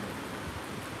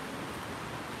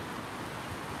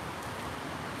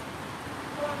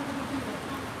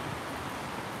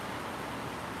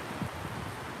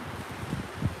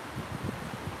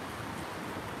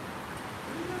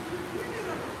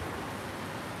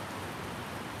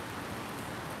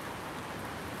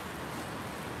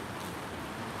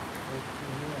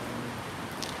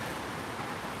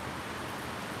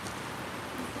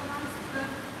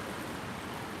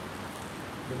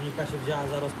 Dominika się wzięła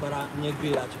za rozparanie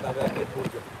grilla, ciekawe jakie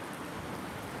pójdzie.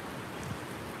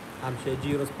 Tam siedzi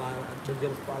i będzie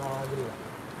rozpalała grilla.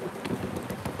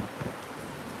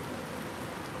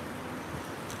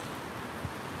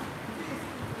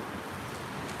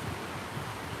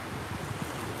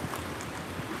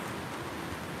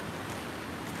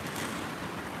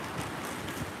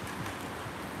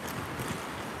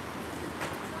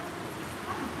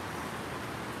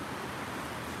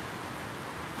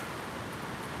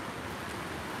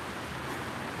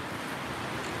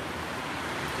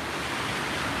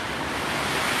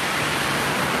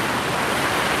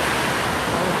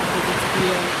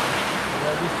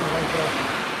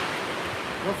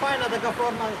 taka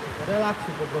forma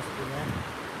relaksu po prostu, nie?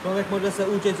 Człowiek może sobie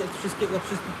uciec od wszystkiego, od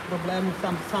wszystkich problemów,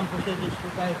 sam posiedzieć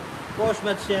tutaj,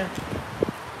 pośmiać się.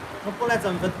 No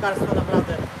polecam, wędkarstwo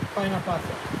naprawdę fajna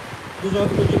pasja. Dużo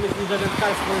ludzi myśli, że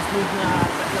wędkarstwo jest nudne, a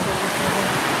tak naprawdę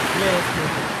nie jest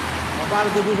nudne. Ma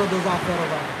bardzo dużo do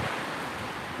zaoferowania.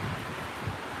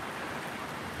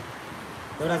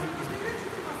 Dobra,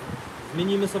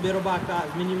 zmienimy sobie robaka,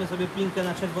 zmienimy sobie pinkę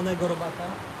na czerwonego robaka.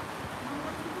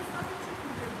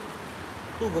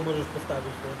 Tu go możesz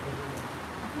postawić.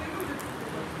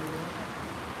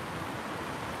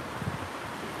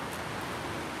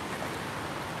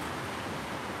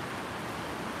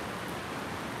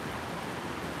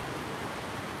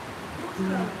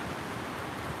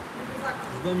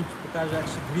 Zgoń ci pokażę, jak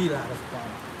się grilla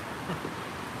rozpala.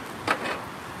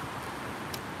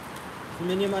 W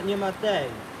sumie nie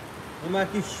ma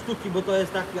jakiejś sztuki, bo to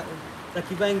jest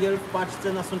taki węgiel w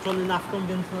paczce nasączony naftą,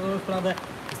 więc no naprawdę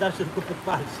wystarczy tylko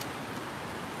podpalić.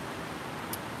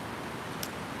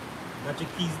 Znaczy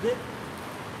kizdy?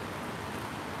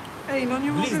 Ej, no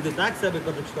nie mogę... Glizdy, tak? Sobie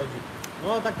kotek chodzi.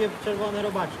 No takie czerwone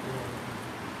robaczki.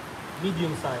 No.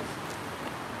 Medium size.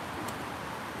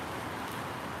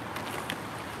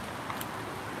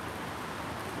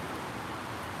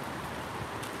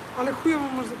 Ale chujowo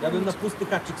może Ja bym na pusty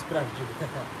haczyk sprawdził.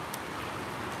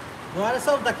 No ale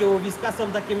są takie łowiska,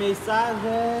 są takie miejsca,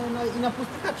 że no i na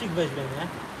pusty haczyk weźmie, nie?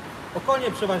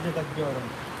 Okonie przeważnie tak biorą.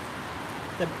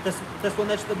 Te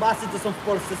słoneczne basy, co są w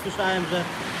Polsce, słyszałem,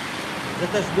 że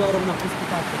też biorą na pusty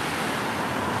haczyk.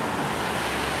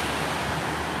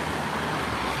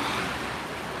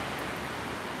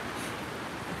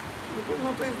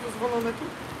 No to jest dozwolone tu?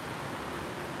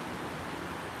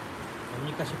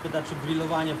 Nika się pyta, czy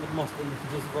grillowanie pod mostem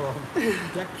jest dozwolone.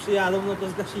 Jak przyjadą, no to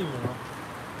zgasimy, no.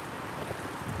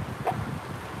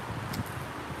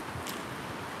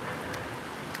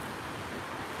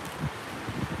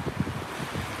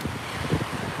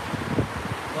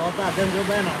 No tak,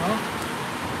 dendrobena, no.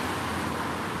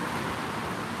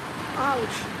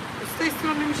 Auć. Z tej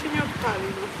strony mi się nie odpali.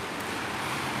 No.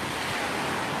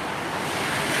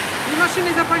 Nie masz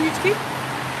innej zapalniczki?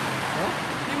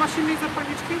 No, Nie masz innej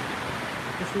zapalniczki?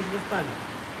 to się już dostali.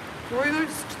 Bo jedno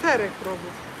jest z 4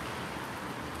 progów.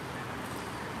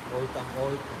 Oj tam.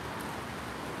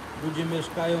 Ludzie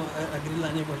mieszkają, a grilla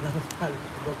nie można rozpalić.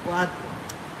 Dokładnie.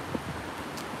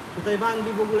 Tutaj w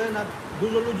Anglii w ogóle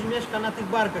dużo ludzi mieszka na tych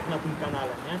barkach na tym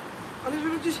kanale, nie? Ale że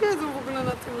ludzie siedzą w ogóle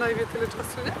na tym live'ie tyle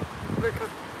czasu, nie? Beka.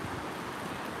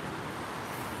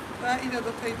 Ja idę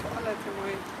do tej toalety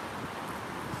mojej.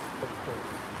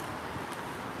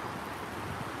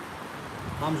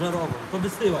 Mam żarową, to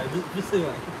wysyłaj.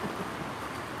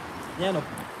 Nie no,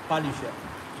 pali się.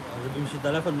 Żeby mi się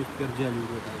telefon nie wpierdzielił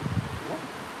tutaj.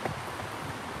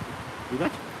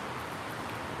 Widać?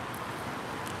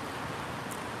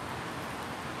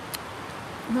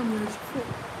 No mnie już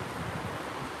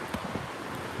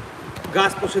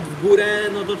Gaz poszedł w górę,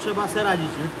 no to trzeba se radzić,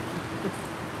 nie?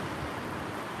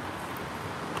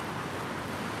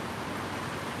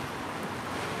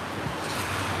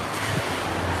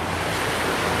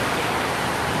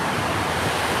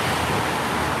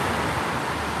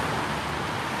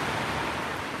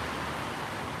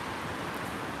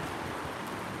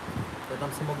 Ja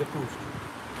tam sobie mogę pójść.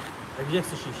 A gdzie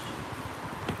chcesz iść?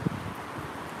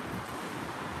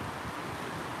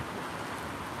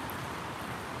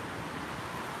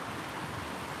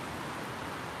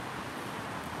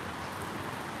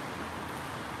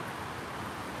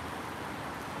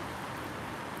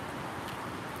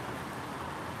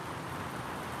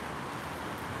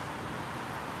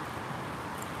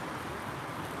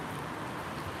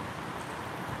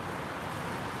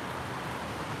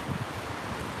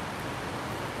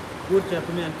 Kurczę, ja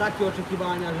tu miałem takie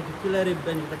oczekiwania, że tu tyle ryb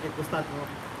będzie, tak jak ostatnio.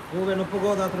 Mówię, no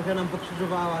pogoda trochę nam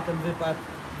pokrzyżowała ten wypad.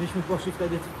 Byśmy poszli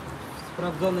wtedy w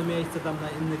sprawdzone miejsce tam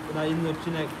na inny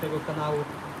odcinek tego kanału.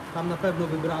 Tam na pewno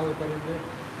wybrały te ryby.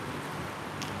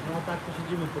 No a tak to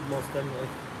siedzimy pod mostem,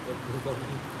 jak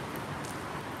wygodnie.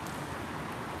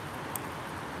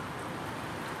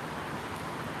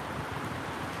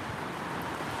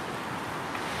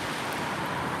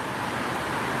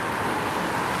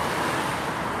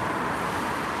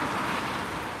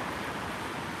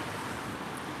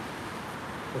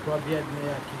 To chyba biedny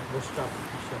jakiś boszczak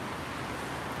pisze.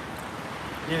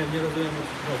 Nie wiem, nie rozumiem, o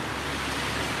co chodzi.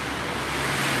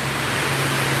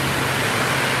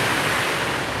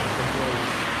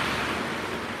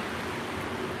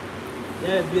 Nie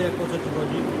wiem, Birek, o co tu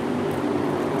chodzi.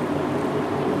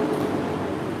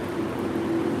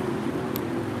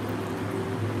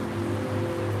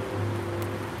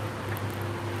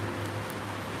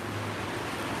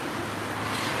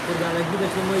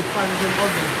 do mojej twarzy ten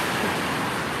ogień.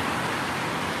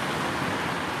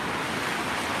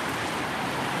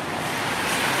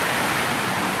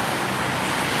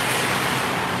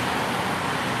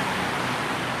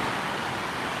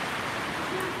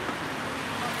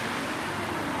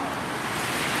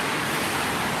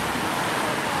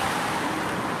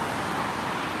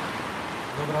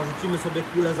 Dobra, rzucimy sobie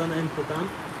kulę zanęty tam.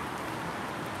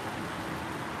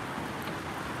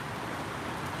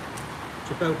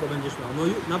 Ciepełko będziesz miał. No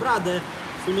naprawdę,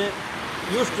 w sumie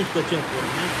już czuć to ciepło,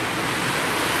 nie?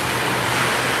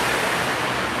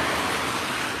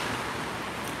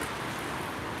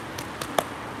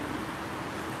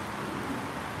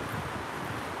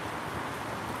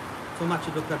 Co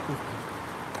macie do karkówki?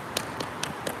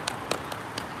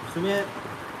 W sumie,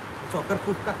 co,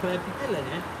 karkówka, chleb i tyle,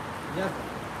 nie? Jazda.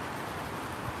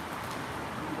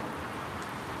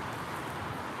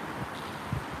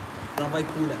 Dawaj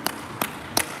kulę.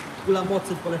 Kula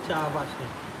mocy poleciała właśnie.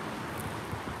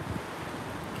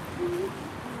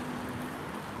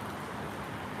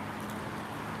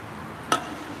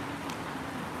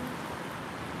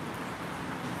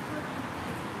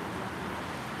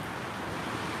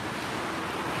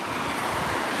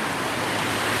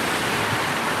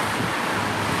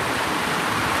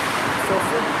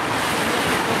 Sosy?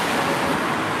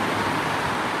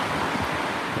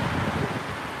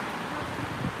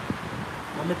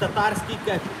 Mamy tatarski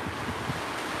ketchup.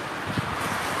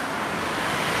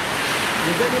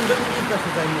 Jedzeniem Dominika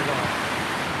się zajmowała.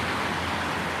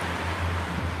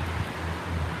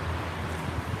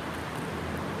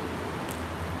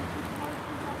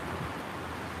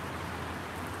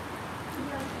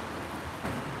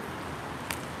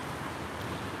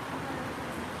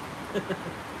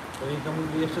 Dominika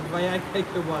mówi jeszcze 2 jajka i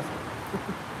kiełbasę.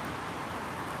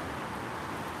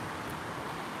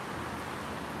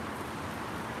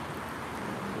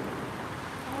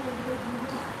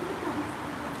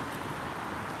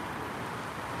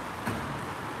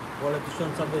 Wolę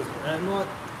 1000 wysp. No,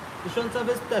 1000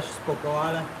 wysp też spoko,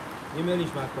 ale nie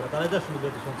mieliśmy akurat, ale też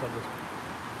lubię 1000 wysp.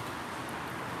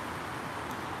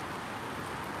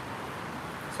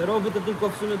 Serowy to tylko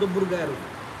w sumie do burgerów.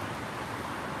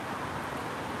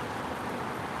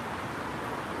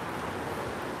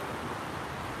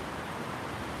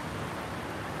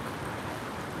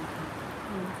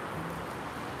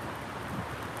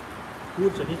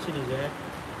 Kurczę, nic się nie dzieje.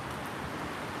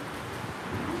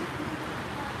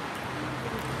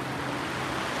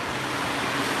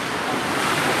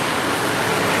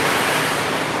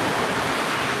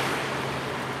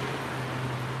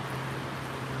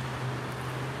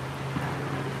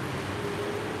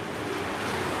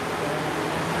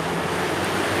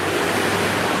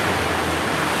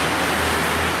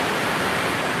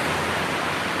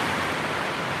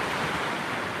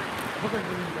 Pokaż mi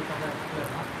do kawałek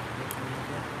chleba.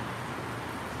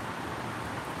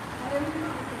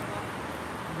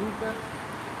 Bułkę.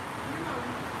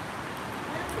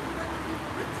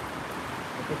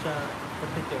 To trzeba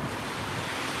potykiem.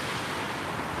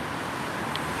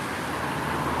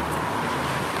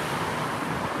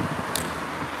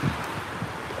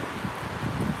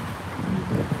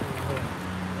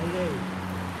 Ojej.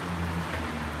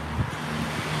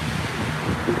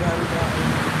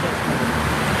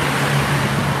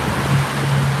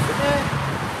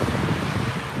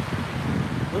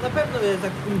 No na pewno jest,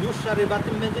 jak im dłuższa ryba,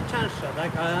 tym będzie cięższa,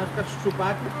 tak? Ale na przykład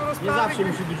szczupak nie zawsze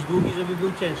musi być długi, żeby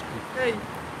był ciężki. Ej,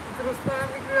 teraz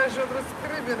mi gra, że od razu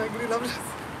ryby nagrylam.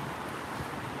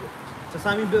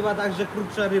 Czasami bywa tak, że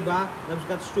krótsza ryba, na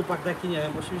przykład szczupak taki, nie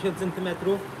wiem, 80 cm,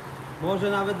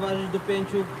 może nawet ważyć do 5-6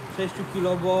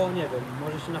 kg, bo nie wiem,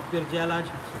 może się nawpierdzielać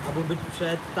albo być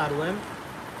przed tarłem.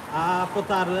 A po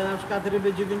tarle na przykład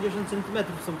ryby 90 cm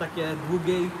są takie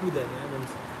długie i chude, nie?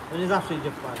 Więc to nie zawsze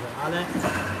idzie w parze, ale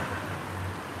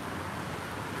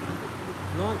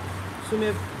no w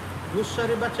sumie dłuższa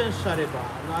ryba, cięższa ryba,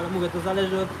 no ale mówię, to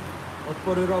zależy od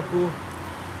pory roku,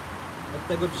 od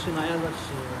tego, czy się najadła, czy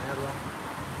się nie najadła.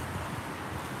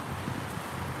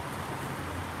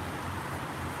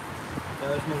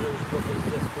 Ja już może już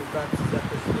propozycję współpracy z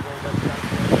jakąś firmą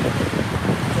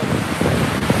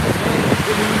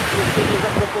gdybym nie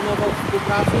zaproponował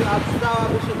współpracy, a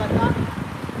przydałaby się taka,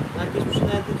 jakieś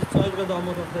przynęty czy coś,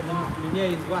 wiadomo, to wtedy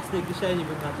mniej z własnej kieszeni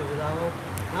bym na to wydawał.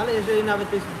 No ale jeżeli nawet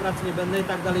tej współpracy nie będę i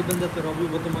tak dalej będę to robił,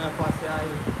 bo to moja pasja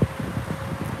i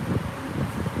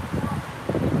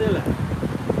tyle.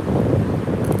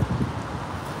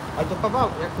 Ale to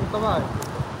kawałek, jak ten kawałek?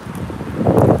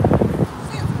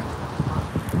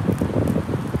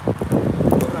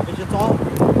 Dobra, wiecie co?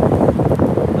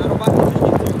 Na robakę coś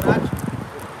nie chcę brać.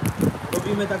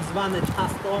 Robimy tak zwane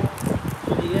ciasto,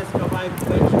 czyli jest kawałek kawałek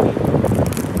kubeczki,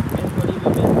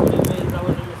 między i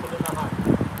założymy sobie na hak.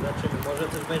 Zobaczymy, może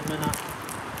coś weźmie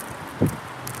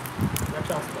na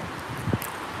ciasto.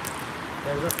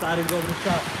 Jak za stary dobry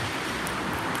czas.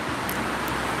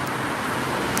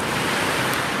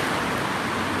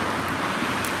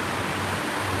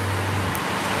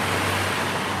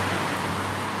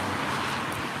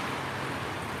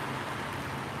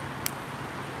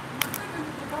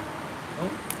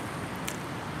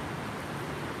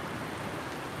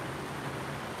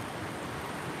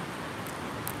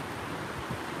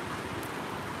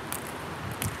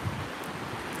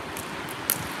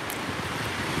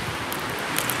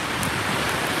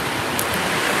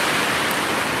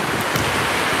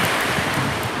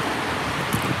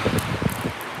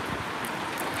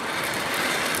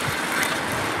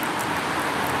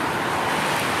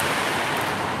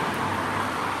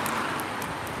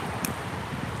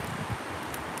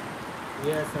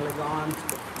 Jest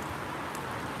elegancko.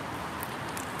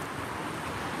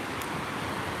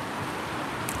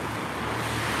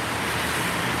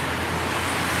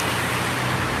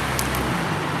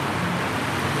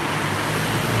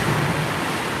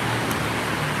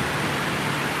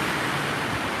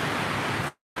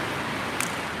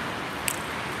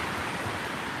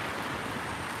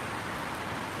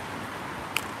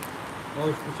 O,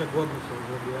 już kurczę głodny się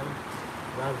zrobiłem.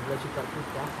 Zaraz wleci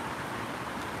kartówka.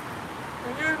 Ja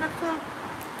nie wiem jak to...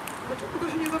 Dlaczego to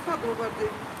się nie zapadło bardziej?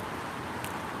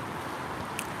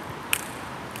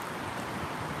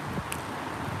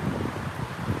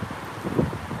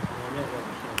 No nie wiem.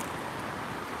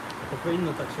 To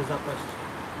powinno tak się zapaść,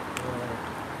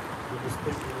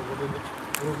 żeby być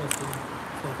równo z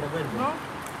tą krawędzią. No.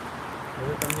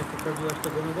 Może tam nie poprawiłaś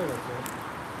tego nowego, co?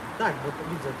 Tak, bo to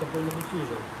widzę, to powinno być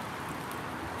niżej.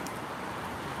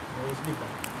 No jest lipa.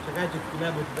 Czekajcie chwilę,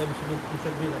 bo tutaj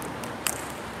muszę grillać.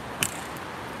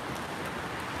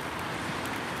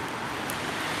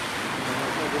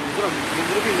 Nie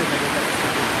zrobimy tego teraz.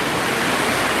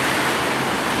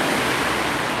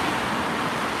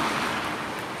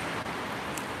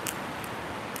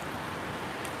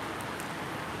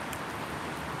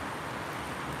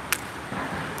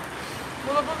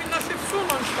 Bo to powinno się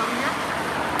wsunąć tam, nie?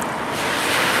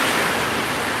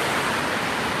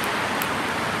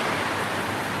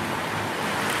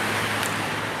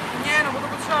 Nie, no bo to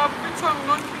trzeba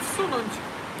wyciągnąć i wsunąć.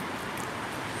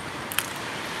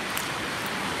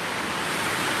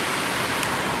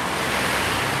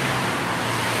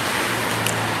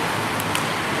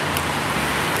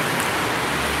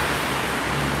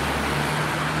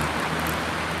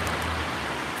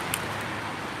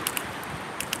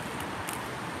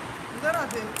 Da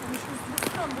rady, musisz z dwóch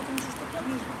stron, bo ty musisz to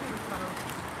podnieść do góry, Karol.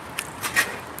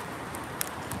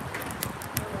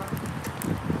 Dobra.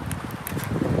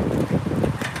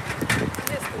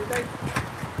 Jest tu, daj.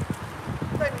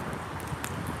 Daj mi.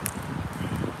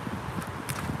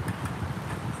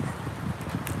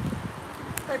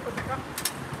 Daj kotyka.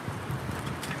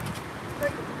 Daj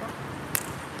kotyka.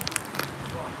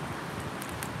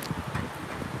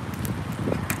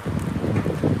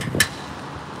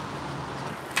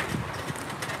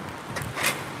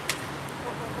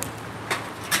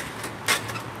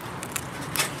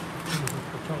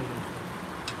 Pociągnąć.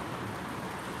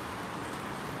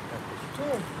 Tu.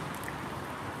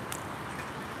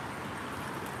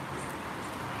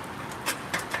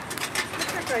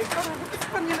 Poczekaj, Karol, bo to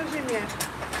spadnie na ziemię.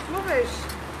 No weź.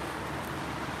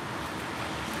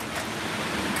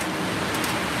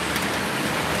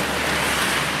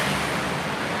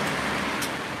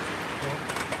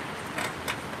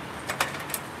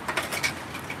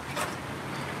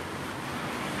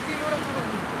 Ilu razy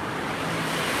robi?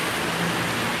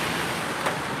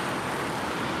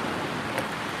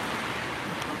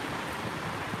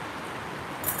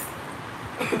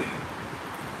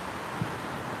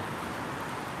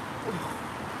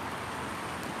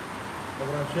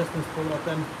 Dobra, już jestem z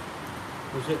powrotem.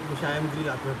 Musiałem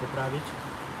grilla trochę poprawić.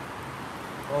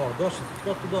 O, doszedł.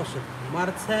 Kto tu doszedł?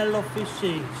 Marcello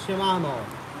Fishing. Siemano.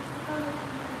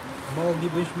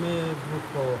 Moglibyśmy w dwóch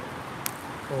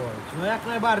położyć. No jak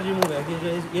najbardziej mówię,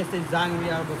 jak jesteś z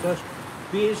Anglii albo coś,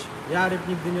 pisz, ja ryb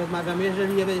nigdy nie odmawiam.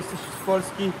 Jeżeli jesteś z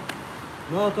Polski,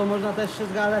 no to można też się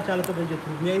zgadzać, ale to będzie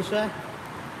trudniejsze.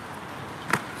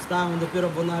 Wstałem dopiero,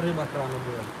 bo na rybach rano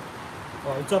byłem.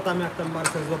 O i co tam, jak tam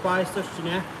Marcel, złapałeś coś czy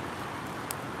nie?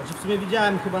 Znaczy w sumie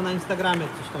widziałem chyba na Instagramie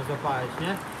coś tam złapałeś,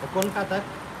 nie? Okonka, tak?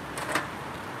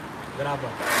 Graba.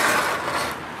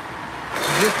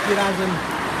 Wszystkie razem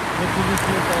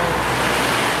wypiliśmy to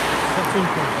z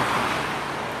szacunkiem.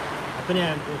 A to nie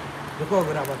wiem, do kogo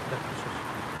graba ty tak piszesz?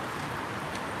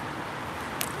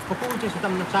 Uspokójcie się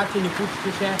tam na czacie, nie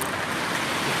kłóćcie się.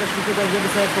 Jesteśmy tutaj, żeby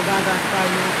sobie pogadać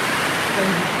fajnie,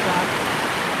 spędzić czas.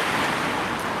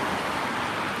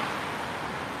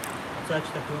 A co ja ci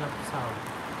takiego napisałem?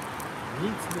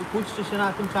 Nic, pójdźcie się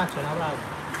na tym czacie, naprawdę.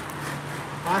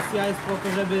 Pasja jest po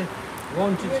to, żeby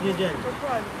łączyć niedzielę.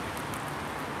 Dokładnie.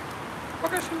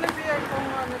 Pokaż im lepiej, jak to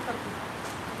mamy kartę.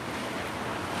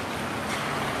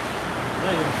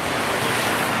 No już.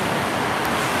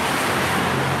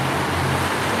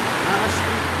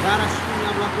 Zaraz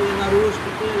świnia blokuje na róż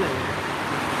i tyle, nie?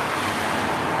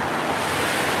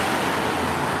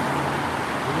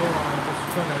 No, ale to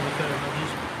szkoda, że tyle na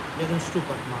dziś jeden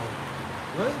szczupak mały.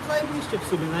 No i zajebiście w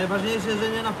sumie, najważniejsze, że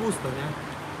nie na pusto, nie?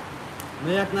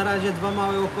 My jak na razie dwa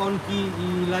małe okonki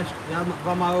i leszcz, ja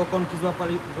dwa małe okonki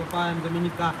złapałem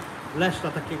Dominika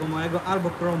leszcza takiego małego, albo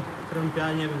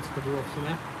krąpia, nie wiem co to było w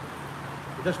sumie.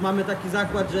 I też mamy taki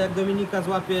zakład, że jak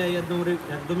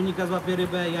Dominika złapie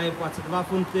rybę, ja jej płacę 2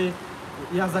 funty,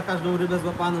 ja za każdą rybę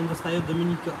złapaną dostaję od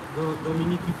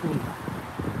Dominiki funta.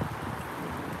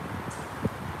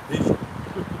 Zycze.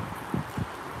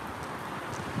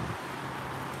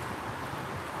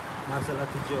 Marcela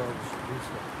ty gdzie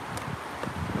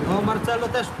no Marcelo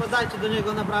też podajcie do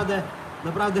niego,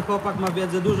 naprawdę chłopak ma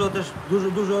wiedzę,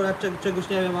 dużo jak czegoś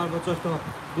nie wiem albo coś, to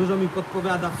dużo mi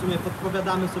podpowiada, w sumie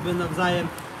podpowiadamy sobie nawzajem.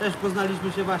 Też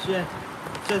poznaliśmy się właśnie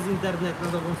przez internet na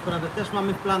dobrą sprawę, też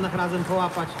mamy w planach razem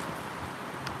połapać.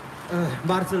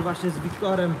 Marcel właśnie z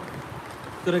Wiktorem,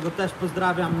 którego też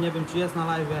pozdrawiam, nie wiem czy jest na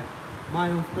live,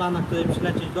 mają w planach tutaj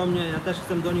przylecieć do mnie, ja też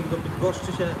chcę do nich do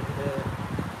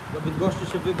Bydgoszczy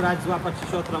się wybrać, złapać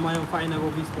siotra, mają fajne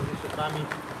łowisko ze siotrami.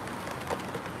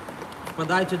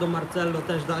 Wpadajcie do Marcello,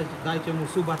 też dajcie mu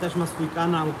suba, też ma swój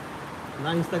kanał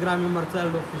na Instagramie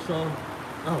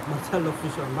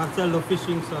Marcello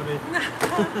Fishing, sorry.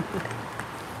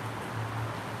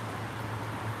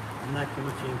 Na jakim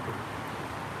odcinku?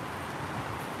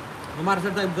 No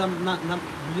Marcel tak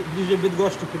bliżej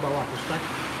Bydgoszczy chyba łapiesz, tak?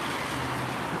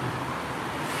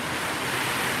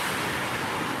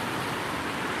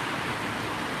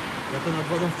 Ja to nad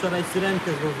wodą wczoraj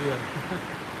syrenkę złowiłem.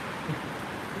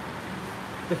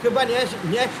 To chyba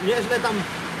nieźle tam,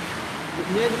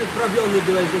 nieźle wprawiony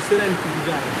byłeś, że syrenki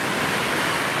widziałem.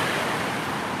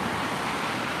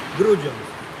 Grudziąc.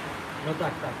 No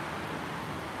tak.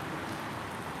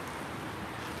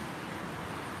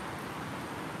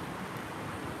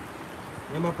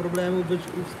 Nie ma problemu,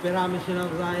 wspieramy się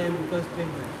nawzajem, to jest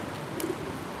piękne.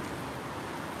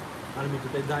 Ale mi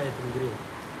tutaj daje ten grill.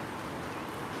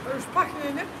 To już pachnie,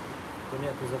 nie? To nie,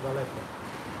 to za daleko.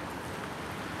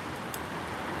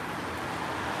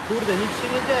 Kurde, nic się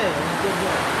nie dzieje.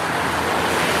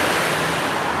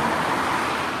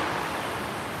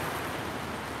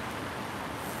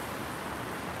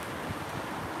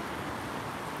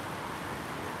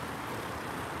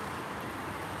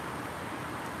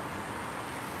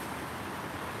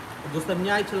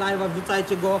 Udostępniajcie live'a,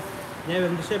 wrzucajcie go, nie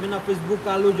wiem, do siebie na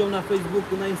Facebooka, ludziom na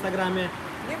Facebooku, na Instagramie.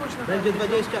 Nie bądź na Będzie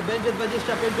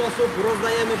 25 osób,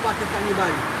 rozdajemy pakę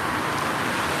kanibali.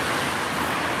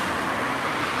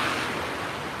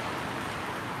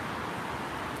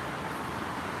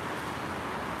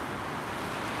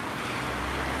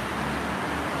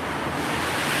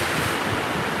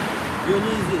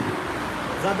 Dionizy,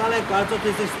 za daleko, ale co ty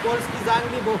jesteś z Polski, z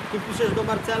Anglii, bo ty piszesz do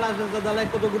Marcela, że za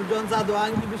daleko do Grudziądza, a do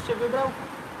Anglii byś się wybrał?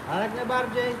 Ale jak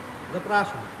najbardziej,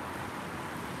 zapraszam.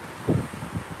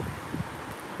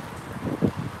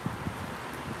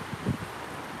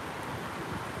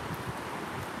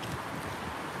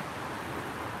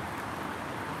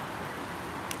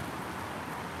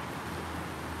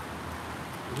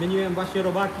 Zmieniłem właśnie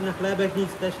robaki na chlebek, nic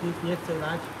nie chcę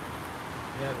dać.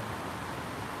 Nie wiem.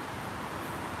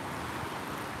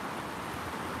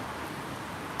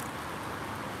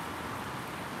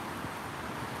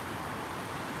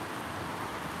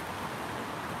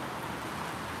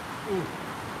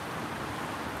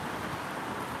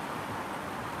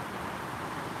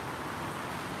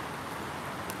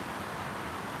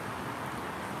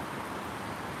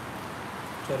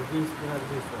 Czerwiński nad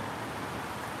Wisłą.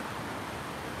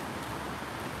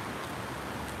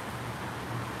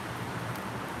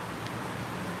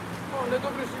 O, ale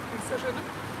dobry żywnik zeszedł.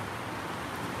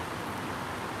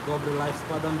 Dobry live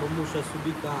składam, bo muszę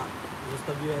subika,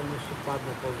 zostawiłem, jeszcze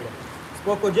wpadnę, pozdro.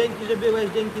 Spoko, dzięki, że byłeś,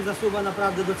 dzięki za suba,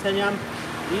 naprawdę doceniam.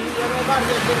 I ja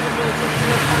najbardziej, jak będziemy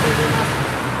do nas,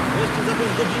 jeszcze za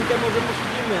jakąś godzinkę może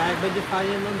posiedzimy, a jak będzie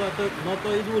fajnie, no to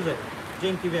i dłużej.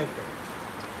 Dzięki wielkie.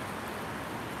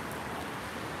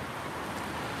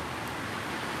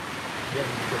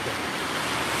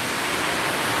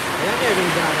 Ja nie wiem,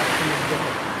 Grada, co jest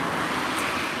gotowe.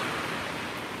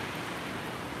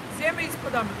 Zjemy i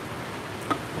spodobamy.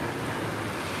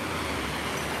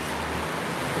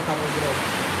 To tam zrobić.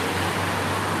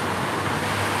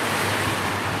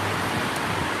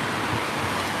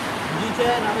 Widzicie,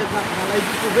 nawet na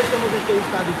live'iku wy to możecie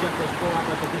ustawić jakoś,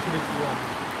 połapać jakieś rybki ładne.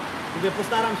 Mówię,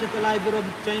 postaram się te live'y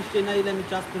robić częściej, na ile mi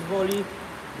czas pozwoli,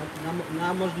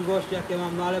 na możliwości jakie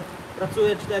mam, no ale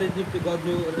pracuję 4 dni w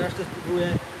tygodniu, resztę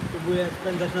próbuję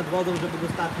spędzać nad wodą, żeby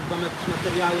dostarczyć wam jakieś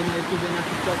materiały na YouTube, na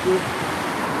TikToku.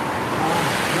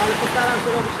 No ale postaram się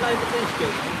robić live'y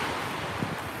częściej.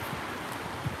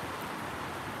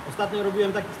 Ostatnio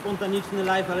robiłem taki spontaniczny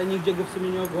live, ale nigdzie go w sumie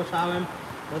nie ogłaszałem,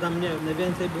 bo tam nie wiem,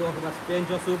 najwięcej było chyba z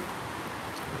 5 osób.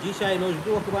 Dzisiaj no już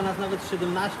było chyba nas nawet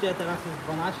 17, teraz jest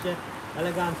 12.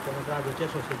 Elegancko, naprawdę,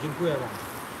 cieszę się, dziękuję wam.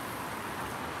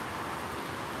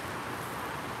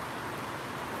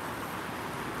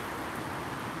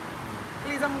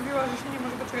 I zamówiła, że się nie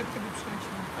może doczekać, kiedy przyjdzie.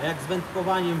 A jak z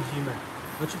wędkowaniem w zimę?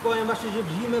 No ci powiem właśnie, że w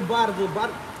zimę bardzo,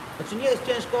 znaczy nie jest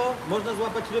ciężko, można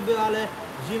złapać ryby, ale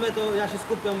w zimę to ja się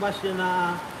skupiam właśnie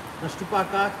na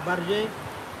szczupakach bardziej.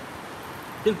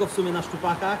 Tylko w sumie na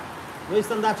szczupakach. No i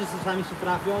sandacze czasami się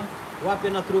trafią, łapię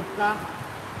na trubka.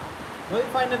 No i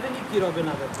fajne wyniki robię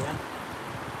nawet, nie?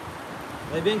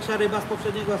 Największa ryba z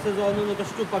poprzedniego sezonu, no to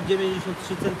szczupak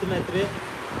 93 cm.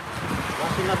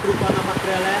 Właśnie na trupa, na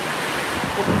makrele.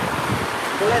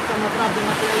 Polecam naprawdę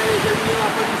makrele, jeżeli nie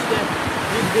łapaliście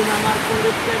nigdy na martwą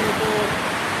rybkę, no to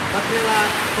makrela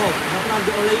to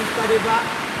naprawdę oleista ryba.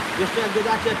 Jeszcze jak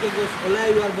dodacie jakiegoś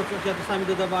oleju albo coś, ja czasami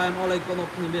dodawałem olej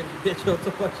konopny, wiecie o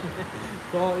co chodzi,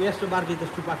 to jeszcze bardziej te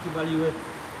szczupaki waliły.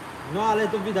 No ale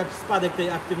to widać spadek tej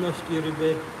aktywności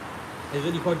ryby,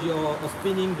 jeżeli chodzi o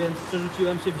spinning, więc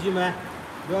przerzuciłem się w zimę,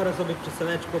 biorę sobie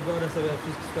przeseleczko, biorę sobie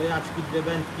wszystkie stojaczki, 2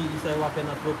 wędki i sobie łapię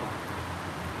na trupa.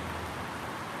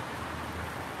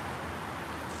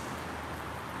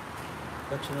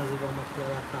 Jak się nazywa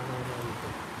Marcela kanał na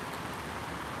YouTube?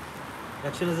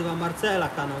 Jak się nazywa Marcela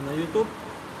kanał na YouTube?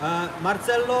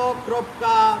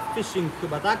 Marcello.fishing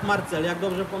chyba, tak? Marcel, jak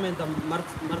dobrze pamiętam.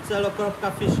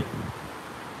 Marcello.fishing.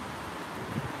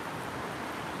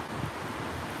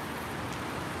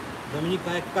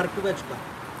 Dominika jak karkóweczka.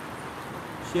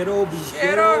 Się robi.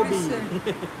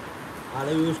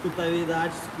 Ale już tutaj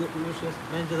widać, już jest,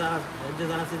 będzie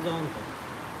zaraz jedzonko.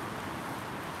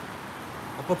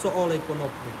 A po co olej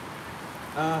konopny?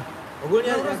 Ogólnie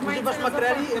jak używasz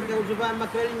makreli, jak ja używałem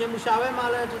makreli nie musiałem,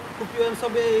 ale kupiłem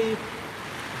sobie i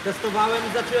testowałem i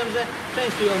zacząłem, że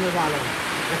częściej one walą.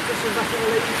 Jak chcesz się właśnie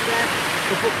oleiste,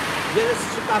 to bierzesz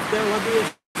strzykawkę, ładujesz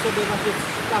sobie właśnie w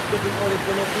strzykawkę ten olej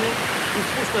konopny i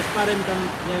spuszczasz parę tam,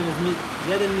 nie wiem,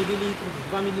 1 ml,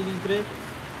 2 ml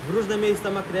w różne miejsca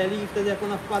makreli i wtedy jak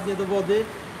ona wpadnie do wody,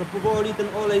 to powoli ten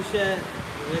olej się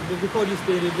jakby wychodzi z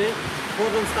tej ryby,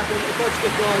 wchodząc taką otoczkę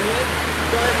do niej,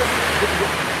 to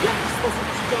w jakiś sposób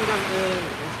przyciąga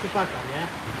szczupaka, nie?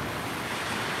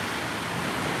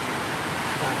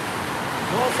 Tak.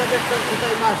 No sobie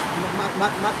tutaj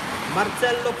masz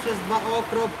Marcello przez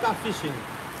 2o.fishing.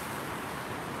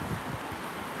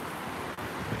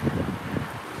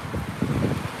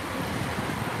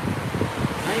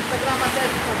 Na Instagrama też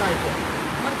wpadajcie.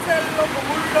 Marcello,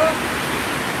 Bomullo.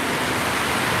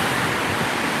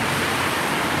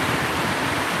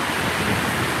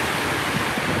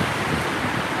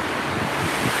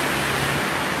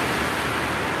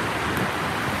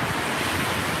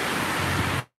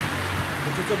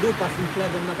 Co dupa z tym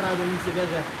chlebem, naprawdę nic nie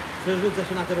wierzę. Przerzucę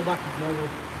się na te robaki znowu.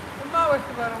 To małe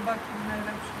chyba robaki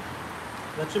najlepsze.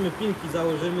 Zobaczymy, pinki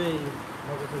założymy i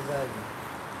może coś zajdzie.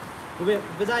 Mówię,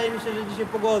 wydaje mi się, że dzisiaj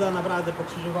pogoda naprawdę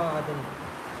pokrzyżowała ten...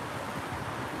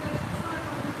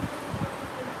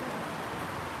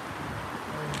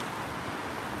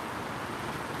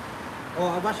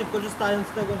 O, a właśnie korzystając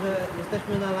z tego, że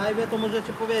jesteśmy na live, to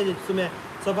możecie powiedzieć w sumie,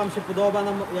 co wam się podoba,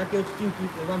 jakie odcinki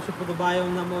wam się podobają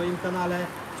na moim kanale,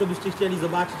 co byście chcieli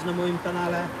zobaczyć na moim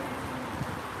kanale,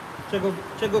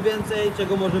 czego więcej,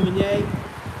 czego może mniej.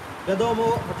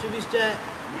 Wiadomo, oczywiście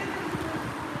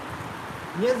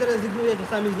nie zrezygnuję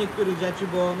czasami z niektórych rzeczy,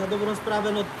 bo na dobrą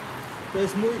sprawę, no to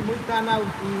jest mój kanał i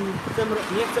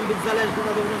nie chcę być zależny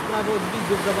na dobrą sprawę od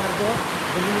widzów za bardzo,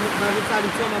 żeby mi narzucali,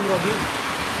 co mam robić.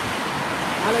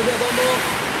 Ale wiadomo,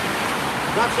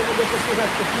 zawsze mogę posłuchać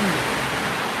opinii.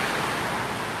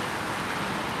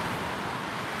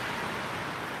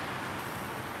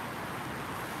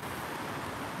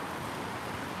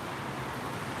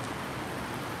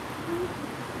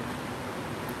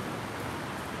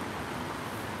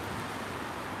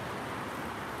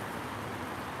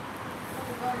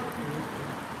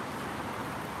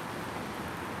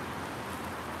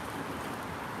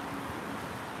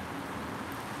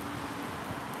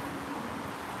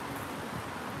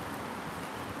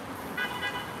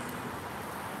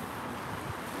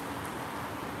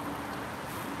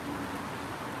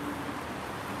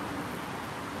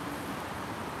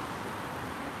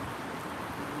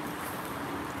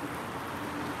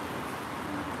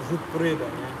 rzut po rybę,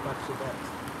 nie? Patrzcie teraz.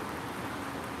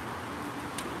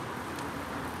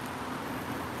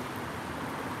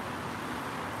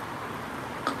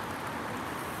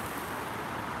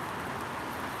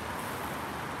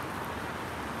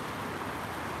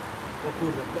 O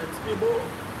kurde, plec nie było.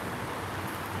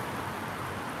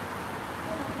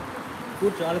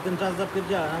 Kurczę, ale ten czas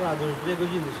zapierdziela, naprawdę, już 2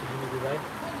 godziny siedzimy tutaj.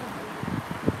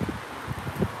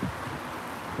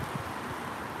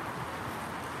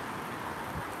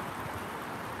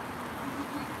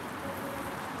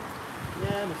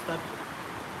 Nie, wystarczy.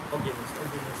 Ogień jest,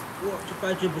 ogień jest. O,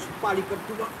 czekajcie, bo się pali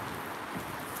kartuba.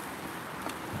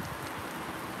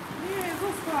 Nie,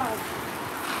 zostaw.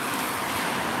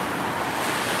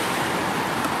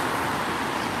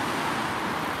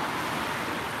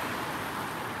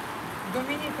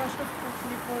 Dominika szefków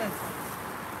nie poleca.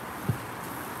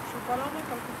 Przepalone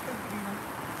kalkówkę grilla.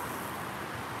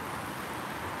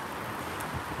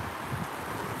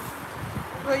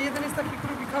 No jeden jest taki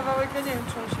grubi kawałek, ja nie wiem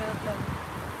czy on się ten...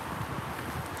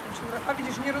 A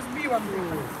widzisz, nie rozbiłam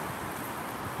tego.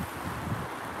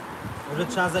 Może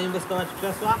trzeba zainwestować w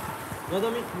krzesła? No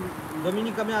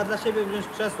Dominika miała dla siebie wziąć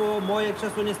krzesło, moje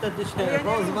krzesło niestety się Ale ja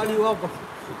nie rozwaliło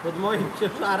pod moim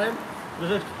ciężarem.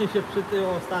 Troszeczkę się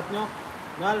przytyło ostatnio.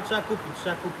 No ale trzeba kupić.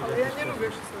 Ale ja jakieś nie krzesło. lubię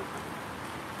krzeseł.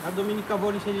 A Dominika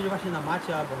woli siedzieć właśnie na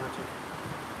macie albo na czymś.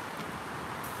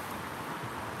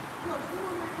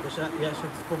 Jeszcze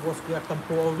po włosku jak tam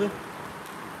połowy?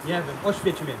 Nie wiem,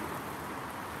 oświeć mnie.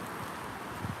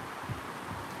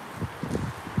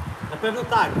 Na pewno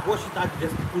tak, Włosi tak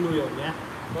gestykulują, nie?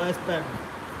 To jest pewne.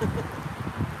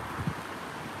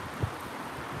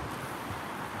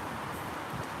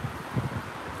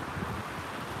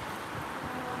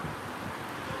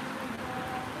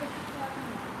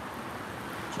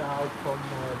 Ciao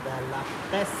como della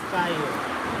pesca io.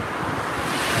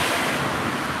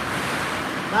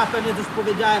 No pewnie coś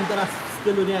powiedziałem teraz w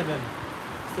stylu, nie wiem,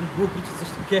 jestem głupi czy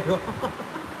coś takiego.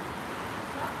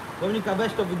 Dominika,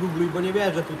 weź to wygoogluj, bo nie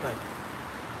wierzę tutaj.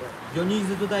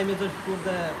 Dionizy tutaj mnie coś,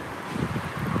 kurde,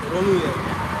 roluje.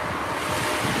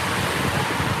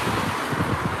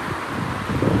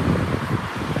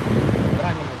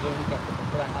 Branie na Dominika,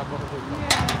 branie, albo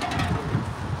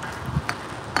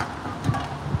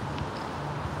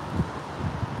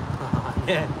Aha,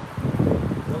 nie.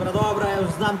 Dobra, ja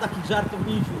już znam takich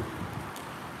żartowników.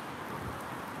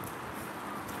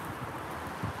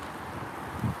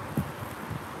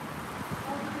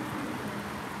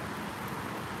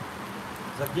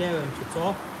 Zagięłem czy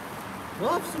co?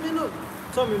 No w sumie no,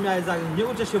 co mi miałeś zagiąć? Nie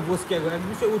uczę się włoskiego,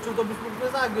 jakbym się uczył to byś mógł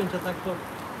mnie zagiąć, a tak to...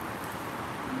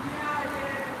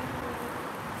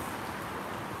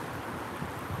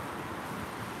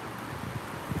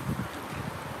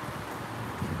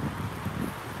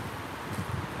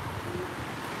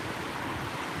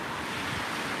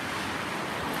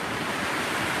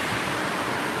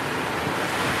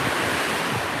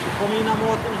 Przypominam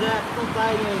o tym, że jak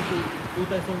tutaj, nie wiem,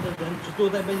 tutaj są czy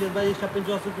tutaj będzie 25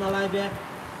 osób na live,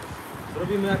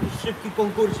 zrobimy jakiś szybki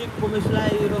konkursik, pomyślę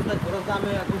i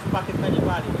rozdamy jakąś pakiet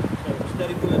kanibali.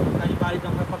 4 gumy kanibali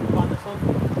tam pakowane są.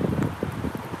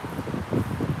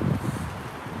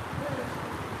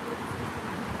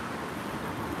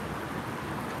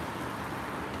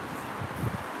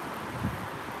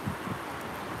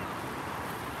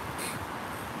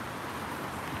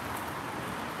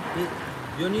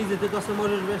 Dionizy, ty to sobie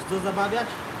możesz, wiesz, co zabawiać?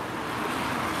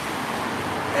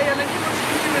 Ej, ale nie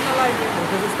możemy na live.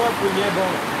 Może wystopuj, nie, bo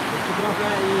jeszcze trochę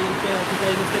i cię tutaj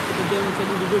niestety będziemy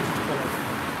musieli wyrzucić koledzy.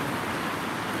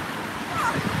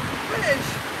 Weź.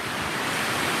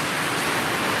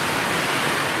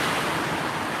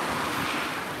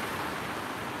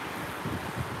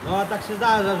 No a tak się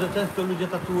zdarza, że często ludzie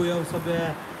tatuują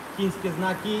sobie chińskie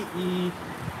znaki i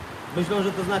myślą,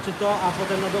 że to znaczy to, a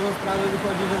potem na dobrą sprawę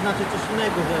wychodzi, że znaczy coś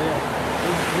innego, że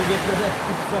lubię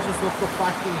proszę słodko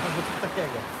kwaśny albo coś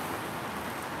takiego.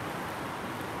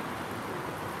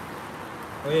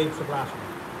 Ojej, przepraszam.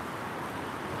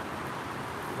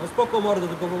 No spoko mordo,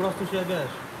 tylko po prostu się,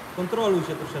 wiesz, kontroluj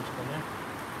się troszeczkę, nie?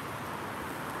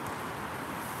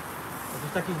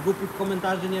 Jakichś takich głupich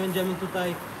komentarzy nie będziemy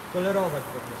tutaj tolerować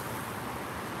po prostu.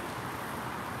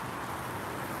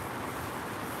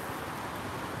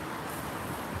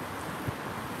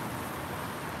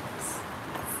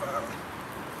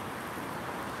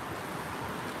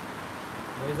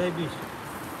 No i zajebiście.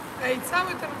 Ej,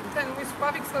 cały ten mój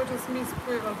sławik cały czas mi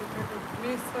spływa do tego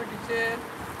miejsca, gdzie...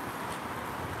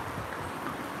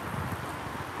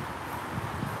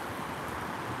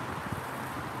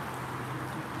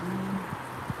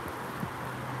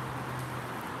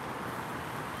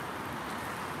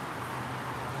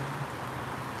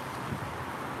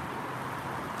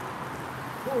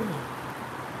 Chuj.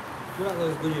 Która to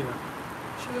jest godzina?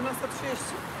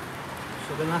 17:30.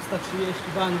 17:30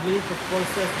 w Anglii, to w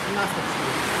Polsce jest 18:30.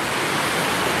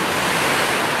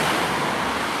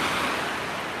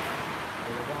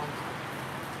 Elegancko.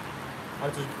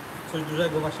 Ale coś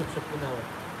dużego właśnie przepłynęło.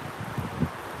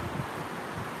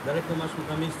 Daleko masz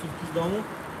na miejscówki z domu?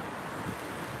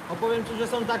 Opowiem Ci, że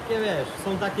są takie, wiesz,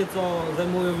 są takie, co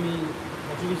zajmują mi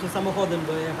oczywiście samochodem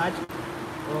dojechać,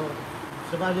 bo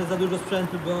przeważnie za dużo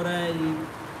sprzętu biorę i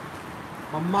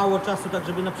mam mało czasu tak,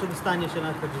 żeby na przedostanie się,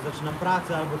 na przykład, że zaczynam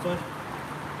pracę albo coś.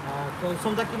 A to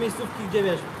są takie miejscówki, gdzie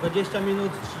wiesz, 20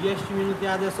 minut, 30 minut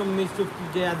jadę, są miejscówki,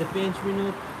 gdzie jadę 5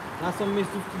 minut, a są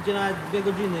miejscówki, gdzie nawet 2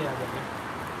 godziny jadę, nie?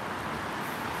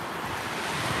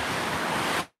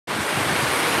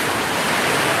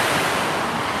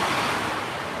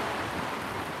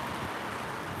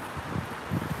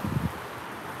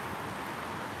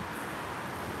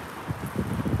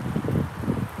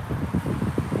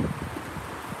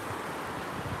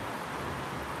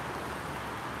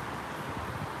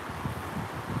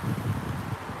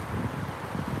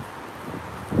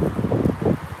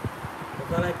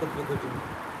 Daleko 2 godziny.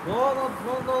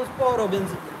 No sporo, więc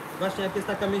właśnie jak jest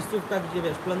taka miejscówka, gdzie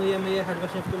wiesz, planujemy jechać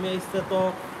właśnie w to miejsce,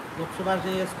 to no,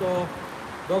 przeważnie jest to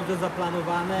dobrze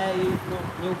zaplanowane i no,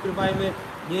 nie ukrywajmy,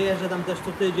 nie jeżdżę tam też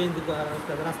co tydzień, tylko na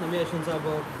przykład raz na miesiąc albo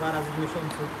 2 razy w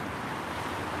miesiącu.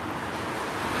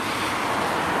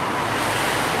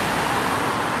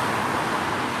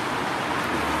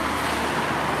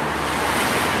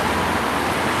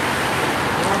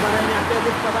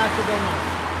 Kiedy wpadacie do nas?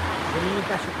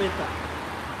 Dominika się pyta.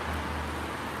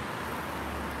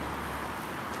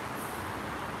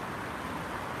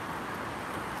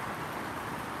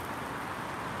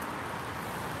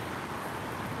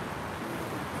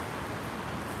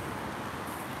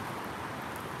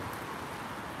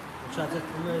 Trzeba coś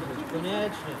pomyśleć,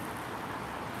 koniecznie.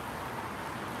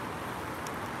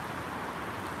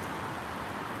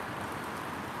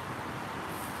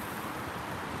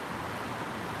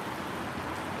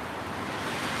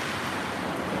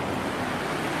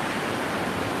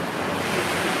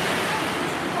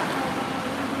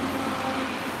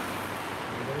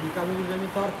 Dominika mówi, że mi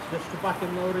tort ze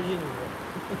szczupakiem na urodziny.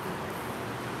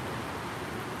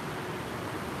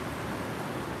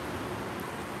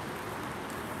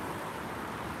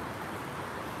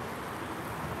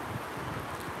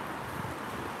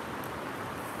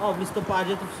 O, w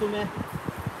listopadzie to w sumie...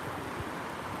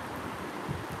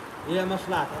 Ile masz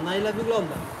lat? A na ile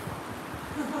wygląda?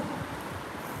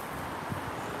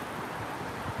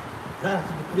 Zaraz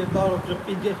wypierdolą, że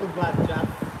 50 lat dziad.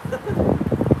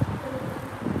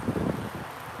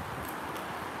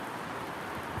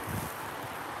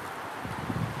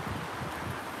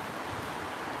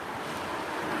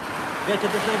 Wiecie,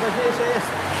 też najważniejsze jest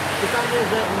pytanie,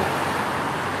 że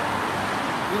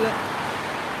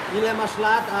ile masz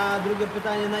lat, a drugie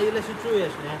pytanie, na ile się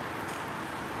czujesz, nie?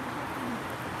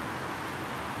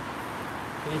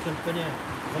 50 to nie.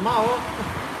 Za mało?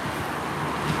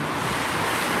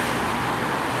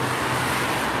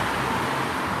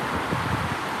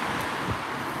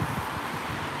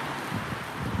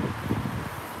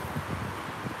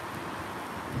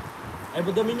 Ej,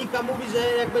 bo Dominika mówi, że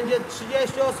jak będzie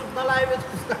 30 osób na live,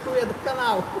 to wskakuje do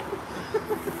kanału.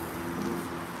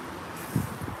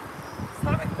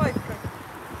 Stawiać bajkę.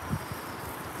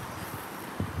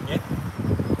 Nie? Nie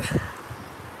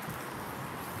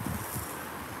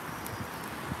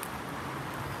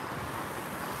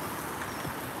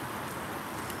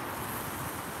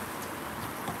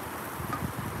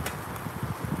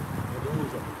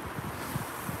dużo.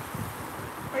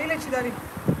 A ile ci dali?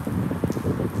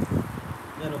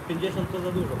 Nie no, 50 to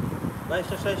za dużo.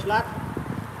 26 lat?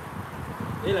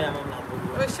 Ile ja mam lat w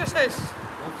ogóle? 26.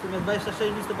 No w sumie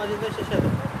 26 w listopadzie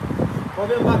 27.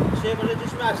 Powiem wam, się możecie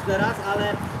śmiać teraz,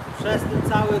 ale przez ten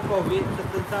cały COVID, przez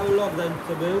ten cały lockdown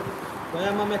co był, to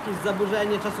ja mam jakieś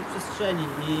zaburzenie czasoprzestrzeni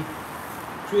i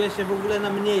czuję się w ogóle na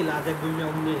mniej lat, jakbym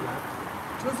miał mniej lat.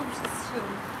 Czasu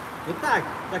przestrzeni. No tak,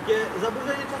 takie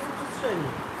zaburzenie czasoprzestrzeni.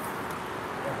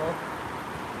 Oho.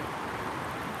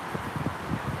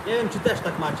 Nie wiem, czy też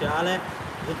tak macie, ale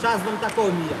że czas wam tak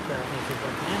omija teraz na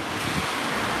przykład, nie?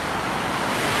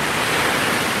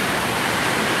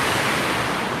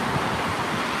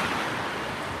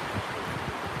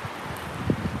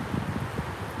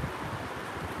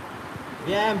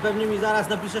 Wiem, pewnie mi zaraz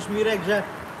napiszesz, Mirek, że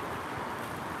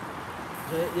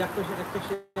jak to się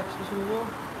mówiło?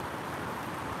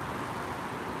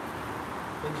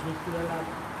 Będziesz mieć tyle lat.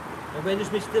 Jak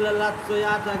będziesz mieć tyle lat co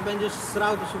ja, to jak będziesz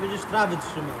srał, to się będziesz trawy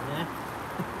trzymał, nie?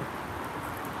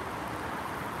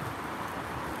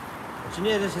 Znaczy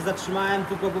nie, że się zatrzymałem,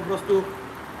 tylko po prostu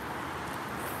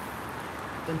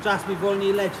ten czas mi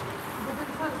wolniej leci. Bo ten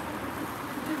czas,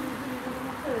 że nie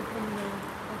wiadomo wtedy to minęło.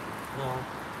 No.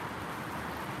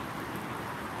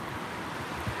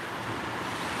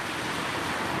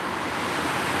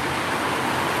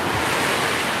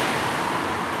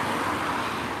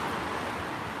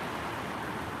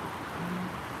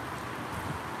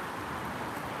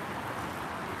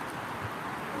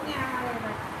 Nie, ale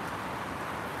tak.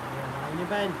 Nie, no ale nie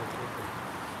będzie.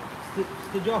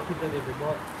 Wstydziochy te ryby,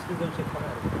 bo wstydzą się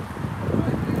kamery.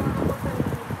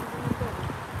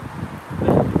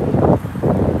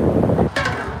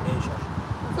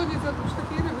 Co nie zjadłeś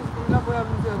takiej ryby z grilla, bo ja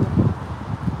bym zjadła.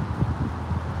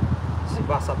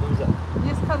 Sybasa bym zjadł.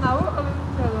 Nie z kanału, ale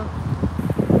bym zjadła.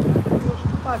 Takiego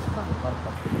szczupaczka.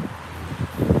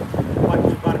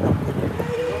 Patrz, barka płynie.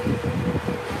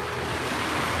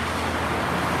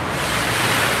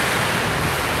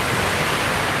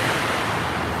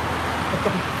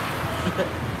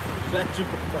 Rzeczy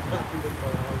potrafi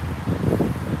wykonać.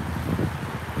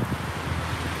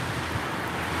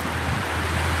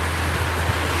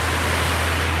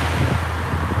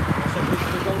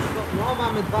 No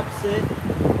mamy dwa psy.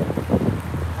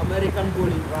 American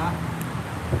Bully 2.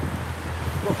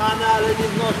 Kochane, ale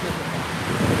nieznośne kochane.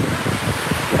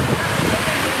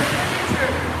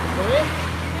 Sorry?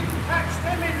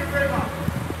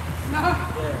 No.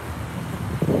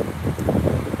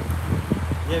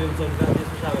 Nie wiem co, nie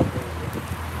słyszałem tego.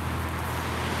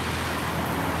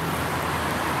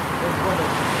 To jest woda.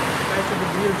 Czekaj sobie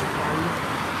grillczyk pali.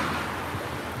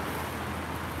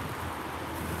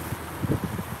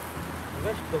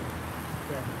 Weź to.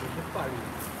 To się pali.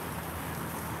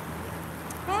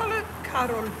 No ale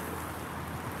Karol.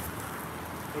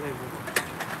 Kolejny.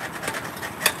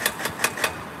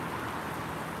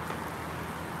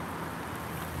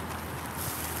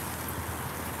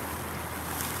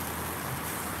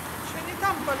 Się nie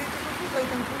tam pali, tylko tutaj,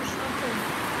 ten tu już na tym.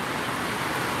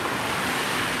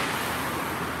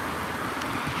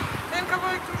 Ten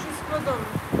kawałek tu już jest składowy.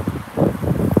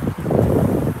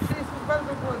 Jeszcze jest już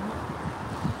bardzo głodny.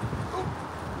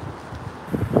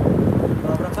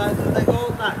 No, wracając do tego,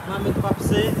 tak, mamy dwa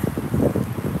psy.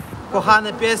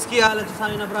 Kochane pieski, ale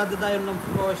czasami naprawdę dają nam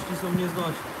kości, są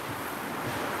nieznośne.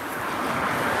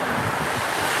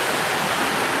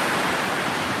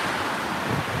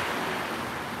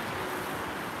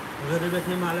 Że rybek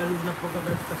nie ma, ale luźna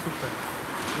pogadeczka super.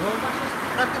 No właśnie,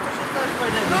 takie coś jest też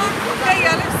fajnego. No okej,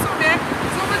 ale w sumie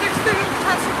zobacz jak z tylu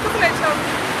czasu tu wleciał.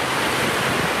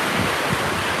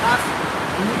 Czas,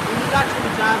 nie dacie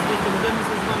mi czas, wiecie, możemy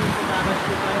sobie z wami pogadać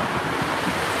tutaj.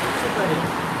 Super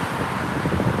jest.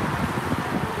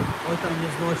 Oj tam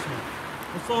nieznośne.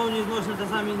 No są nieznośne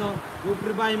czasami, no nie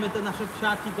ukrywajmy te nasze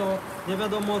psiaki, to nie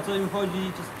wiadomo o co im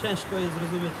chodzi, ciężko jest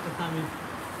zrozumieć czasami.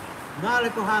 No ale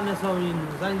kochane są i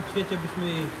za nic w świecie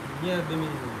byśmy ich nie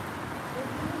wymienili.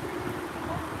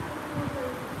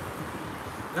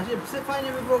 Właśnie psy,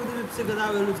 fajnie by było, gdyby psy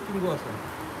gadały ludzkim głosem.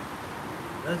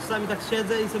 Ja czasami tak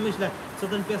siedzę i sobie myślę, co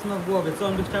ten pies ma w głowie, co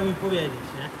on by chciał mi powiedzieć,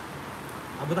 nie?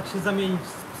 Albo tak się zamienić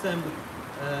z psem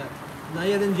na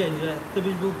jeden dzień, że ty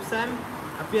byś był psem,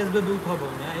 a pies by był tobą,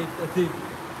 nie? I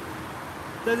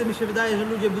wtedy mi się wydaje, że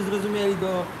ludzie by zrozumieli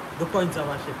do końca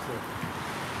właśnie psy.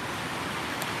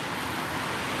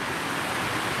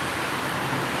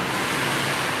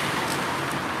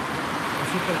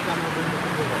 Super kanał będzie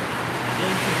próbował.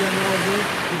 Dzięki Nowy,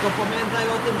 tylko pamiętaj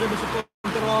o tym, żeby się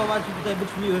kontrolować i tutaj być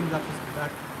miłym dla wszystkich, tak?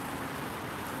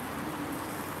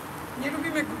 Nie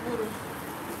lubimy górów.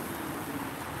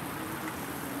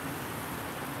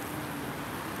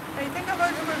 Ej, ten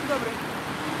kawałek chyba jest dobry.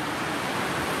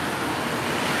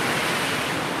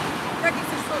 Jaki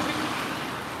chcesz sosik?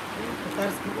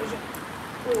 Tatarski może?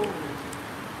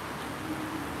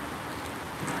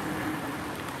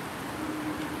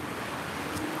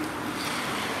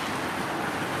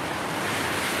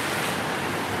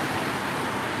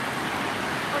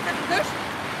 A taki też?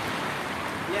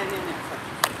 Nie.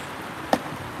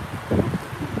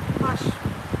 Masz.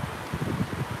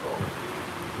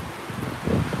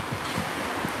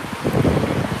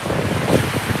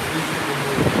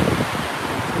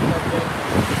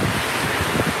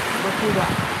 Kuba.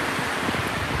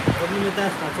 Robimy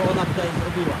testa, co ona tutaj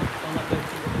zrobiła, co ona tutaj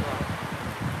przygotowała.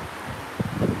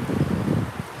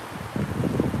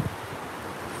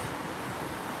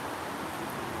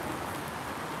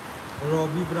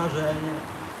 Robi wrażenie.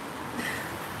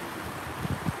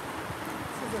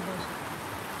 Co zobacz.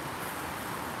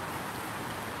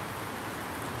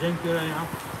 Dzięki Renia.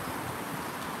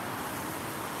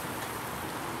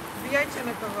 Wbijajcie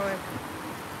na kawałek.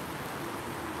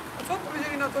 A co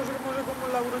powiedzieli na to, że może pomógł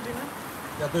dla urodziny?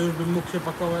 Ja to już bym mógł się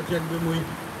pakować, jakby mój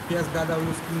pies gadał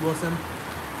ludzkim głosem.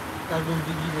 W każdą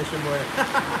dziedzinę się boję.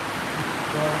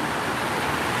 To...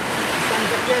 Czasami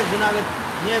tak jest, że nawet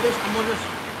nie wiesz, możesz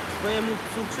swojemu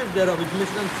psu krzywdę robić,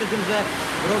 myśląc przy tym, że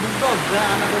robisz dobrze,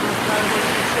 a na dobrą sprawę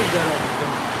możesz mu krzywdę robić.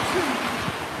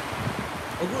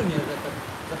 Ogólnie, że tak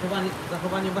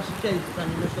zachowanie właścicieli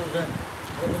czasami myślą, że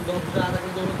robią dobrze, a tak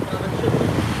na dobrą sprawę krzywdę.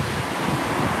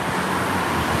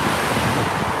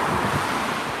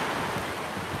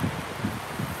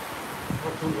 O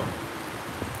kurwa.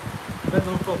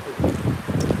 Będą kopy.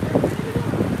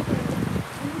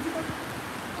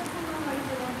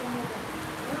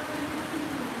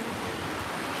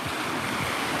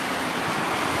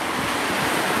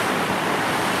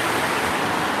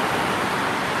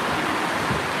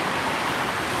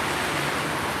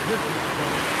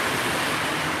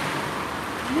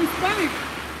 Mój spanik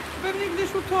pewnie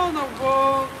gdzieś utonął,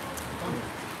 bo...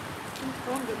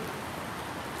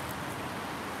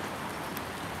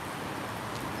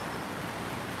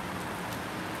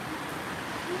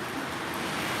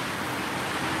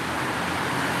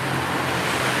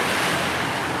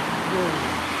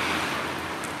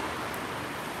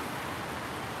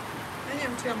 Ja nie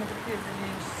wiem, czy ja mogę piedzę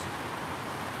jeść.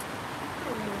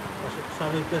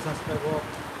 Szanuj piesa swego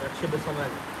jak siebie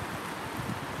samego.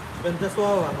 Święte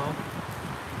słowa, no.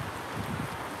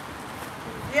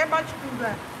 Jebać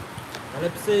kurde. Ale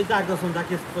psy i tak to są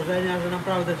takie stworzenia, że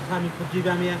naprawdę czasami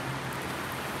podziwiam je.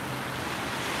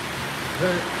 Że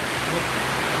no,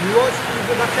 miłości i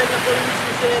wybaczenia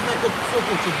powinniśmy się jednak od psów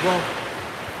uczyć, bo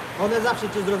one zawsze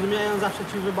cię zrozumieją, zawsze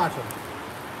ci wybaczą.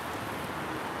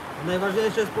 A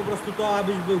najważniejsze jest po prostu to,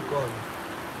 abyś był koń.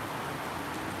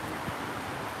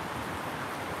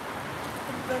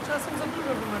 Czasem za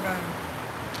dużo wymagają.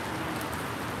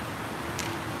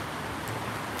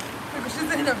 Tego siedzenia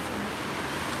przynajmniej.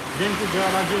 Dzięki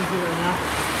Jola, dzięki Lenia.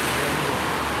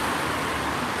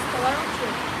 Spalają się.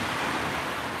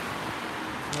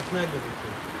 Smacznego życzę.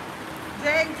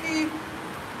 Dzięki.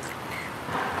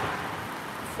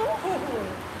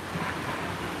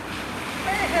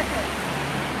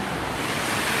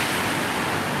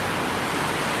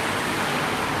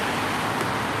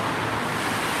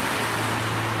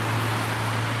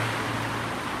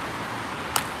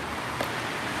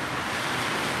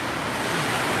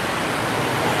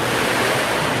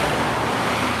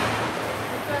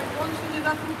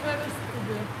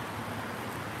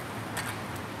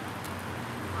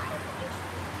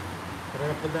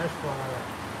 Trochę podeszło, ale...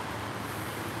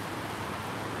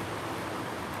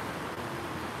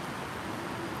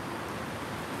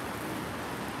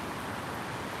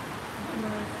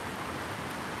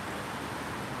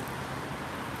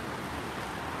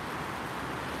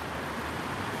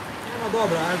 Nie no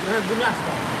dobra, ale trochę do miasta.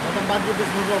 Ja tam bardziej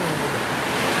bezmowową mówię.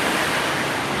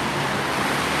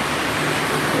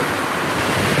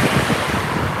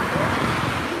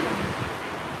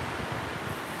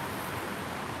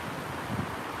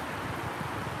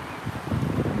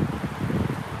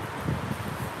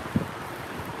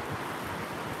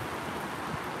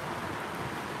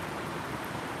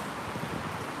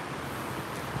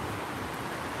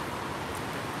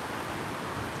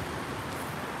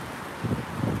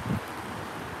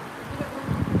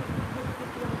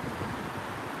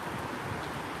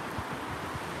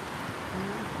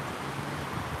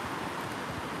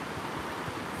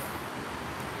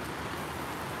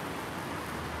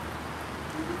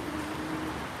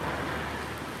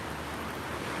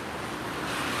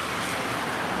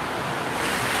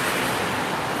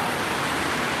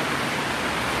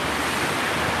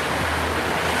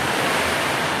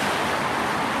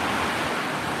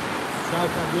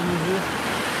 Strzałka do niży.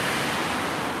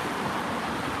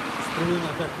 Spróbuj na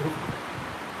taką.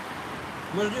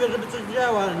 Możliwe, żeby coś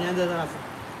wzięło, ale nie będę zaraz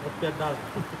odpierdalał.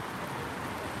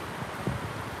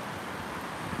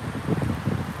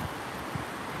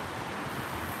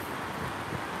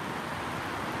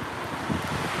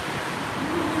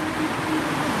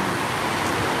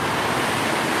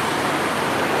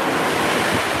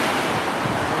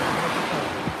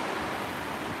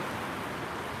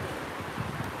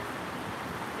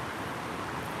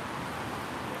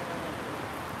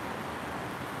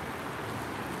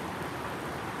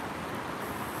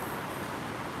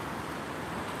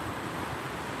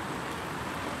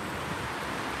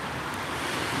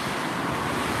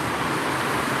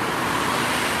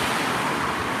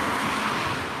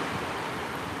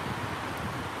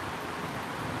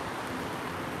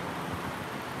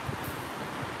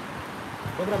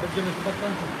 Dobra, będziemy chyba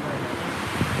kończyć.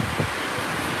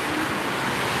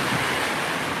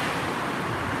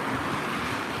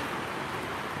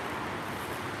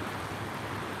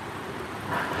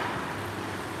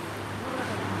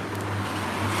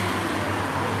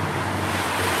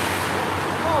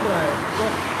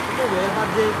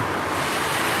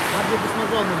 bardziej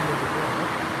wysmażonym lubię.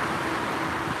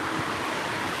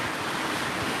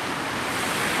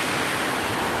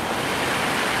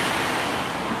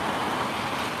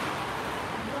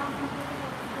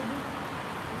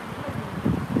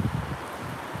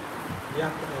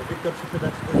 Jak Wiktor się pyta,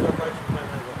 czy to złapaliśmy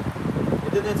fajnego.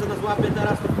 Jedyne co nas łapie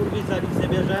teraz to kurwica, nic nie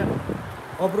bierze.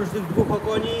 Oprócz tych dwóch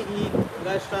okoni i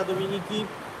Leszcza, Dominiki,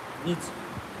 nic.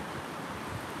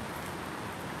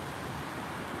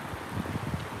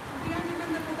 Ja nie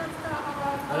będę podawca,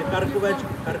 Ale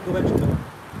karkóweczka.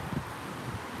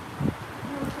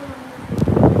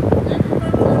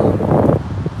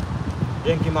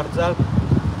 Dzięki Marcel.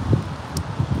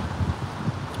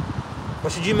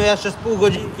 Posiedzimy jeszcze z pół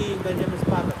godzinki i będziemy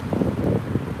spadać.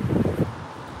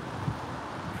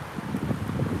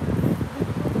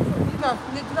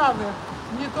 Nie trawię,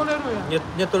 nie toleruję.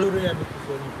 Nie tolerujemy tych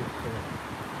słoników.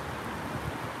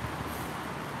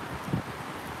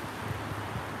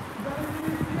 Dalej nie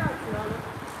jest reakcja, ale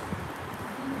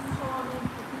tymi strzałami,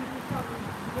 takimi rzeczami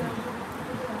widziałem, że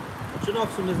to Znaczy no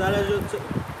w sumie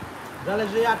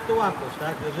zależy jak to łapiesz,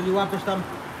 tak? Jeżeli łapiesz tam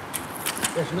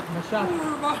wiesz,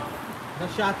 na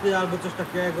siaty albo coś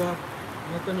takiego,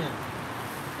 no to nie.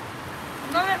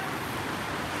 No ale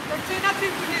tak czy inaczej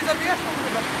później zabijasz tą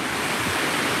rybę.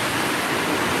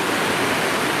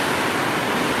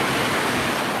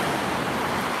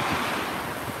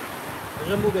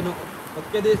 Że mówię, no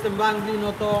od kiedy jestem w Anglii,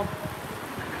 no to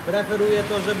preferuję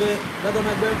to, żeby, wiadomo,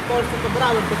 jak byłem w Polsce, to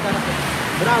brałem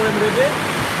ryby,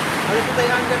 ale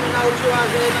tutaj Anglia mnie nauczyła,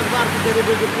 że jednak warto te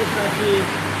ryby wypuszczać i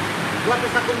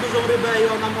złapiesz taką dużą rybę i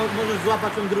ona możesz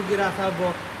złapać ją drugi raz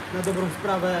albo na dobrą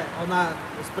sprawę ona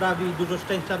sprawi dużo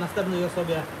szczęścia następnej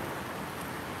osobie.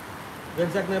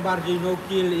 Więc jak najbardziej no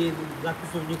kill i dla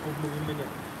kłusowników mówimy nie.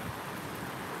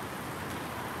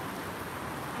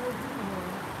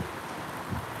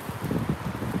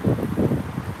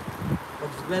 Pod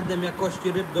względem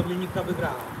jakości ryb Dominika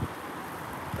wygrała.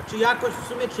 Znaczy jakość w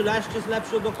sumie, czy leszcz jest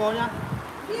lepszy od okonia?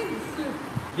 Większy.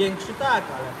 Większy tak,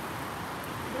 ale...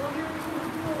 Bo nie wiem, co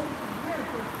było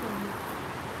wielkość wtedy.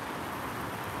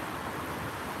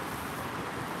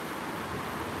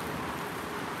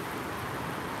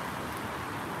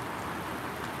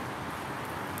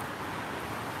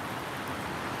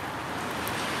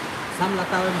 Sam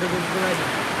latałem bez zezwolenia.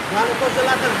 No ale to, że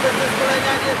latasz bez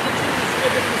zezwolenia nie czyni z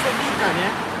ciebie kłusownika, nie?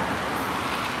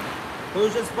 To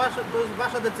już jest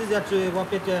wasza decyzja, czy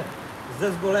łapiecie z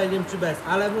zezwoleniem, czy bez.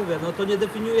 Ale mówię, no to nie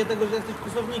definiuje tego, że jesteś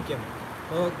kłusownikiem.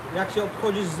 To jak się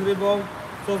obchodzisz z rybą,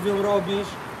 co z nią robisz,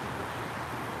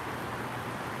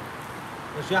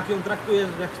 wiesz, jak ją traktujesz,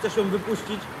 jak chcesz ją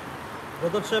wypuścić, no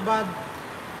to trzeba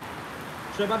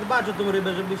dbać o tą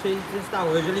rybę, żeby się nic nie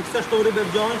stało. Jeżeli chcesz tą rybę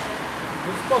wziąć,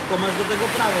 no spoko, masz do tego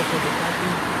prawo sobie, tak? I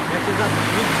jak się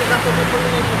nikt się za to nie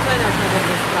powinien oceniać na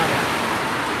dobrą sprawę.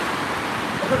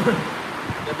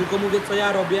 Ja tylko mówię, co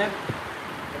ja robię. Jak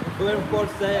byłem w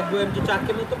Polsce, jak byłem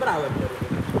dzieciakiem, no to brałem te ryby.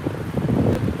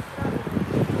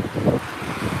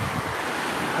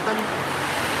 A tam,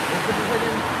 jak to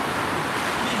powiem,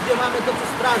 gdzie mamy to, co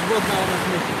straż wodna o nas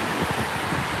myśli.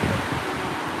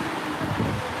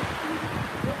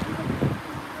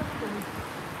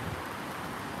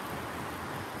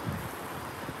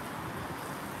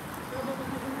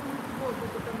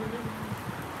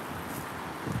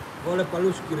 Wolę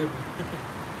paluszki rybne.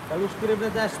 Paluszki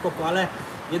rybne też spoko, ale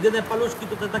jedyne paluszki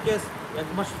to te takie, jak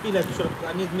masz filet w środku,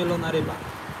 a nie zmielona ryba.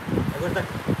 Jakoś tak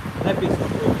lepiej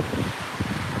smakuje.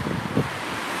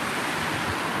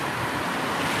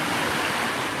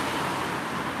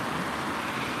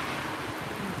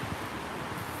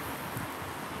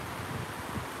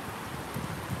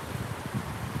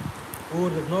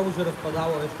 Kurde, znowu się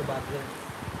rozpadało jeszcze bardziej.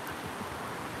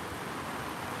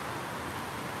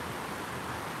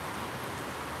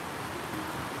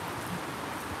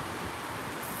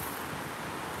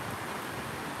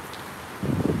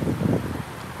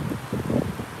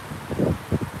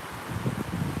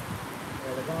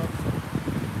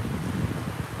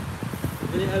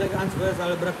 Elegancko jest,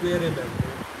 ale brakuje rybek.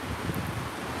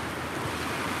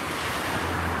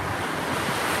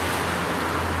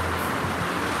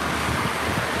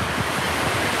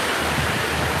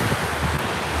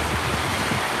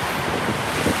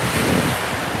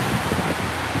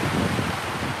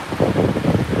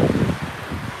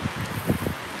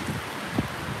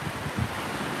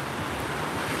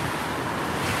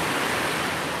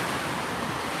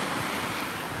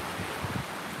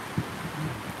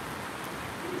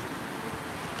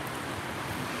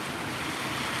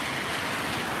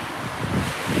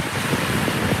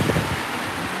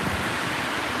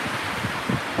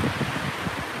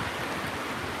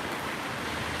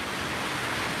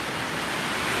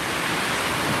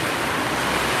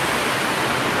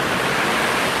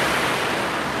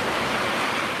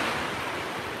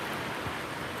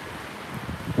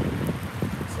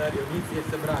 Serio, nic nie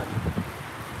chcę brać.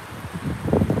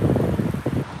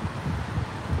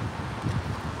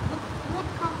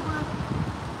 Łódka była...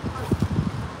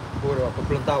 Kurwa,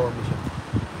 poplątało mi się.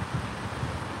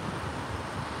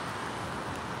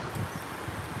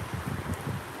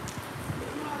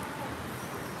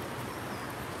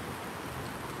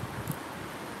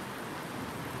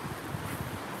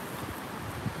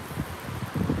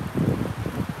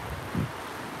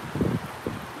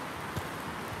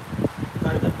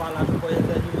 Każdy palarz po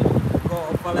jedzeniu jest tylko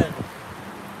opalenie.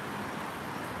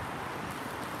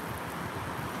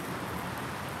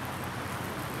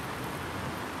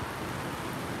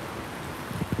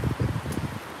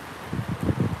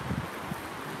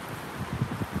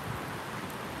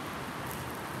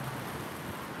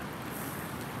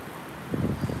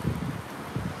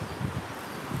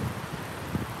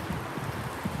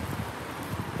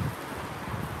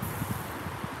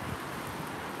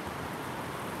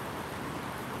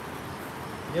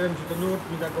 Nie wiem, czy to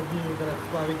nurt mi tak obniżył teraz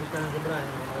w sławie, myślałem, że brałem,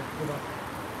 ale chyba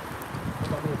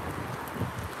nurt.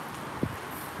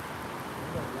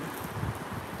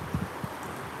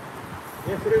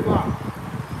 Jest ryba!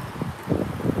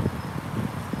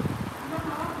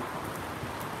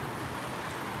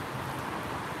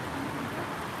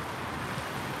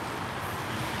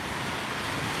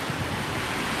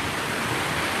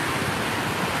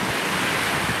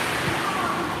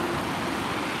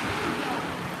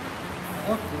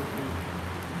 O kurde.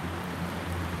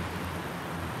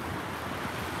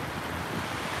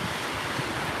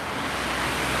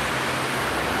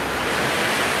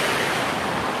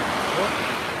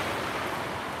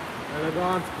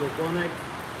 Elegancko, konek.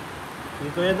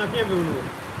 I to jednak nie był nurt.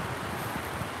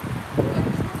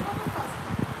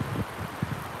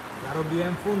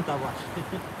 Zarobiłem funta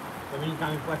właśnie. Dominika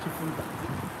mi płaci funta.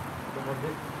 Do wody.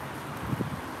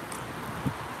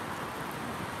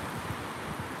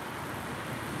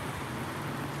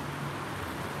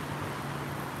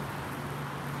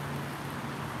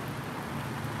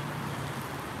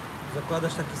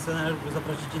 Zakładasz taki scenariusz, by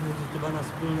zaprosić innych YouTube'a na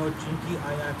wspólne odcinki,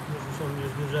 a jak już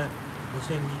osiągniesz duże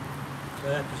zasięgi, to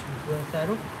jakichś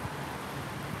influencerów?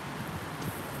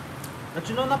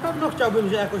 Znaczy no na pewno chciałbym,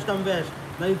 że jakoś tam wiesz,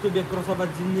 na YouTubie crossować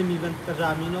z innymi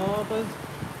wędkarzami, no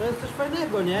to jest coś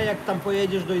fajnego, nie? Jak tam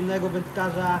pojedziesz do innego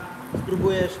wędkarza,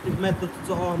 spróbujesz tych metod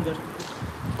co on, wiesz.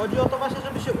 Chodzi o to właśnie,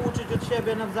 żeby się uczyć od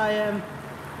siebie nawzajem,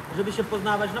 żeby się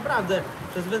poznawać, naprawdę.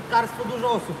 Przez wędkarstwo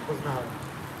dużo osób poznałem.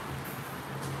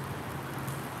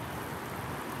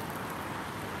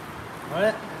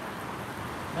 Ale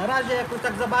na razie jakoś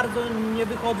tak za bardzo nie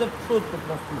wychodzę w przód po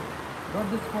prostu.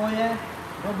 Robię swoje,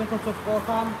 robię to co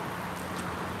kocham.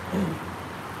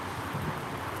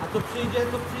 A to przyjdzie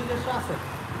z czasem.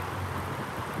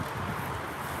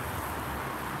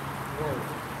 Wow.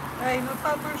 Ej, no ta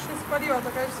to już się spaliła,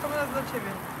 taka jest wspomniana dla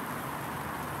ciebie.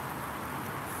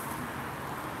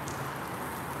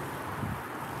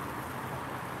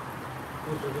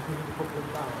 Kurczę, że się tu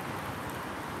poplątało.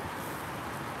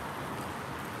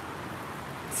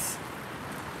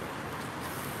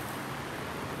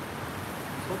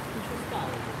 Co tu się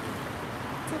stało?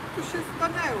 Co tu się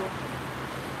stanęło?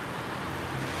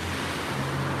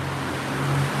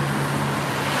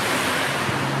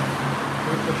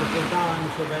 Kurczę, poplątała mi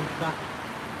się wędka.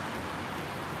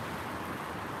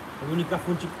 Dominika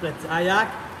funcik w plecy. A jak?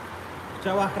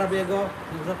 Chciała hrabiego,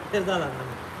 zapierdala na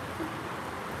mnie.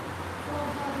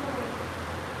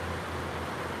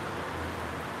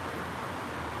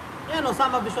 Nie no,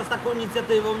 sama wyszła z taką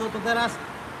inicjatywą, no to teraz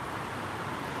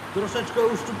troszeczkę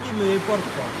uszczuplimy jej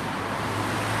portfel.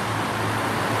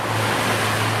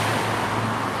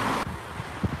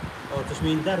 O, coś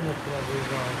mi internet chyba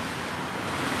wyjrzał.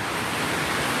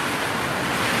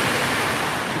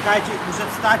 Czekajcie,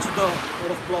 muszę wstać i to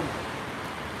rozplątać.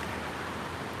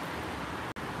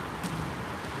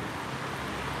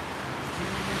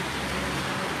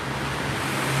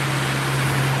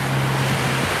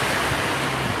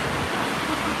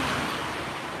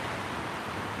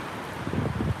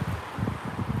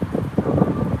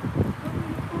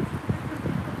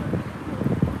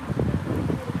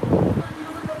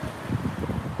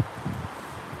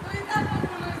 No i tak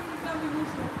w ogóle jestem z nami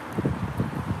muszę.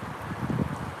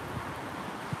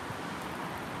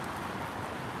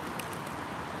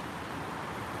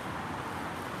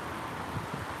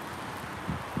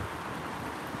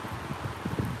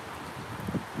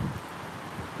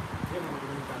 Nie mam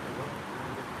komentarza tego.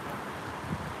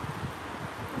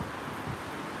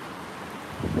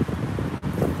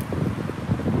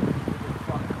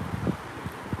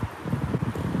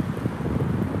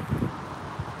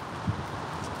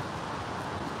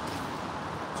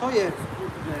 Co jest?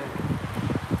 Kurde.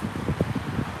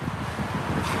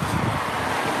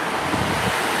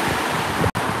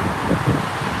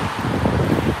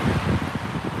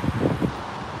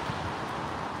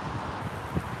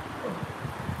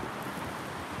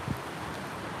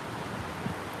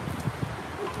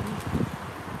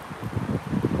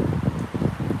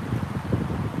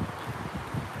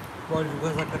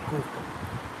 Niezłe zakarkówka.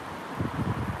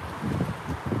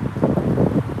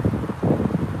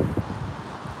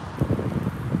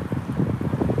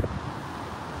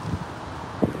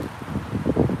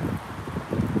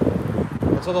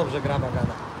 No co dobrze graba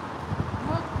gada?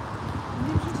 No,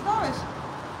 nie przeczytałeś.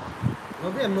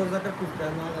 No wiem, no zakarkówkę,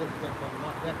 no ale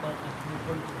jak pan nie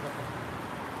policzy zakarkówkę?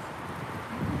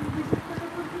 Wizytka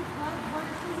zakończona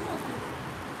 20 zł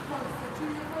w Polsce,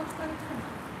 czyli około 4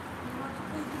 centów. Nie ma co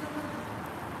powiedzieć do tego.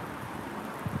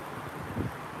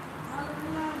 Ale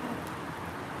wymiany.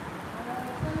 Ale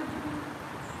ceny były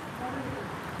dalej.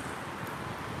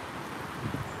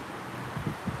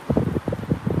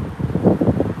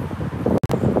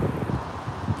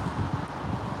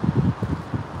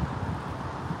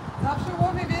 Zawsze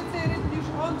łowię więcej ryb niż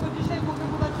on, to dzisiaj mogę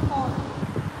mu dać morze.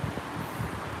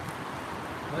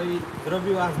 No i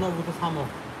zrobiła znowu to samo.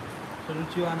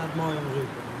 Przerzuciła nad moją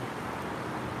żyłkę.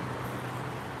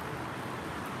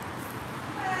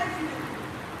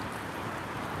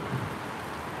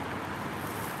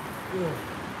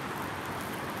 Już.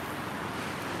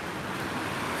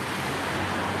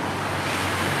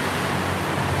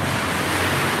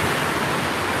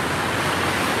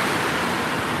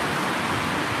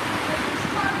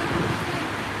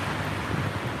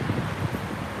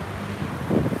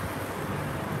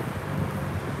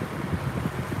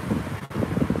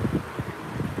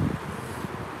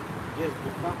 Gdzie jest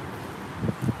buka?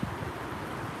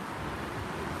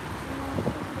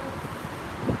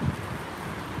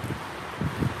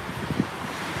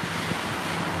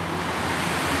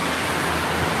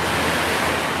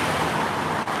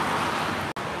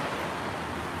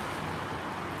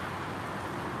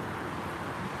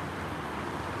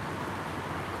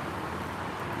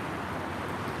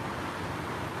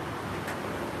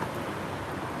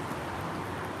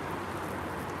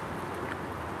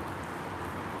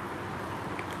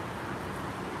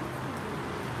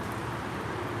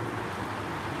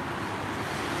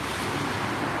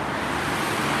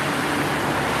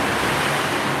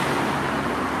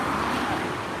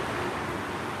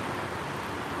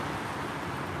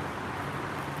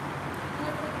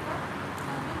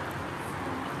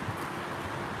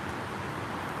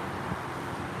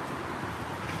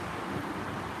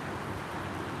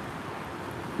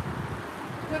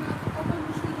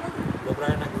 Dobra,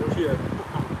 jednak wróciłem.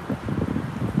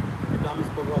 I tam jest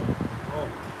powrotem.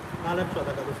 O, najlepsza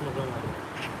taka dosmażona.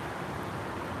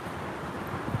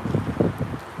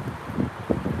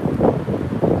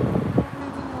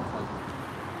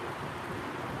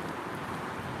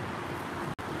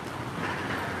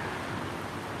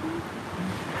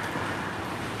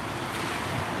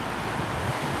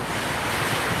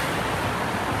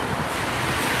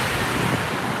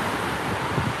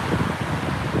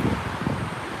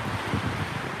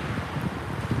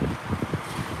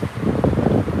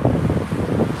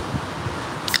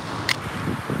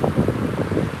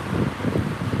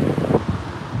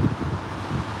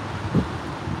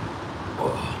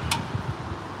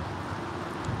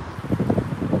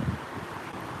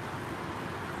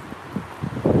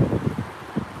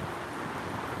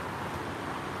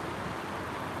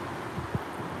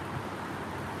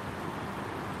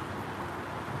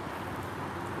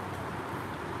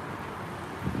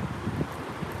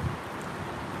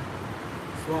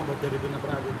 Słabo te ryby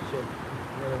naprawdę dzisiaj.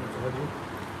 Nie wiem, o co chodzi.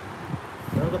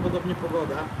 Prawdopodobnie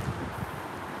pogoda.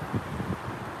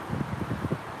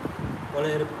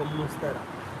 Olej rybką monstera.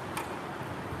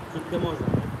 Wszystkie można.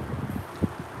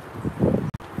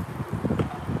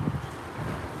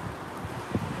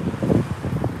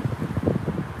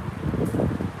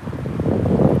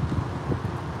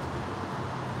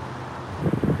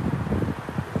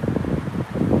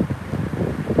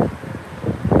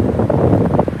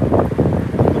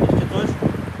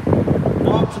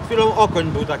 Przed chwilą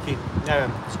okoń był taki, nie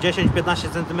wiem, z 10-15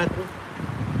 cm.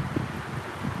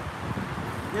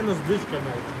 Nie no, z dyszkę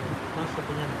miał, 15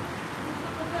 to nie miał.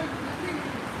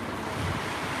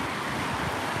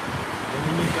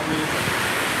 Dominika milego.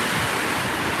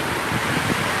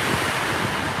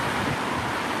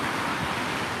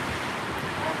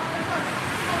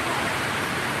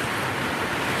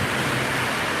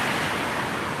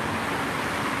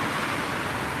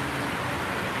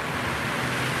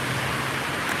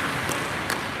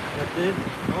 Ty?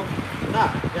 No,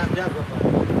 tak, ja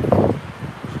złapałem.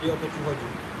 Jeśli o to ci chodzi.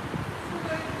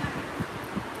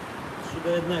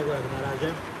 3-1 jak na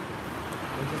razie.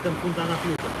 Więc jestem punta na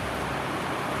flutę.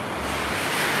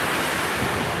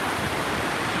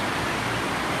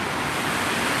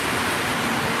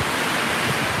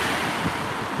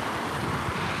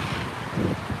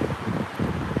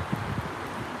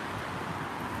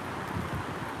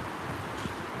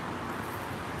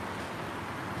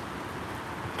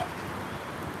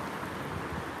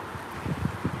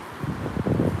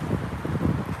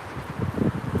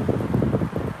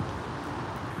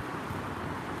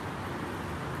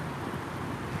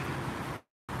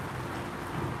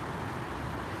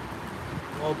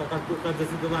 O, taka sztuka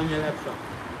zdecydowanie lepsza.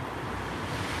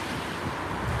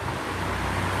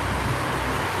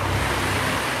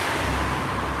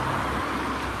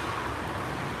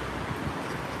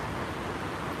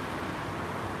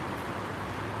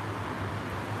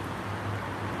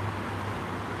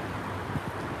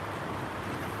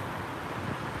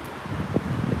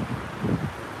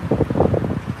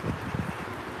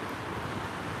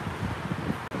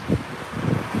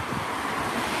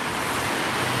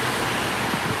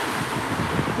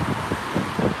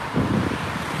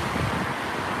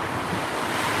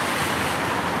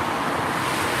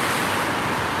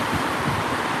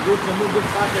 Kurczę, mógłby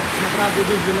wpaść jak naprawdę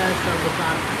duży leszcz albo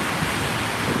karp.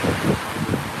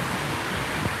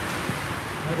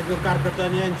 Ale tego karpia to ja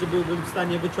nie wiem, czy byłbym w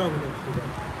stanie wyciągnąć tutaj.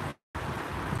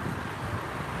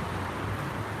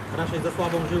 Raczej za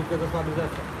słabą żyłkę, za słaby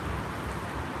zestaw.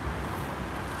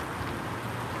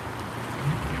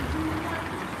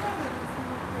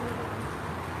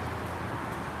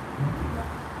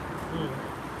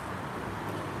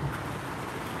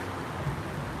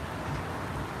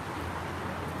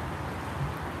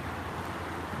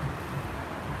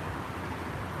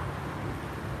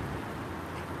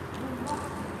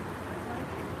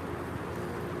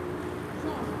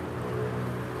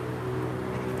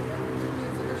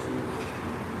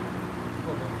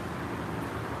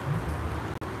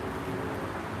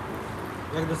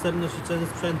 Jak dostępność i ceny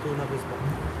sprzętu na wyspach?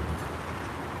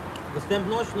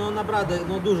 Dostępność? No naprawdę,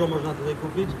 no dużo można tutaj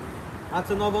kupić. A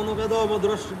cenowo, no wiadomo,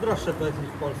 droższe powiedzmy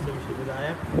w Polsce mi się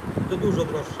wydaje. To dużo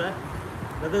droższe.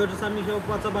 Dlatego czasami się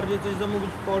opłaca bardziej coś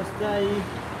zamówić w Polsce i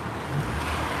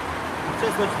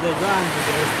przesłać tutaj do Anglii,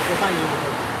 to jest to taniej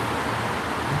wychodzi.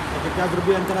 Tak jak ja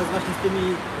zrobiłem teraz właśnie z tymi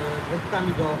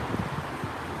wędkami do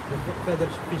feather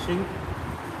fishing.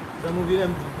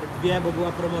 Zamówiłem dwie, bo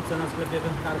była promocja na sklepie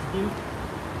wędkarskim.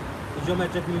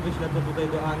 Ziomeczek mi wyśle to tutaj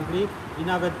do Anglii i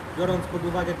nawet biorąc pod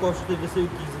uwagę koszty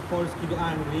wysyłki z Polski do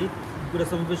Anglii, które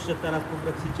są wyższe teraz po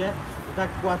Brexicie, i tak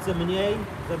płacę mniej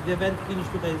za dwie wędki niż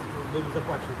tutaj bym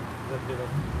zapłacił za dwie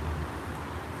wędki.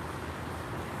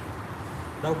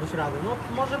 Dałbyś radę? No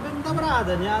może bym dał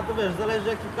radę, nie? A to wiesz, zależy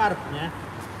jaki karp, nie?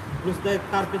 Plus te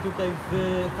karpie tutaj w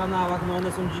kanałach, no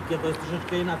one są dzikie, to jest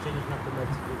troszeczkę inaczej niż na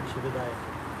komercji, mi się wydaje.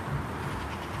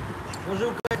 No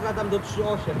żyłka jak tam do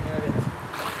 3,8, nie? Więc...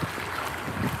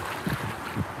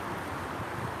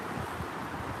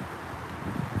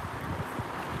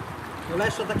 No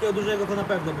leszcza takiego dużego to na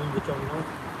pewno bym wyciągnął.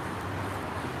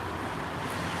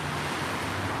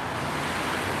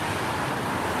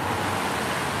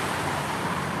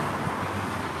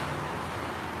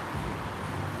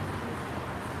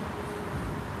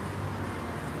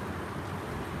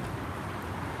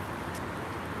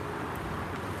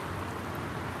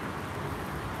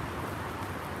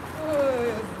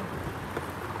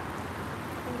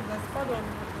 Kurde, spadłem.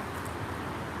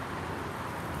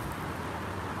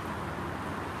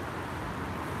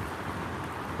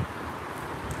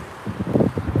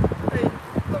 Ej,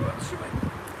 dobra, trzymaj.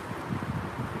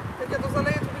 Jak ja to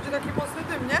zaleję, to będzie taki mocny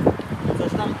dym, nie?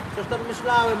 Coś tam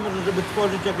myślałem może, żeby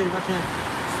tworzyć jakieś właśnie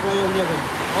swoją, nie wiem,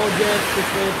 odzież czy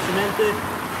swoje przynęty,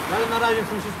 ale na razie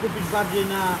chcę się skupić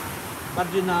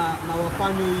bardziej na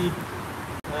łapaniu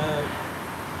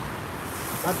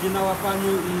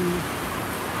i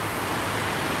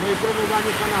no i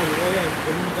promowaniu kanału. Ojej, to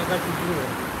mi jakaś utrudnia.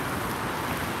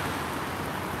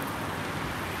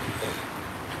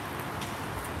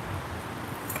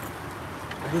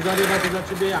 Duża ryba to dla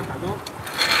Ciebie jaka, no?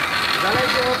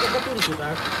 Zależy od gatunku,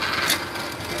 tak?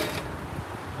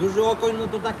 Duży okoń, no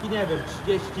to taki, nie wiem,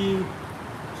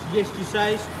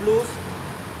 36 plus.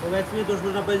 Powiedzmy, to już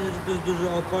można powiedzieć, że to jest duży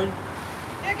okoń.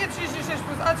 Jakie 36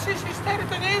 plus? A 34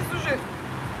 to nie jest duży.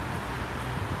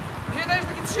 Gdzie dajesz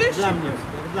taki 30?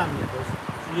 Dla mnie to jest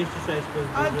 36 to jest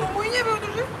Ale duży. to mój nie był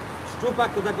duży?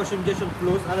 Szczupak to tak 80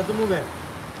 plus, ale to mówię.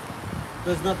 To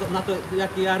jest na to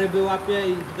jakie ja ryby łapię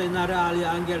i tutaj na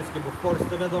realia angielskie, bo w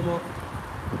Polsce wiadomo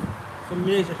są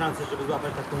mniejsze szanse, żeby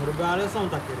złapać taką rybę, ale są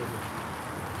takie ryby.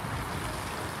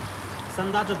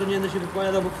 Sandacze to nie będę się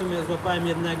wypowiadał, bo w sumie złapałem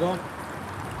jednego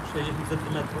 60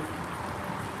 cm.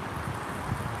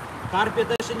 Karpie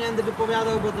też się nie będę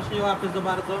wypowiadał, bo też nie łapię za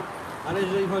bardzo, ale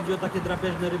jeżeli chodzi o takie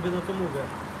drapieżne ryby, no to mówię.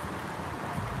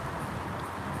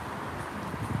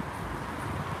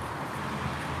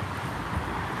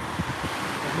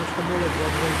 Jak masz hamulec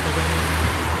dobrze ustawiony,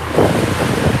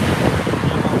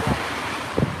 nie ma uwagi.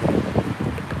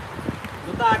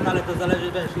 No tak, ale to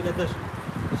zależy, wiesz, ile też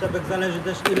Szebek zależy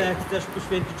też ile chcesz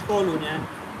poświęcić holu, nie?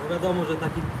 Bo wiadomo, że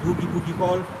taki długi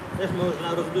hol też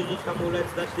można rozluźnić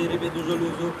hamulec, dać tej rybie dużo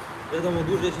luzu. Wiadomo,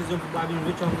 dłużej się z nią pobawisz,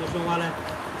 wyciągniesz ją, ale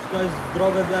wszystko jest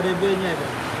zdrowe dla ryby, nie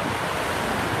wiem.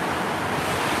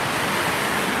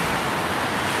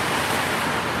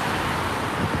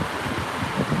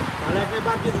 Ale jak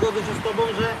najbardziej zgodzę się z tobą,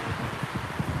 że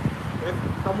jak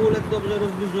hamulec dobrze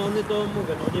rozluźniony, to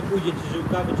mówię, no nie pójdzie ci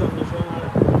żyłka, wyciągniesz ją,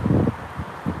 ale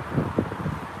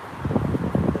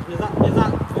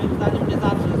moim zdaniem nie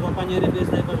zawsze złapanie ryby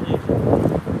jest najważniejsze.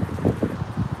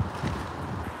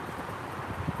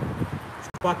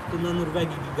 Szczupak tu na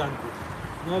Norwegii gigantów.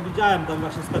 No widziałem tam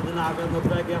właśnie Skandynawia,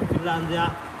 Norwegia,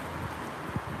 Finlandia.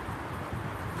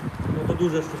 No to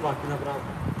duże szczupaki naprawdę.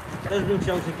 Też bym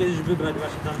chciał się kiedyś wybrać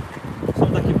właśnie tam.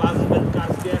 Są takie bazy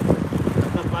wędkarskie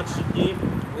na 2-3 dni.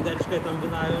 Łódeczkę tam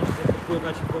wynająć, żeby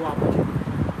popływać i połapać.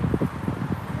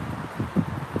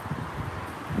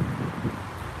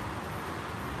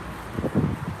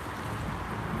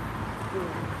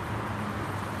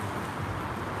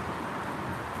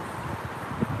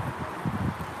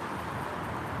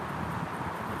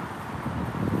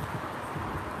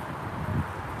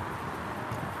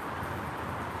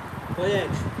 To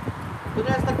jedź. To nie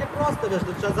jest takie proste, wiesz,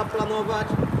 to trzeba zaplanować.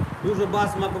 Dużo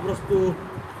baz ma po prostu...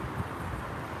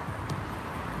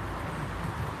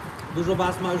 Dużo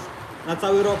baz ma już na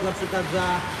cały rok na przykład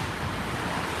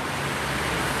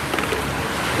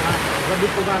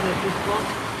zabukowane wszystko.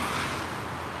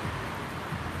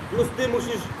 Plus ty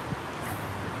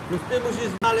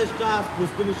musisz znaleźć czas, plus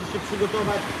ty musisz się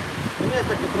przygotować. To nie jest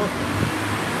takie proste.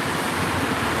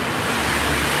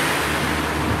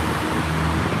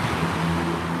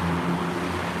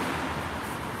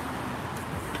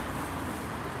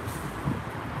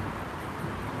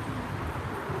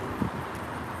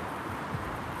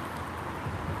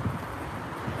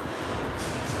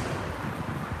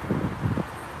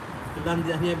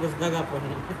 Finlandia nie, bo zgaga po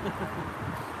niej.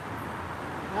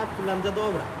 A Finlandia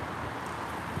dobra.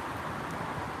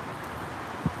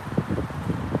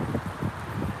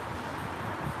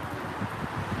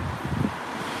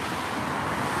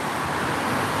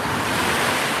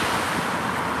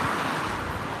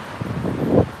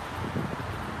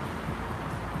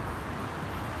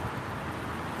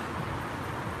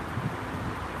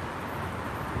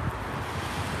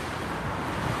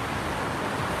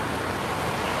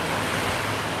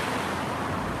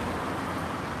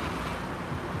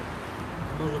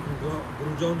 Może o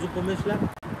grudziądzu pomyślę?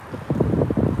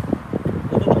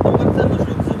 No to tam Marcelo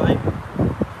się odzywaj.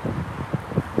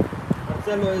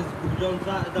 Marcelo jest z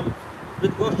grudziądza, tam w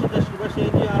Bydgoszczy też chyba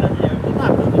siedzi, ale nie wiem, to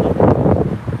napisz to.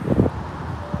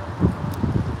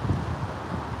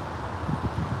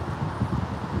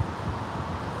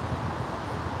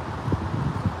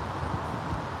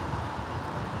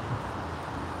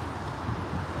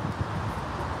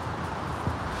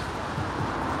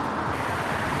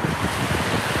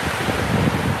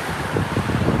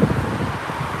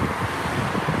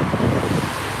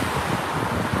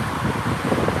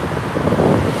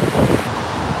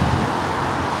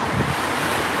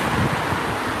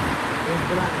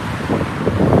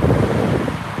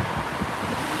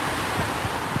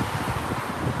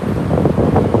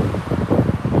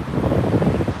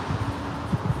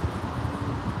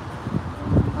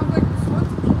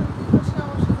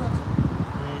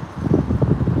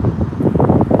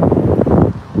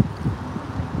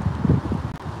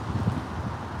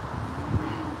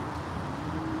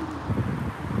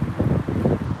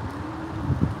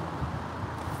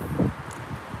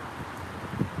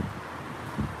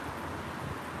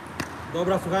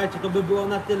 Dobra, słuchajcie, to by było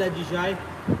na tyle dzisiaj.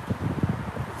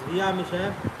 Zwijamy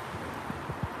się.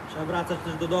 Trzeba wracać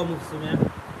też do domu w sumie.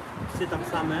 Psy tam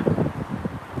same.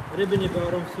 Ryby nie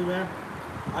biorą w sumie.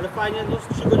 Ale fajnie, no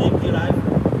z 3 godzinki live.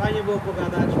 Fajnie było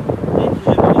pogadać. Dzięki,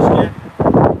 że byliście.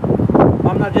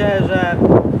 Mam nadzieję, że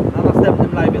na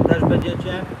następnym live też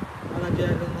będziecie. Mam nadzieję,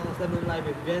 że na następnym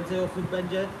live więcej osób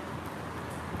będzie.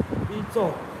 I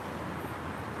co?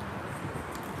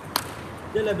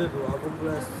 Tyle by było, w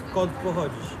ogóle skąd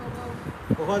pochodzisz?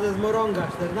 Pochodzę z Morąga,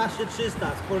 14300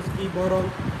 z Polski Morąg.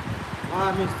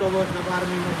 Mała miejscowość na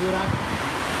Warmii, na Górach.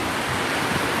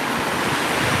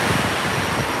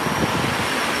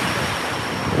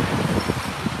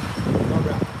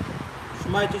 Dobra.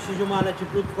 Trzymajcie się ziomale,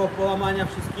 cieplutko, połamania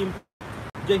wszystkim.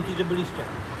 Dzięki, że byliście.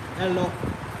 Hello.